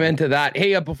it. Amen to that.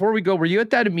 Hey, before we go, were you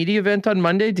at that media event on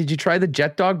Monday? Did you try the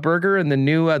Jet Dog Burger and the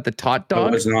new the Tot Dog?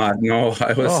 I was not. No,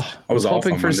 I was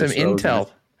hoping for some intel.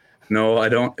 No, I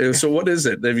don't. So what is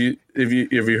it? Have you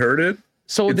heard it?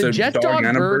 So it's the Jet Dog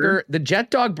Burger, the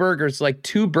Jet Dog Burger is like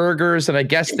two burgers, and I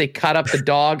guess they cut up the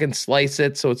dog and slice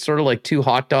it, so it's sort of like two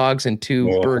hot dogs and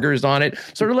two burgers on it,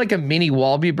 sort of like a mini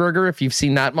Wallaby burger, if you've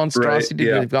seen that monstrosity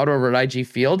they've got over at IG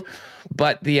Field.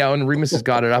 But and Remus has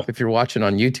got it up if you're watching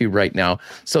on YouTube right now.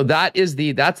 So that's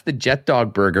the Jet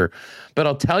Dog Burger. But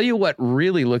I'll tell you what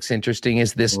really looks interesting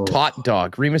is this Tot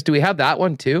Dog. Remus, do we have that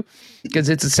one too? Because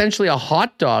it's essentially a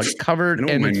hot dog covered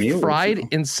and fried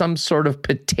in some sort of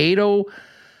potato.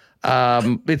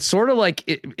 It's sort of like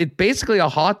it basically a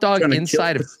hot dog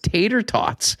inside of tater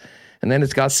tots. And then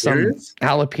it's got some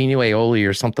jalapeno aioli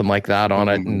or something like that on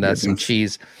it, and some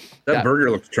cheese. That burger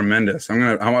looks tremendous.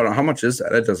 How much is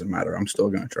that? It doesn't matter. I'm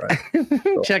still gonna try.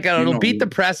 So, check out. It'll beat the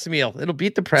press meal.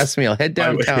 Head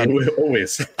downtown.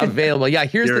 Always available. Yeah,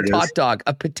 here's the Tot Dog: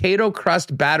 a potato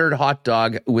crust battered hot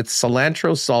dog with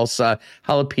cilantro salsa,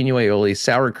 jalapeno aioli,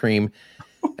 sour cream,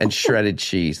 and shredded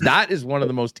cheese. That is one of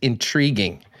the most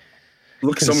intriguing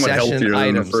looks somewhat healthier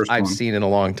than the first I've one. seen in a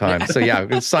long time. So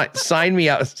yeah, sign me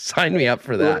up. Sign me up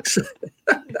for that.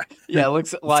 Yeah, it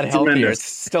looks a lot healthier. Tremendous. It's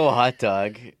still a hot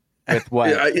dog with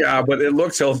what? Yeah, but it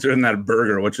looks healthier than that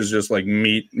burger, which is just like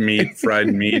meat, fried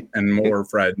meat, and more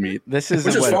fried meat. Which is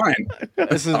fine.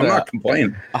 I'm not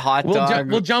complaining. A hot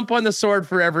dog. We'll jump on the sword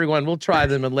for everyone. We'll try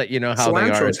them and let you know how Cilantro's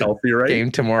they are at healthy, right?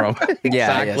 Game tomorrow.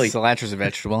 Exactly. Yeah, cilantro's a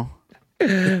vegetable.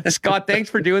 Scott,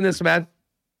 thanks for doing this, man.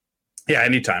 Yeah,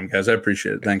 anytime, guys. I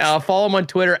appreciate it. Thanks. Follow him on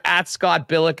Twitter at Scott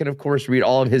Billeck, and of course, read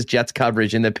all of his Jets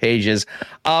coverage in the pages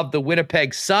of the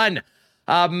Winnipeg Sun.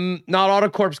 Not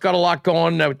AutoCorp's got a lot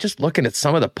going. Just looking at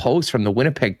some of the posts from the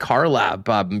Winnipeg Car Lab,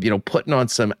 putting on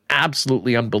some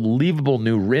absolutely unbelievable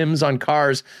new rims on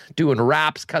cars, doing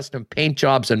wraps, custom paint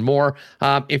jobs, and more.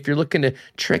 If you're looking to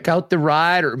trick out the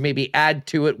ride or maybe add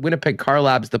to it, Winnipeg Car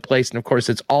Lab's the place. And of course,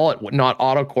 it's all at Not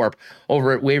AutoCorp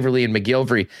over at Waverly and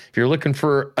McGillivray. If you're looking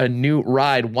for a new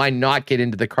ride, why not get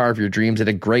into the car of your dreams at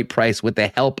a great price with the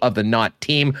help of the Not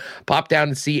team? Pop down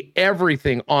and see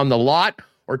everything on the lot,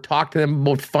 or talk to them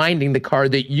about finding the car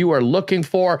that you are looking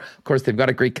for. Of course, they've got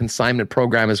a great consignment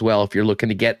program as well if you're looking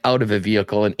to get out of a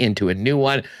vehicle and into a new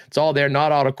one. It's all there,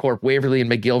 Not AutoCorp, Waverly and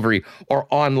McGillivray, or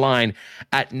online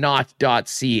at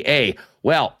not.ca.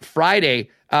 Well, Friday,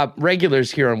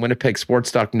 regulars here on Winnipeg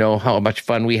Sports Talk know how much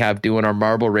fun we have doing our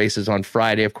marble races on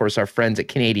Friday. Of course, our friends at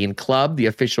Canadian Club, the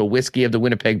official whiskey of the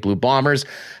Winnipeg Blue Bombers,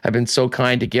 have been so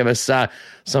kind to give us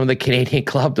some of the Canadian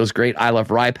Club, those great I Love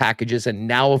Rye packages. And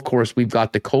now, of course, we've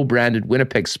got the co-branded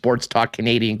Winnipeg Sports Talk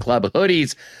Canadian Club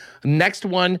hoodies. Next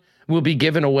one will be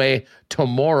given away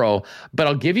tomorrow, but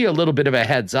I'll give you a little bit of a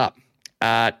heads up.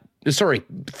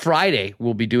 Friday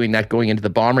we'll be doing that going into the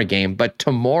Bomber game, but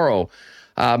tomorrow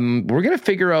we're going to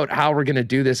figure out how we're going to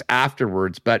do this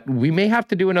afterwards, but we may have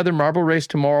to do another marble race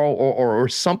tomorrow or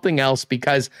something else,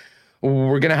 because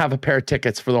we're going to have a pair of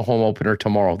tickets for the home opener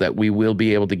tomorrow that we will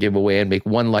be able to give away and make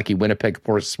one lucky Winnipeg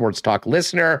Sports Talk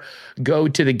listener go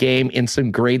to the game in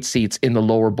some great seats in the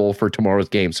lower bowl for tomorrow's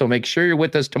game. So make sure you're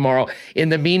with us tomorrow. In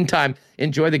the meantime,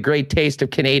 enjoy the great taste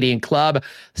of Canadian Club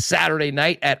Saturday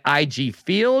night at IG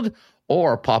Field,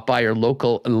 or pop by your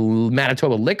local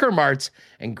Manitoba liquor marts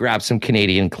and grab some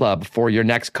Canadian Club for your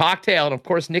next cocktail. And of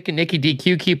course, Nick and Nikki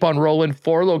DQ keep on rolling.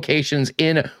 4 locations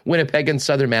in Winnipeg and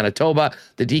southern Manitoba.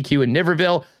 The DQ in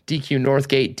Niverville, DQ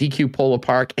Northgate, DQ Polo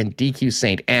Park, and DQ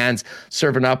St. Anne's,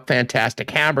 serving up fantastic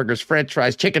hamburgers, french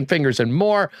fries, chicken fingers, and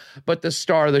more. But the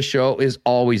star of the show is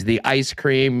always the ice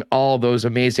cream, all those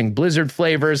amazing Blizzard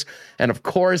flavors, and of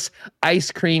course,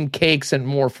 ice cream, cakes, and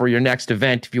more for your next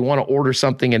event. If you want to order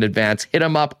something in advance, hit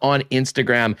them up on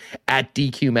Instagram at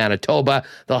DQ Manitoba.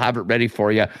 They'll have it ready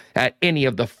for you at any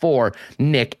of the 4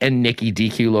 Nick and Nikki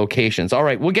DQ locations. All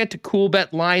right, we'll get to cool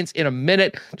bet lines in a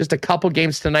minute. Just a couple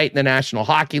games tonight in the National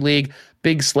Hockey League.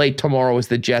 Big slate tomorrow as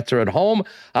the Jets are at home.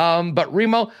 But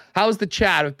Remo, how's the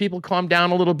chat? Have people calmed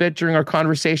down a little bit during our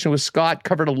conversation with Scott?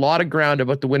 Covered a lot of ground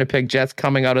about the Winnipeg Jets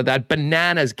coming out of that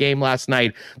bananas game last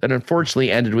night that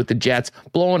unfortunately ended with the Jets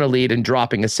blowing a lead and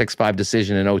dropping a 6-5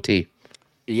 decision in OT.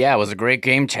 Yeah, it was a great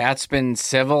game. Chat's been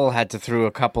civil. Had to throw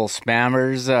a couple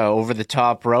spammers over the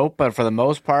top rope, but for the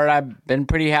most part, I've been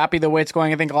pretty happy the way it's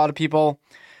going. I think a lot of people,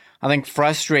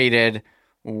 frustrated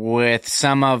with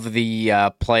some of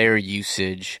the player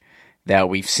usage that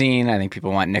we've seen. I think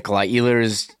people want Nikolai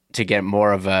Ehlers to get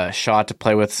more of a shot to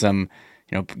play with some,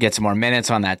 get some more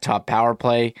minutes on that top power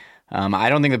play. I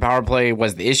don't think the power play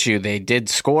was the issue. They did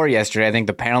score yesterday. I think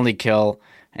the penalty kill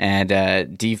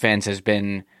and defense has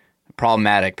been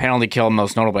problematic. Penalty kill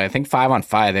most notably. I think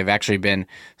 5-on-5 they've actually been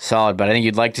solid, but I think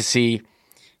you'd like to see,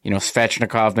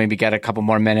 Svechnikov maybe get a couple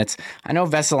more minutes. I know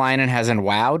Vesalainen hasn't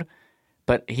wowed,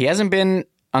 but he hasn't been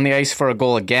on the ice for a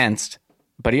goal against,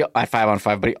 but at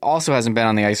 5-on-5, but he also hasn't been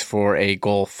on the ice for a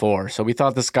goal for. So we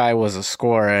thought this guy was a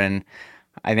scorer, and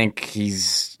I think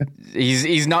he's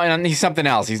not. He's something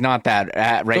else. He's not that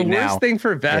right now. The worst thing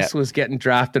for Ves was getting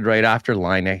drafted right after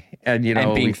Laine, and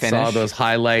we saw those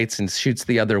highlights and shoots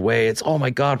the other way. It's, oh my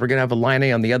God, we're gonna have a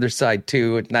Laine on the other side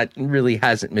too, and that really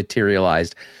hasn't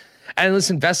materialized. And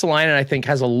listen, Vesalainen, I think,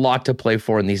 has a lot to play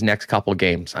for in these next couple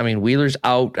games. I mean, Wheeler's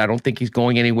out. I don't think he's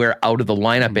going anywhere out of the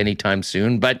lineup anytime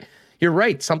soon, but you're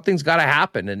right. Something's got to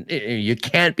happen, and you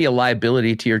can't be a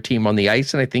liability to your team on the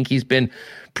ice. And I think he's been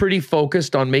pretty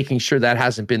focused on making sure that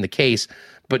hasn't been the case.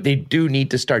 But they do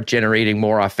need to start generating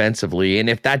more offensively. And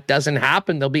if that doesn't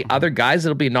happen, there'll be other guys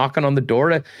that'll be knocking on the door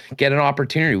to get an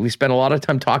opportunity. We spent a lot of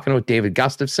time talking about David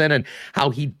Gustafsson and how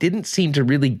he didn't seem to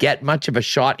really get much of a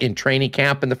shot in training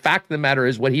camp. And the fact of the matter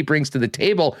is what he brings to the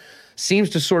table seems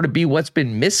to sort of be what's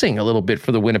been missing a little bit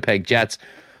for the Winnipeg Jets.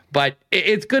 But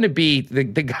it's going to be the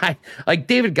guy like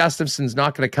David Gustafsson's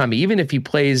not going to come, even if he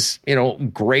plays,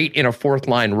 great in a fourth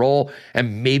line role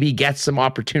and maybe gets some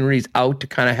opportunities out to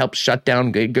kind of help shut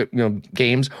down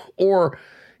games or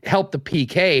help the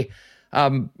PK.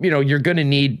 You're going to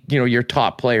need, your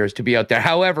top players to be out there.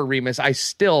 However, Remus, I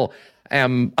still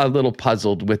am a little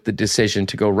puzzled with the decision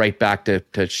to go right back to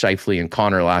Scheifele and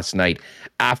Connor last night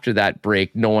after that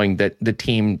break, knowing that the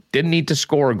team didn't need to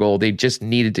score a goal. They just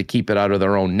needed to keep it out of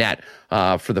their own net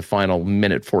for the final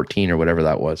minute 14 or whatever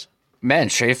that was. Man,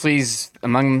 Scheifele's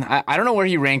among, I don't know where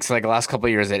he ranks like the last couple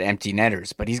of years at empty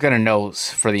netters, but he's got a nose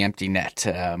for the empty net,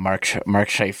 Mark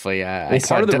Scheifele.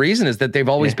 Part of the reason is that they've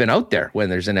always been out there when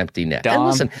there's an empty net. And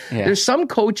listen, there's some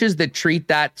coaches that treat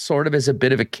that sort of as a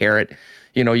bit of a carrot.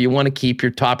 You want to keep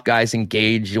your top guys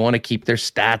engaged. You want to keep their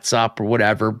stats up or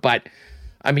whatever. But,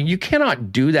 I mean, you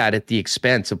cannot do that at the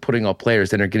expense of putting out players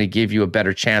that are going to give you a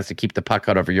better chance to keep the puck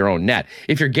out of your own net.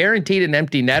 If you're guaranteed an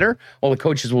empty netter, well, the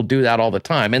coaches will do that all the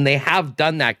time. And they have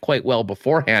done that quite well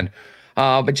beforehand.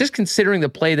 But just considering the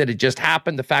play that had just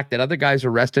happened, the fact that other guys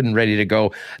are rested and ready to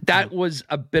go, that was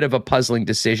a bit of a puzzling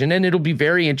decision. And it'll be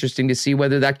very interesting to see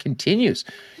whether that continues.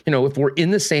 If we're in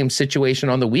the same situation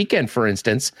on the weekend, for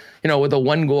instance, with a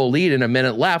 1-goal lead and a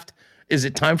minute left, is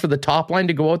it time for the top line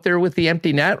to go out there with the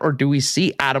empty net, or do we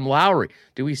see Adam Lowry?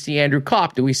 Do we see Andrew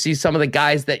Kopp? Do we see some of the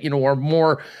guys that, are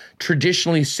more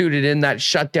traditionally suited in that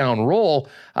shutdown role?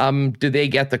 Do they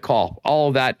get the call? All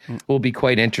of that will be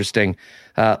quite interesting.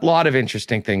 A lot of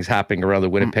interesting things happening around the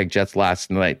Winnipeg Jets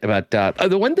last night. But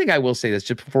the one thing I will say this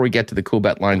just before we get to the cool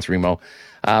bet lines, Remo,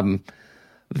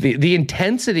 the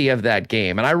intensity of that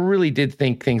game, and I really did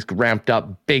think things ramped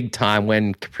up big time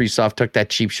when Kaprizov took that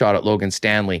cheap shot at Logan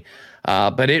Stanley.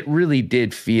 But it really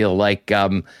did feel like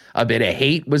a bit of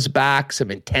hate was back,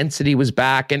 some intensity was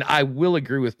back, and I will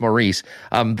agree with Maurice.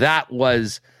 That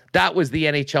was the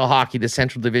NHL hockey, the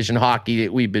Central Division hockey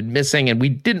that we've been missing, and we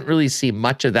didn't really see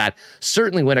much of that,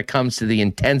 certainly when it comes to the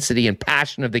intensity and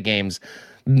passion of the games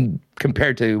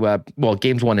compared to,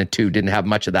 games 1 and 2 didn't have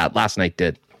much of that. Last night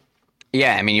did.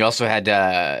 Yeah, I mean, you also had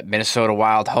Minnesota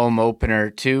Wild home opener,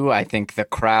 too. I think the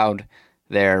crowd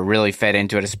there really fed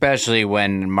into it, especially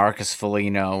when Marcus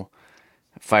Foligno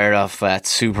fired off that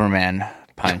Superman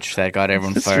punch that got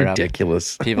everyone fired up.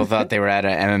 Ridiculous. People thought they were at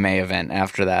an MMA event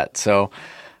after that. So,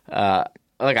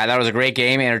 Look, I thought it was a great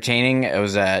game, entertaining. It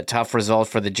was a tough result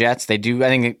for the Jets. I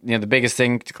think the biggest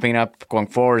thing to clean up going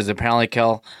forward is the penalty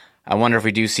kill. I wonder if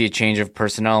we do see a change of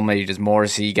personnel. Maybe does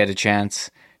Morrissey get a chance?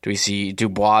 Do we see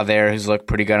Dubois there, who's looked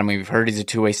pretty good? I mean, we've heard he's a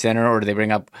two-way center, or do they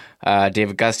bring up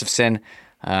David Gustafson?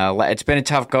 It's been a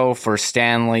tough go for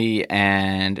Stanley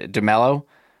and DeMello.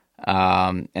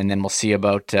 And then we'll see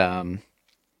about the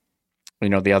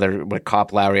other with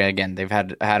Cop Lowry. Again, they've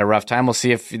had a rough time. We'll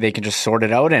see if they can just sort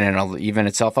it out and it'll even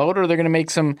itself out, or they're going to make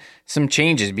some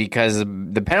changes, because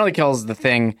the penalty kill is the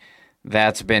thing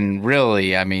that's been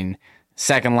really, I mean,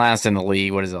 second last in the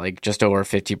league. What is it, like just over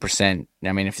 50%?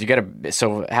 I mean, if you get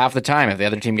so half the time, if the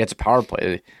other team gets a power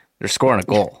play, they're scoring a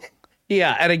goal.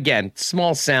 Yeah, and again,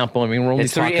 small sample. I mean, we're only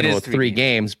talking about three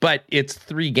games, but it's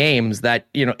 3 games that,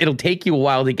 it'll take you a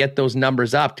while to get those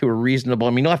numbers up to a reasonable. I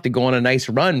mean, you'll have to go on a nice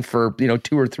run for, 2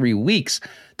 or 3 weeks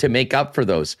to make up for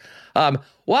those.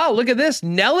 Wow, look at this.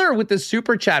 Neller with the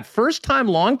super chat. First time,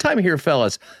 long time here,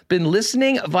 fellas. Been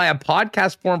listening via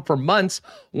podcast form for months.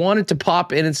 Wanted to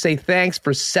pop in and say thanks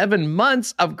for 7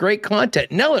 months of great content.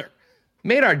 Neller,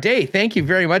 made our day. Thank you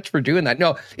very much for doing that.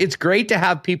 No, it's great to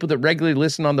have people that regularly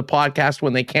listen on the podcast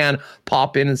when they can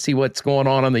pop in and see what's going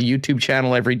on the YouTube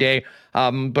channel every day.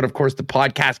 But of course, the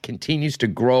podcast continues to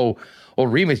grow. Well,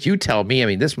 Remus, you tell me. I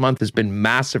mean, this month has been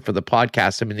massive for the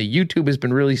podcast. I mean, the YouTube has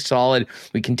been really solid.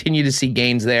 We continue to see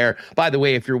gains there. By the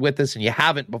way, if you're with us and you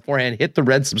haven't beforehand, hit the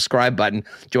red subscribe button.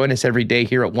 Join us every day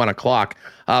here at 1 o'clock.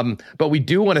 But we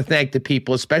do want to thank the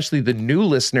people, especially the new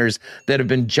listeners that have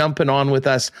been jumping on with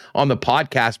us on the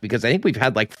podcast, because I think we've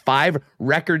had like 5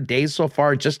 record days so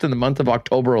far just in the month of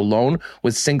October alone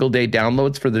with single day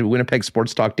downloads for the Winnipeg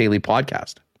Sports Talk Daily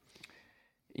podcast.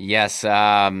 Yes.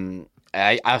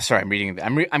 I'm sorry, I'm reading.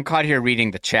 I'm caught here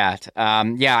reading the chat.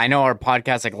 Yeah, I know our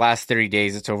podcast, like last 30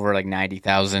 days, it's over like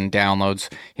 90,000 downloads.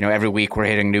 Every week we're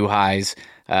hitting new highs.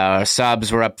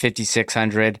 Subs, we're up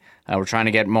 5,600. We're trying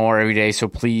to get more every day. So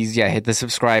please, hit the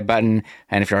subscribe button.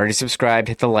 And if you're already subscribed,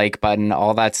 hit the like button,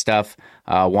 all that stuff.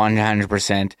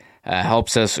 100%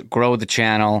 helps us grow the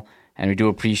channel. And we do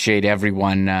appreciate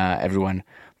everyone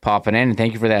popping in, and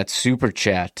thank you for that super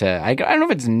chat. I don't know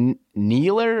if it's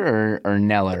Neeler or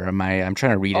Neller. I'm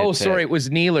trying to read it. Oh, sorry, it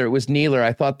was Neeler. It was Neeler.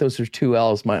 I thought those were 2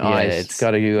 L's. My eyes. It's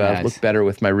got to look better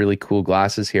with my really cool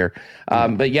glasses here.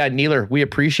 But yeah, Neeler, we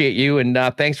appreciate you, and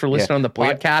thanks for listening on the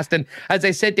podcast. And as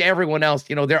I said to everyone else,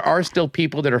 there are still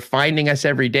people that are finding us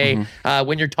every day.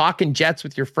 When you're talking Jets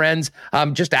with your friends,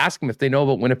 just ask them if they know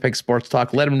about Winnipeg Sports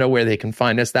Talk. Let them know where they can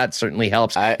find us. That certainly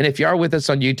helps. And if you are with us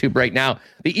on YouTube right now,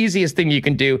 the easiest thing you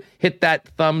can do, hit that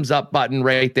thumbs up button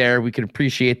right there. We can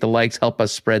appreciate the likes, help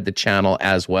us spread the channel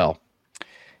as well.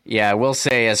 Yeah, I will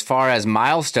say, as far as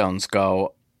milestones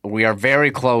go, we are very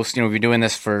close. We've been doing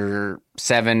this for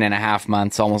 7.5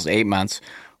 months, almost 8 months.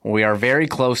 We are very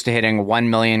close to hitting 1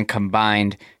 million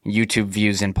combined YouTube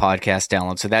views and podcast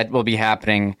downloads. So that will be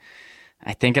happening,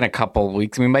 I think, in a couple of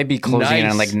weeks. We might be closing in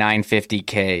on like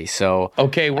 950K. So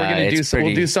okay, we're gonna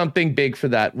we'll do something big for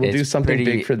that. We'll do something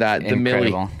big for that.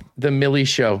 The Millie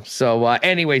Show. So,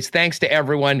 anyways, thanks to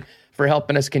everyone for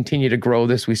helping us continue to grow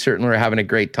this. We certainly are having a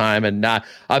great time. And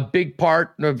a big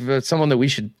part of someone that we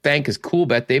should thank is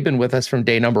CoolBet. They've been with us from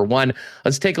day number 1.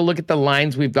 Let's take a look at the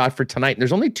lines we've got for tonight.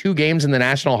 There's only 2 games in the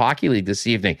National Hockey League this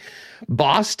evening.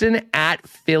 Boston at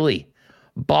Philly.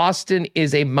 Boston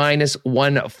is a minus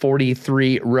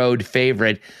 143 road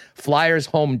favorite. Flyers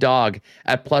home dog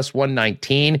at plus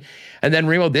 119. And then,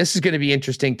 Remo, this is going to be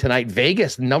interesting tonight.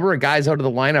 Vegas, a number of guys out of the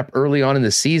lineup early on in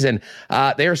the season.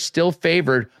 They are still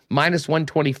favored minus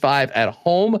 125 at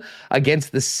home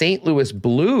against the St. Louis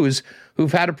Blues,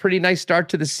 who've had a pretty nice start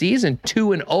to the season.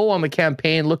 2-0 on the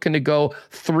campaign, looking to go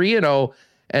 3-0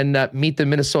 and meet the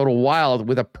Minnesota Wild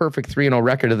with a perfect 3-0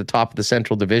 record at the top of the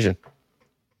Central Division.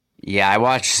 Yeah, I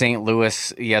watched St.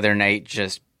 Louis the other night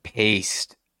just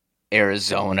paste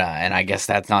Arizona, and I guess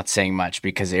that's not saying much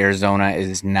because Arizona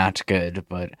is not good.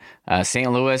 But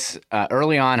St. Louis,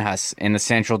 early on us in the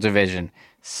Central Division,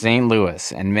 St.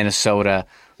 Louis and Minnesota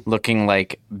looking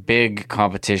like big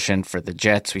competition for the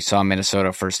Jets. We saw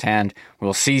Minnesota firsthand.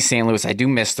 We'll see St. Louis. I do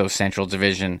miss those Central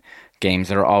Division games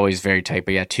that are always very tight.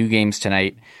 But yeah, 2 games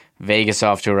tonight. Vegas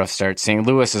off to a rough start. St.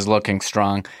 Louis is looking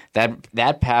strong.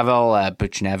 That Pavel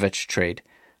Buchnevich trade,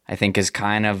 I think, is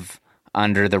kind of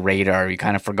under the radar. You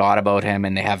kind of forgot about him,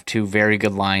 and they have 2 very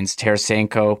good lines.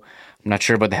 Tarasenko, I'm not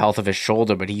sure about the health of his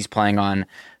shoulder, but he's playing on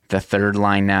the 3rd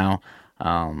line now.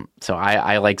 So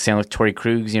I like St. Louis. Torrey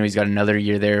Krug's, he's got another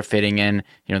year there fitting in.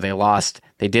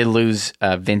 They did lose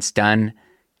Vince Dunn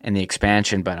in the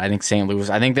expansion, but I think St. Louis,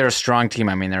 I think they're a strong team.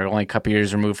 I mean, they're only a couple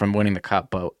years removed from winning the cup,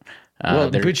 but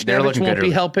Well, Buchnevich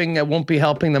won't be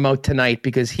helping them out tonight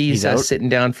because he's sitting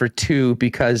down for 2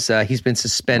 because he's been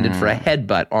suspended for a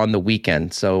headbutt on the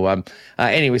weekend. So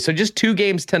anyway, so just 2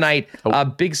 games tonight.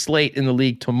 Big slate in the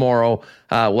league tomorrow.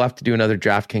 We'll have to do another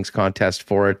DraftKings contest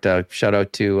for it. Shout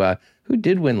out to who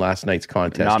did win last night's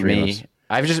contest? Not me.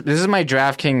 This is my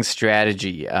DraftKings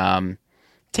strategy.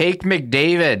 Take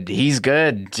McDavid. He's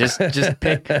good. Just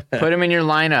put him in your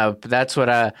lineup. That's what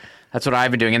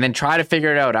I've been doing. And then try to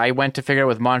figure it out. I went to figure it out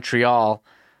with Montreal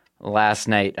last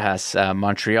night.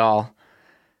 Montreal,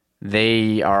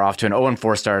 they are off to an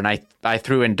 0-4 start, and I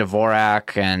threw in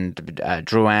Dvorak and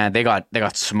Drouin. They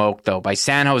got smoked though by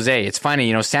San Jose. It's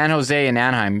funny, San Jose and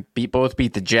Anaheim both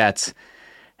beat the Jets.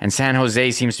 And San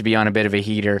Jose seems to be on a bit of a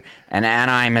heater. And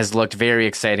Anaheim has looked very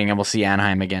exciting, and we'll see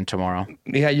Anaheim again tomorrow.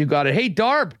 Yeah, you got it. Hey,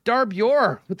 Darb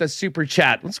Yor with the super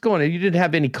chat. What's going on? You didn't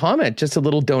have any comment, just a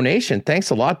little donation. Thanks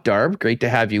a lot, Darb. Great to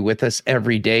have you with us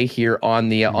every day here on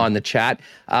the chat.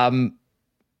 So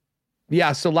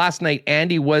last night,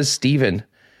 Andy was Steven.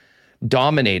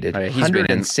 Dominated.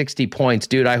 160 points.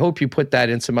 Dude, I hope you put that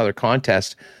in some other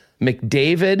contest.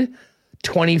 McDavid,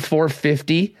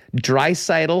 2450,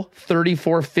 Draisaitl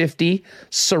 3450,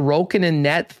 Sorokin in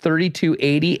net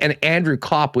 3280, and Andrew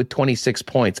Kopp with 26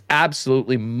 points.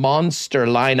 Absolutely monster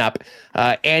lineup.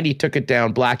 Andy took it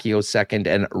down. Blackie second,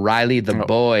 and Riley the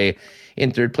boy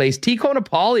in third place. T.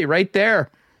 Konopali right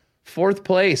there, 4th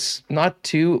place. Not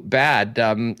too bad.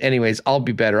 Anyways, I'll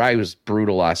be better. I was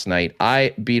brutal last night.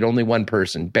 I beat only one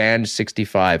person. Band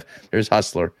 65. There's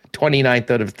Hustler,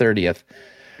 29th out of 30th.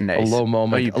 Nice. A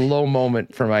low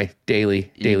moment for my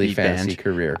daily fantasy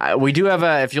career. We do have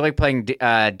if you like playing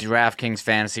DraftKings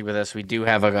fantasy with us, we do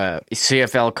have a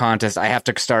CFL contest. I have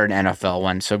to start an NFL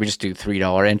one, so we just do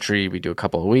 $3 entry. We do a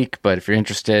couple a week, but if you're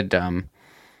interested,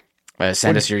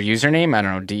 send us your username. I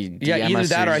don't know. Either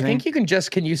that or I think you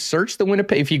can you search the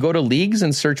Winnipeg, if you go to leagues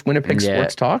and search Winnipeg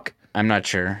Sports Talk? I'm not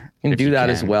sure. You can do that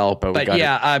as well. But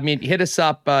hit us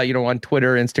up, on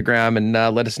Twitter, Instagram, and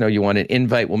let us know you want an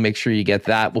invite. We'll make sure you get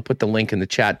that. We'll put the link in the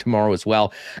chat tomorrow as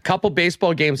well. A couple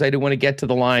baseball games I do want to get to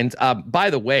the lines. By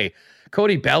the way,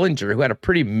 Cody Bellinger, who had a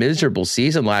pretty miserable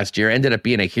season last year, ended up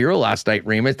being a hero last night,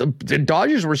 Remus. The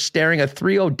Dodgers were staring a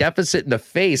 3-0 deficit in the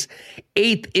face.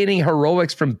 8th inning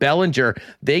heroics from Bellinger.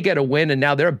 They get a win, and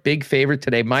now they're a big favorite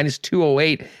today, minus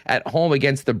 208 at home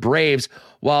against the Braves,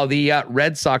 while the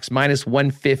Red Sox minus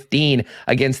 115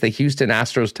 against the Houston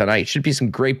Astros tonight. Should be some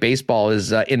great baseball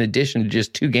in addition to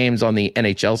just 2 games on the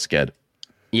NHL skid.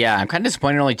 Yeah, I'm kind of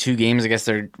disappointed. Only 2 games. I guess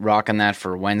they're rocking that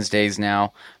for Wednesdays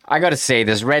now. I got to say,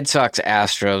 this Red Sox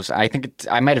Astros, I think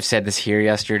I might have said this here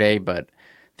yesterday, but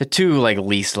the 2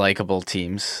 least likable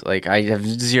teams. I have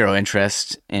zero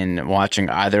interest in watching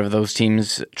either of those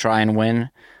teams try and win.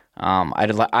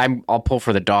 I'll pull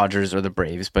for the Dodgers or the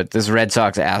Braves, but this Red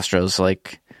Sox Astros,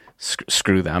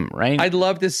 screw them, right? I'd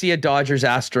love to see a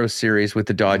Dodgers-Astros series with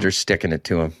the Dodgers sticking it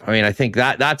to them. I mean, I think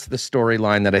that's the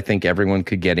storyline that I think everyone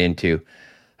could get into.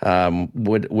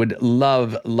 Would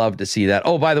love to see that.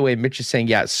 Oh, by the way, Mitch is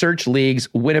saying, search leagues,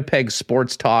 Winnipeg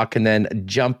Sports Talk, and then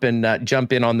jump in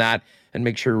on that and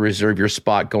make sure to reserve your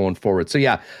spot going forward. So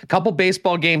a couple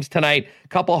baseball games tonight,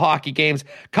 couple hockey games,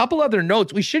 couple other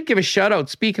notes. We should give a shout out.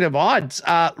 Speaking of odds,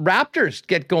 Raptors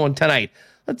get going tonight.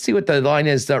 Let's see what the line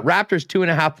is. The Raptors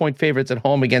 2.5-point favorites at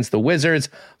home against the Wizards,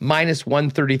 minus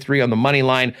 133 on the money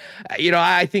line.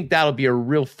 I think that'll be a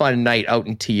real fun night out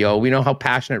in TO. We know how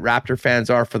passionate Raptor fans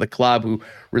are for the club, who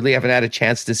really haven't had a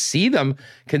chance to see them,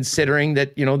 considering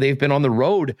that, they've been on the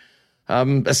road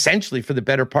essentially for the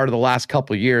better part of the last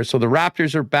couple of years. So the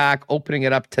Raptors are back, opening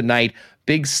it up tonight.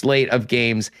 Big slate of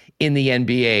games in the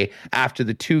NBA after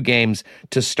the 2 games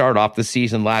to start off the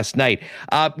season last night.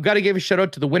 Got to give a shout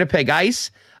out to the Winnipeg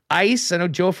Ice. I know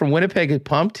Joe from Winnipeg is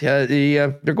pumped.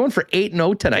 They're going for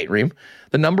 8-0 tonight, Reem.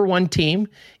 The number 1 team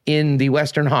in the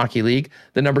Western Hockey League,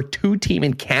 the number 2 team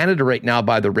in Canada right now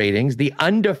by the ratings, the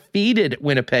undefeated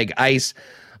Winnipeg Ice,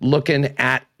 looking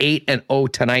at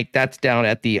 8-0 tonight. That's down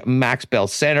at the Max Bell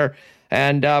Center.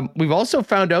 And we've also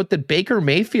found out that Baker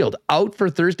Mayfield out for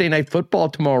Thursday Night Football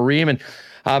tomorrow, Reem. And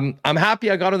I'm happy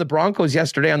I got on the Broncos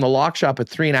yesterday on the lock shop at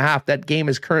 3.5. That game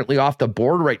is currently off the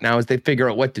board right now as they figure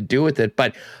out what to do with it.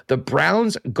 But the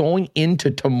Browns going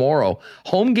into tomorrow,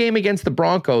 home game against the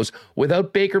Broncos,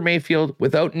 without Baker Mayfield,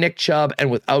 without Nick Chubb,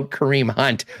 and without Kareem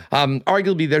Hunt.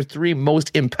 Arguably their 3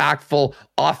 most impactful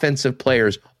offensive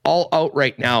players all out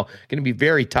right now. Going to be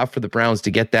very tough for the Browns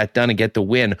to get that done and get the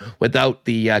win without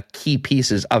the key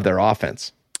pieces of their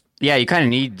offense. Yeah, you kind of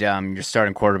need your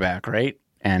starting quarterback, right?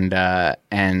 and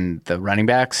the running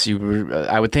backs.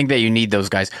 I would think that you need those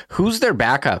guys. Who's their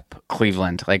backup,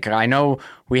 Cleveland? Like, I know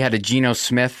we had a Geno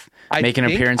Smith make an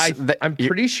appearance. I'm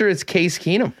pretty sure it's Case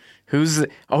Keenum.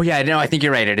 I think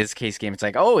you're right. It is Case Keenum. It's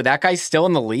like, oh, that guy's still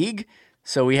in the league.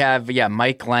 So we have,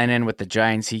 Mike Glennon with the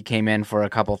Giants. He came in for a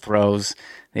couple throws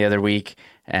the other week.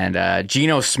 And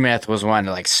Geno Smith was one,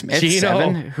 like Smith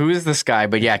 7? Who is this guy?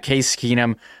 But Case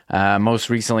Keenum, most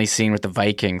recently seen with the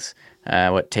Vikings,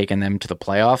 taking them to the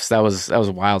playoffs. That was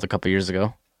wild a couple years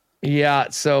ago. Yeah,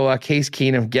 so Case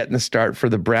Keenum getting the start for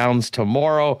the Browns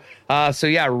tomorrow.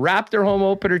 Raptor home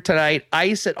opener tonight.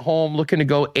 Ice at home, looking to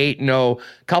go 8-0.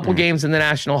 Couple games in the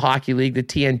National Hockey League, the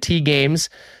TNT games.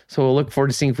 So we'll look forward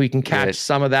to seeing if we can catch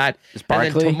some of that.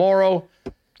 And then tomorrow,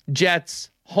 Jets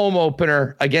home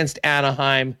opener against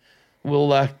Anaheim.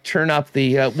 We'll turn up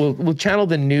we'll channel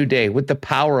the new day with the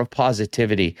power of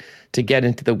positivity to get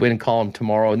into the win column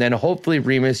tomorrow. And then hopefully,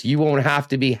 Remus, you won't have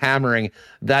to be hammering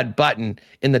that button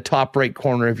in the top right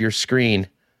corner of your screen,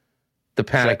 the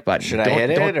panic button. Should I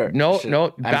hit it? Or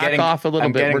no, back off a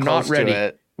little bit. We're not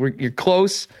ready. You're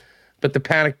close, but the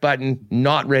panic button,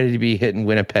 not ready to be hit in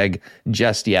Winnipeg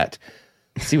just yet.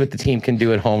 See what the team can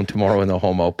do at home tomorrow in the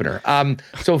home opener.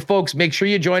 So, folks, make sure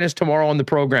you join us tomorrow on the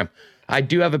program. I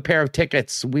do have a pair of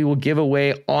tickets we will give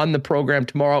away on the program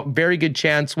tomorrow. Very good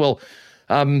chance we'll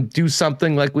do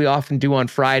something like we often do on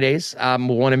Fridays.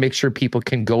 We'll want to make sure people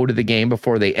can go to the game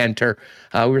before they enter.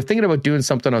 We were thinking about doing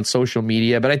something on social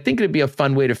media, but I think it'd be a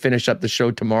fun way to finish up the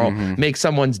show tomorrow, make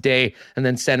someone's day, and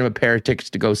then send them a pair of tickets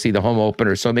to go see the home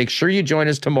opener. So make sure you join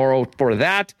us tomorrow for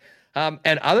that. And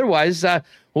otherwise,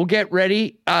 we'll get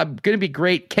ready. Going to be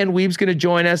great. Ken Weeb's going to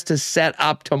join us to set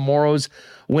up tomorrow's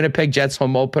Winnipeg Jets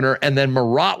home opener. And then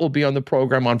Marat will be on the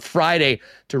program on Friday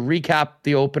to recap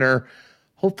the opener,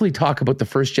 hopefully talk about the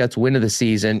first Jets win of the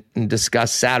season, and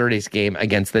discuss Saturday's game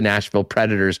against the Nashville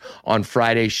Predators on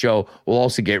Friday's show. We'll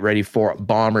also get ready for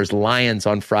Bombers Lions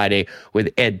on Friday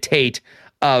with Ed Tate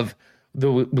of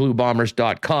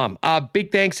thebluebombers.com.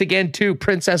 Big thanks again to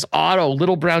Princess Auto,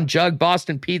 Little Brown Jug,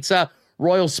 Boston Pizza,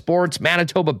 Royal Sports,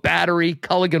 Manitoba Battery,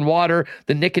 Culligan Water,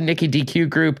 the Nick and Nicky DQ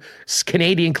Group,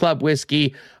 Canadian Club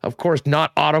Whiskey, of course,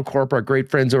 Not Autocorp, our great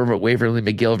friends over at Waverly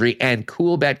McGillivray, and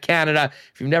CoolBet Canada.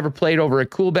 If you've never played over at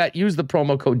CoolBet, use the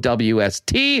promo code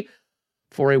WST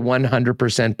for a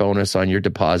 100% bonus on your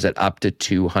deposit up to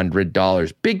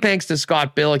 $200. Big thanks to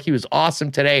Scott Billeck. He was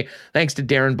awesome today. Thanks to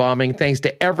Darrin Bauming. Thanks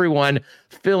to everyone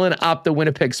filling up the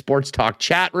Winnipeg Sports Talk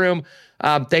chat room.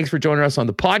 Thanks for joining us on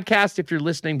the podcast. If you're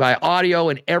listening by audio,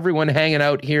 and everyone hanging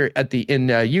out here in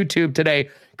YouTube today,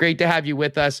 great to have you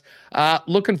with us.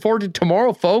 Looking forward to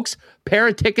tomorrow, folks. Pair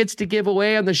of tickets to give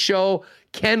away on the show.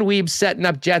 Ken Weeb setting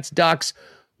up Jets Ducks.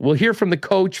 We'll hear from the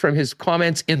coach from his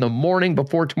comments in the morning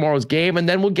before tomorrow's game, and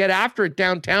then we'll get after it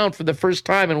downtown for the first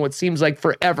time in what seems like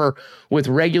forever with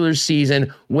regular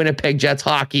season Winnipeg Jets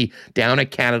hockey down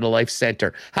at Canada Life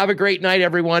Centre. Have a great night,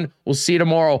 everyone. We'll see you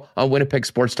tomorrow on Winnipeg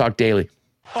Sports Talk Daily.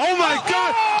 Oh, my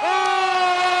God!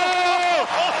 Oh!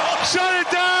 Shut it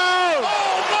down!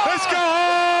 Let's go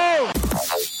home!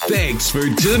 Thanks for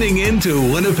tuning in to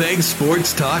Winnipeg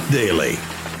Sports Talk Daily.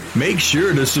 Make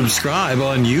sure to subscribe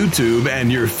on YouTube and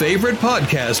your favorite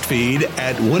podcast feed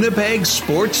at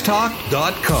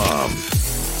winnipegsportstalk.com.